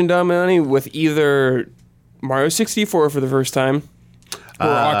immersion, Damiani, with either Mario 64 for the first time or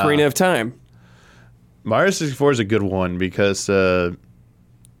Ocarina of Time. Mario 64 is a good one because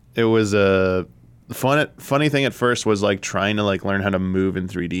it was a funny thing at first was like trying to like learn how to move in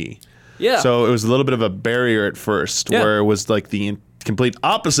 3D. Yeah. So it was a little bit of a barrier at first, Yeah. where it was like the complete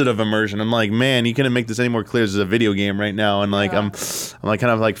opposite of immersion. I'm like, man, you couldn't make this any more clear. This is a video game right now, and like I'm like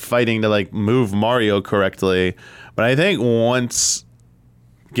kind of like fighting to like move Mario correctly. But I think once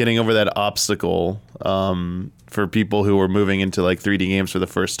getting over that obstacle, for people who were moving into like 3D games for the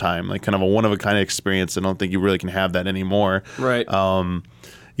first time, like kind of a one of a kind experience, I don't think you really can have that anymore. Right.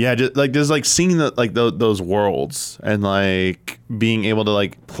 Yeah, just like seeing those worlds and like being able to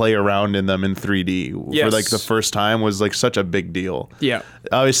like play around in them in 3D for like the Yes. first time was like such a big deal. Yeah.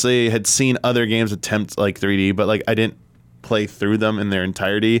 Obviously, had seen other games attempt like 3D, but like I didn't play through them in their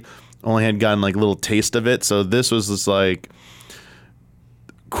entirety. Only had gotten like a little taste of it. So this was just like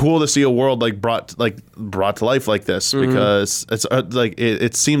cool to see a world like brought to life like this, because it's like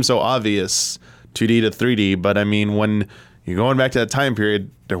it seems so obvious 2D to 3D, but I mean when you're going back to that time period,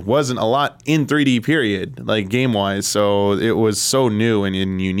 there wasn't a lot in 3D period, like game wise, so it was so new and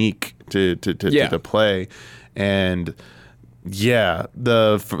unique to play. And yeah,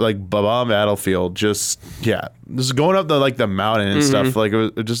 the like Baba Battlefield, just going up the mountain and stuff, like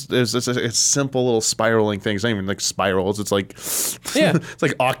it's a simple little spiraling thing. It's not even like spirals, it's like it's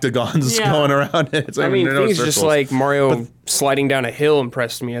like octagons Yeah. going around it. It's I not mean, even- there are no things just circles. like Mario sliding down a hill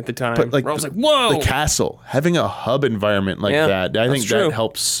impressed me at the time. But like where I was like, whoa! the castle, having a hub environment like Yeah, that, I think that's true. that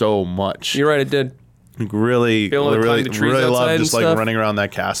helps so much. You're right, it did. Like, really, Be able to really, climb the trees really outside love and just like stuff. running around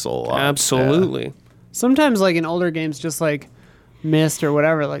that castle. Absolutely. Sometimes, like in older games, just like Myst or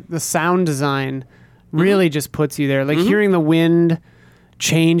whatever, like the sound design really just puts you there. Like hearing the wind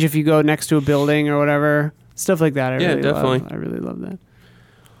change if you go next to a building or whatever, stuff like that. I Yeah, really definitely. love. I really love that.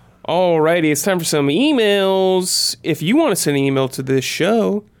 Alrighty, it's time for some emails. If you want to send an email to this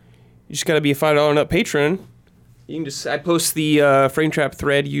show, you just got to be a $5 and up patron. You can just I post the Frame Trap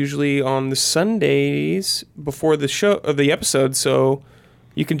thread usually on the Sundays before the show of the episode, so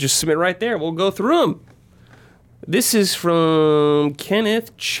you can just submit right there. We'll go through them. This is from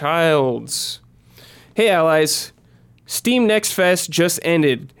Kenneth Childs. Hey allies, Steam Next Fest just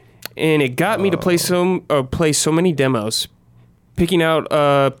ended, and it got me to play so many demos. Picking out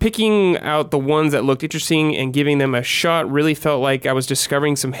the ones that looked interesting and giving them a shot really felt like I was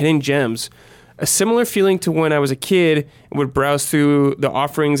discovering some hidden gems. A similar feeling to when I was a kid and would browse through the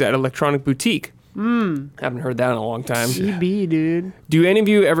offerings at Electronic Boutique. Haven't heard that in a long time. EB, dude. Do any of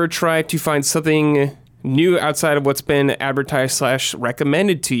you ever try to find something new outside of what's been advertised /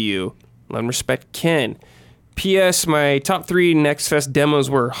 recommended to you? Love and respect, Ken. P.S. My top 3 Next Fest demos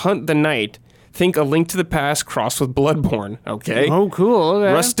were Hunt the Night. Think A Link to the Past crossed with Bloodborne. Okay. Oh, cool.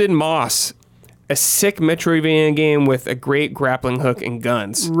 Okay. Rusted Moss. A sick Metroidvania game with a great grappling hook and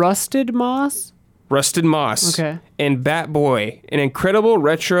guns. Rusted Moss. Rusted Moss. Okay. And Bat Boy, an incredible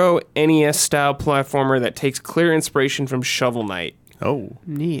retro NES-style platformer that takes clear inspiration from Shovel Knight. Oh,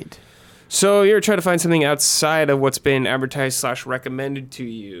 Neat. So you're trying to find something outside of what's been advertised / recommended to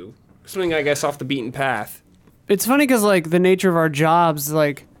you. Something, I guess, off the beaten path. It's funny because like the nature of our jobs,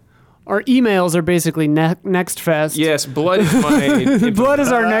 like our emails are basically Next Fest. Yes, blood is my... Blood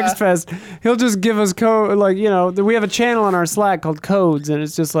is our Next Fest. He'll just give us code, like, you know, we have a channel on our Slack called Codes, and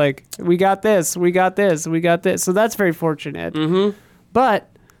it's just like, we got this, we got this, we got this. So that's very fortunate. Mm-hmm. But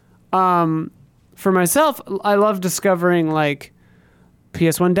for myself, I love discovering, like,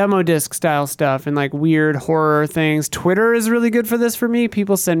 PS1 demo disc style stuff and, like, weird horror things. Twitter is really good for this for me.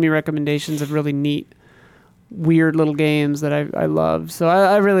 People send me recommendations of really neat, weird little games that I love. So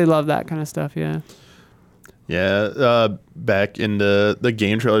I really love that kind of stuff, yeah. yeah. Back in the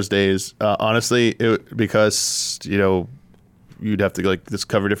game trailers days, honestly, because you know you'd have to like just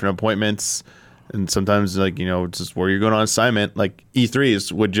cover different appointments, and sometimes like you know just where you're going on assignment. Like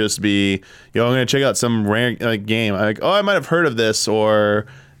E3s would just be, I'm going to check out some rare game. I'm like, oh, I might have heard of this, or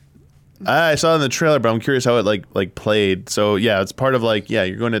I saw it in the trailer, but I'm curious how it like played. So yeah, it's part of like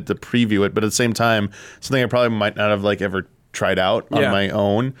you're going to preview it, but at the same time, something I probably might not have like ever tried out on Yeah. my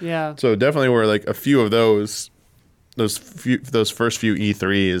own. Yeah. So definitely were like a few of those first few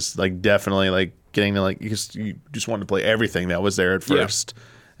E3s, like definitely like getting to like you just wanted to play everything that was there at Yeah. first,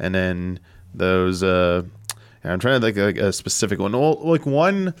 and then those. I'm trying to think like a specific one. Well, like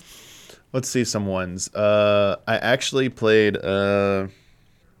one. Let's see some ones. I actually played. I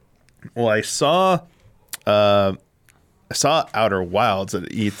saw Outer Wilds at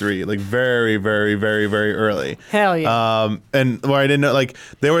E3, like very, very, very, very early. Hell yeah. And where I didn't know, like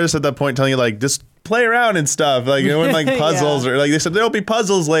they were just at that point telling you like just play around and stuff, like like puzzles Yeah. or like they said there'll be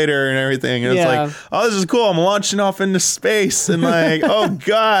puzzles later and everything. And Yeah. it's like, oh, this is cool. I'm launching off into space and like, oh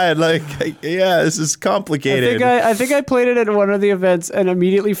god, like yeah, this is complicated. I think I played it at one of the events and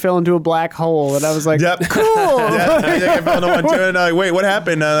immediately fell into a black hole, and I was like, Yep. cool. Yeah, I think I found the one too, and I'm like, wait, what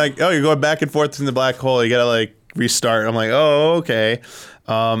happened? And I'm like, oh, you're going back and forth in the black hole. You gotta like restart. I'm like, oh, okay.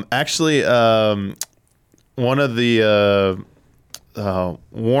 Actually, one of the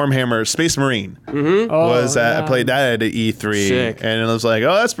Warhammer Space Marine was I played that at E3, Sick. and it was like,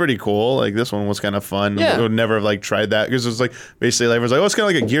 oh, that's pretty cool. Like this one was kind of fun. Yeah. I would never have like tried that because it was like basically like, everyone's like, oh, it's kind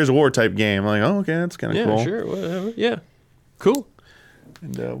of like a Gears of War type game. I'm like, oh, okay, that's kind of Yeah, cool. sure, whatever. Yeah, cool.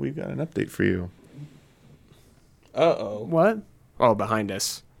 And we've got an update for you. What? Oh, behind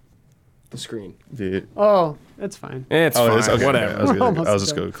us, the screen. Dude. Oh, it's fine. It's Oh, fine. it is? Okay, Whatever. okay. I Almost was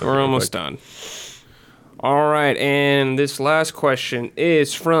just done. going. We're almost done. All right, and this last question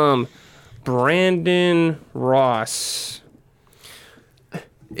is from Brandon Ross.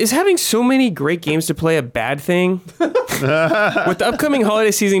 Is having so many great games to play a bad thing? With the upcoming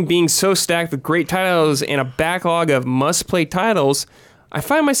holiday season being so stacked with great titles and a backlog of must-play titles, I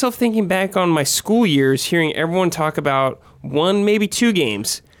find myself thinking back on my school years, hearing everyone talk about one, maybe two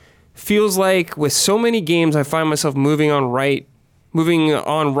games. Feels like with so many games, I find myself moving on right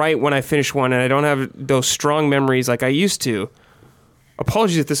when I finish one, and I don't have those strong memories like I used to.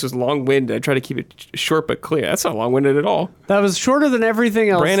 Apologies if this was long-winded. I try to keep it short but clear. That's not long-winded at all. That was shorter than everything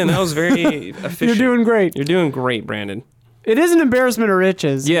else. Brandon, that was very efficient. You're doing great. You're doing great, Brandon. It is an embarrassment of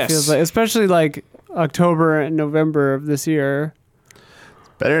riches. Yes. It feels like, especially like October and November of this year.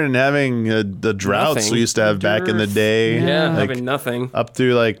 Better than having the droughts Nothing. we used to have back in the day. Yeah. Like, Having nothing. up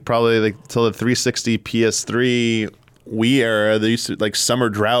through like probably like till the 360 PS3 Wii era, they used to like summer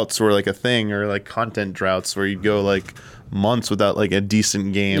droughts were like a thing, or like content droughts where you'd go like months without like a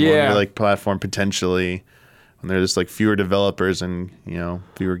decent game on Yeah. your like platform potentially. And there's just like fewer developers and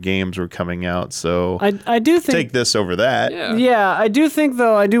fewer games were coming out. So I do think take this over that. Yeah. Yeah, I do think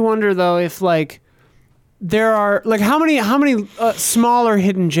though. I do wonder though if like there are like how many smaller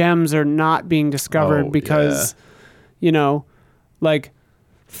hidden gems are not being discovered Oh, because like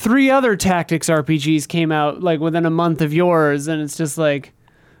 3 other tactics RPGs came out like within a month of yours, and it's just like,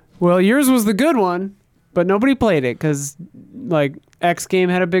 well, yours was the good one, but nobody played it because like X game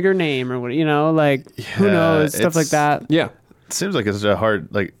had a bigger name or what like who Yeah, knows, stuff like it's- that. Yeah. It seems like it's a hard,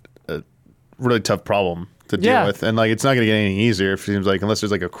 like a really tough problem to deal Yeah. with, and like it's not going to get any easier. It seems like unless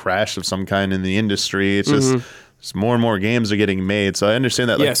there's like a crash of some kind in the industry, it's just more and more games are getting made. So I understand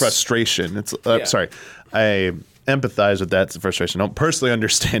that like Yes. frustration. It's Yeah. sorry, I empathize with that frustration. I don't personally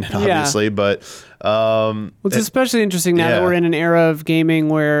understand it, obviously, but Well, it's especially interesting now that yeah. we're in an era of gaming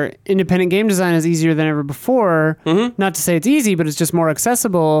where independent game design is easier than ever before. Not to say it's easy, but it's just more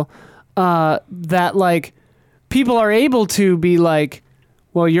accessible. That like people are able to be like,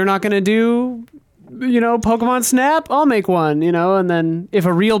 well, you're not going to do, Pokemon Snap? I'll make one, and then if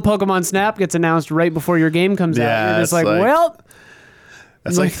a real Pokemon Snap gets announced right before your game comes out, Yeah, you're just it's like, like- well,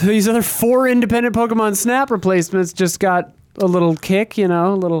 that's like these other 4 independent Pokemon Snap replacements just got a little kick, a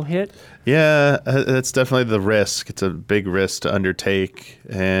little hit. yeah, that's definitely the risk. It's a big risk to undertake,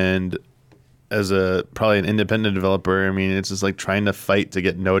 and as probably an independent developer, I mean, it's just like trying to fight to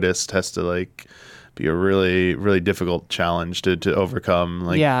get noticed has to like be a really, really difficult challenge to overcome.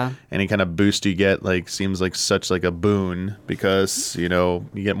 Like Yeah. any kind of boost you get like seems like such like a boon because you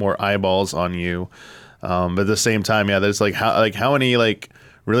get more eyeballs on you. But at the same time, yeah, there's like how many like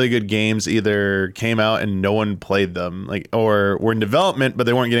really good games either came out and no one played them, like, or were in development but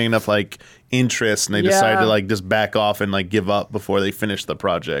they weren't getting enough like interest and they decided Yeah. to like just back off and like give up before they finished the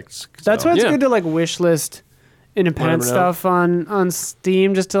projects. That's So- why it's Yeah. good to like wish list independent Whatever now. stuff on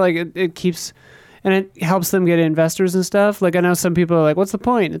Steam, just to like it keeps, and it helps them get investors and stuff. Like I know some people are like, "What's the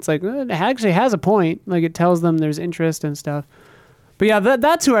point?" It's like it actually has a point. Like it tells them there's interest and stuff. But yeah,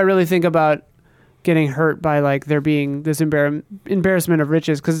 that's who I really think about getting hurt by like there being this embarrassment of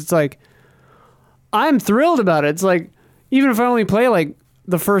riches, because it's like I'm thrilled about it. It's like even if I only play like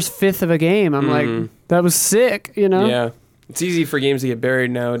the first fifth of a game, I'm like that was sick, Yeah. It's easy for games to get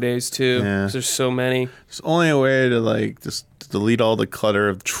buried nowadays too. Yeah. 'Cause there's so many. There's only a way to like just delete all the clutter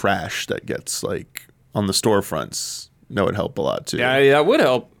of trash that gets like on the storefronts. That would help a lot too. Yeah, that would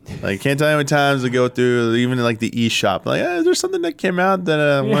help. Like, can't tell you how many times I go through, even like the eShop, like, is there something that came out that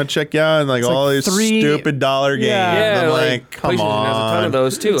I want to check out? And like all like these 3 stupid dollar games. Yeah. I'm like like, come PlayStation has a ton of on.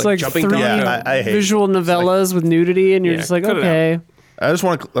 those too. It's Like like jumping 3 Yeah, I hate visual novellas with nudity, and you're Yeah, just like, cut it out. okay. I just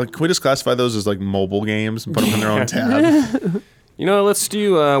want to, like, can we just classify those as like mobile games and put them in their own tab? You know, let's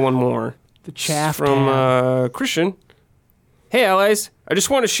do one more. The chaff From tab. Christian. Hey, allies. I just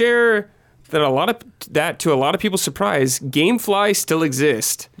want to share that to a lot of people's surprise, GameFly still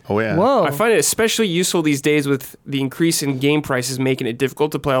exists. Oh, yeah. Whoa. I find it especially useful these days with the increase in game prices making it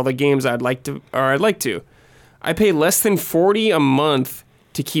difficult to play all the games I'd like to. I pay less than $40 a month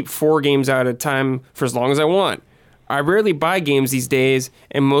to keep 4 games out at a time for as long as I want. I rarely buy games these days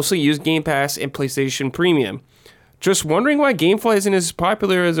and mostly use Game Pass and PlayStation Premium. Just wondering why GameFly isn't as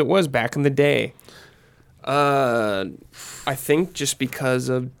popular as it was back in the day. I think just because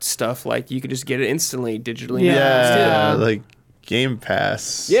of stuff like you could just get it instantly digitally. Yeah. Yeah, Yeah. like Game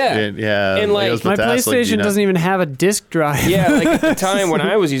Pass. Yeah. Yeah. And, like, it was My fantastic, PlayStation you know? doesn't even have a disc drive. Yeah, like at the time when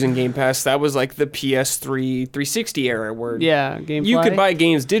I was using Game Pass, that was like the PS3 360 era where Yeah, GameFly. you could buy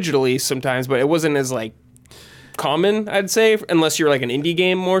games digitally sometimes, but it wasn't as like common, I'd say, unless you're like an indie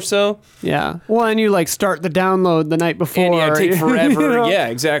game more so. Yeah. Well, and you like start the download the night before. And yeah, it'd take forever. You know? Yeah,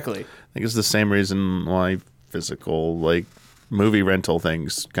 exactly. I think it's the same reason why physical like movie rental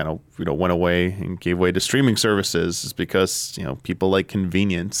things kind of went away and gave way to streaming services, is because people like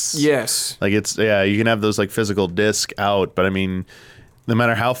convenience. Yes. Like you can have those like physical disc out, but I mean, no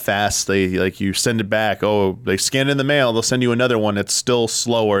matter how fast they you send it back, they scan it in the mail, they'll send you another one that's still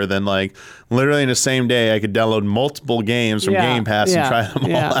slower than like literally in the same day I could download multiple games from Yeah, Game Pass and yeah, try them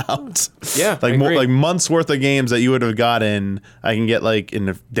yeah. all out. Yeah, I like agree. like months worth of games that you would have gotten, I can get like in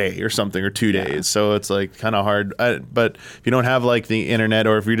a day or something, or 2 days. So it's like kind of hard. But if you don't have like the internet,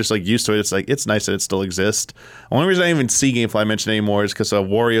 or if you're just like used to it, it's like it's nice that it still exists. The only reason I even see GameFly mentioned anymore is because of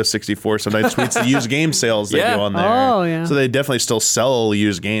Wario64 sometimes tweets the used game sales they Yeah. do on there. Oh, yeah. So they definitely still sell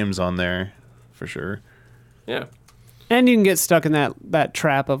used games on there for sure. Yeah. And you can get stuck in that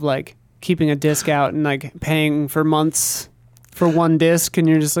trap of like keeping a disc out and like paying for months for one disc, and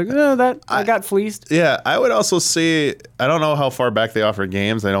you're just like, I got fleeced. Yeah, I would also say, I don't know how far back they offer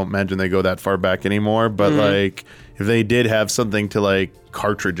games. I don't imagine they go that far back anymore. But like, if they did have something to like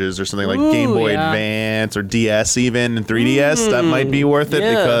cartridges or something like Ooh, Game Boy yeah. Advance or DS even, and 3DS, that might be worth it,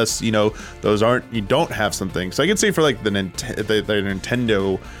 yeah. because those you don't have something. So I can see for like the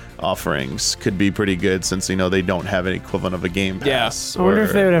Nintendo offerings could be pretty good, since they don't have an equivalent of a Game Pass. I wonder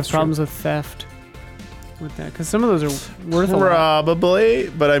if they would have That's true. problems with theft with that, because some of those are worth a lot. Probably,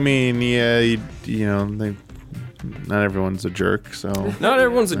 but I mean, yeah, not everyone's a jerk, so. Not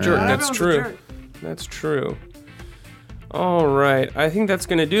everyone's a jerk. Yeah. That's true. That's true. All right. I think that's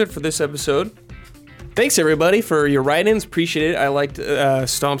going to do it for this episode. Thanks, everybody, for your write-ins. Appreciate it. I liked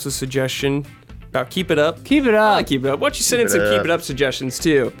Stomps' suggestion about keep it up. Keep it I up. like keep it up. Why don't you send in Keep some it keep up. it up suggestions,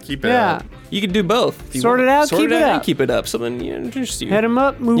 too? Keep it Yeah. up. You can do both. if you Sort want. it out, Sort keep it and up. keep it up. Something interesting. Head them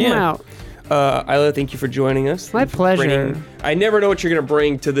up, move them Yeah. out. Isla, thank you for joining us. My pleasure. I never know what you're going to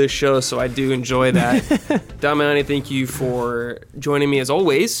bring to this show, so I do enjoy that. Damiani, thank you for joining me as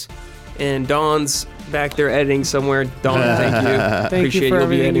always. And Don's back there editing somewhere. Don, thank you. Appreciate for you'll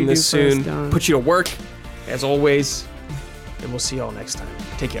be everything editing you this do for us, soon. Don. Put you to work, as always. And we'll see you all next time.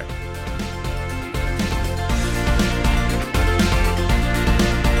 Take care.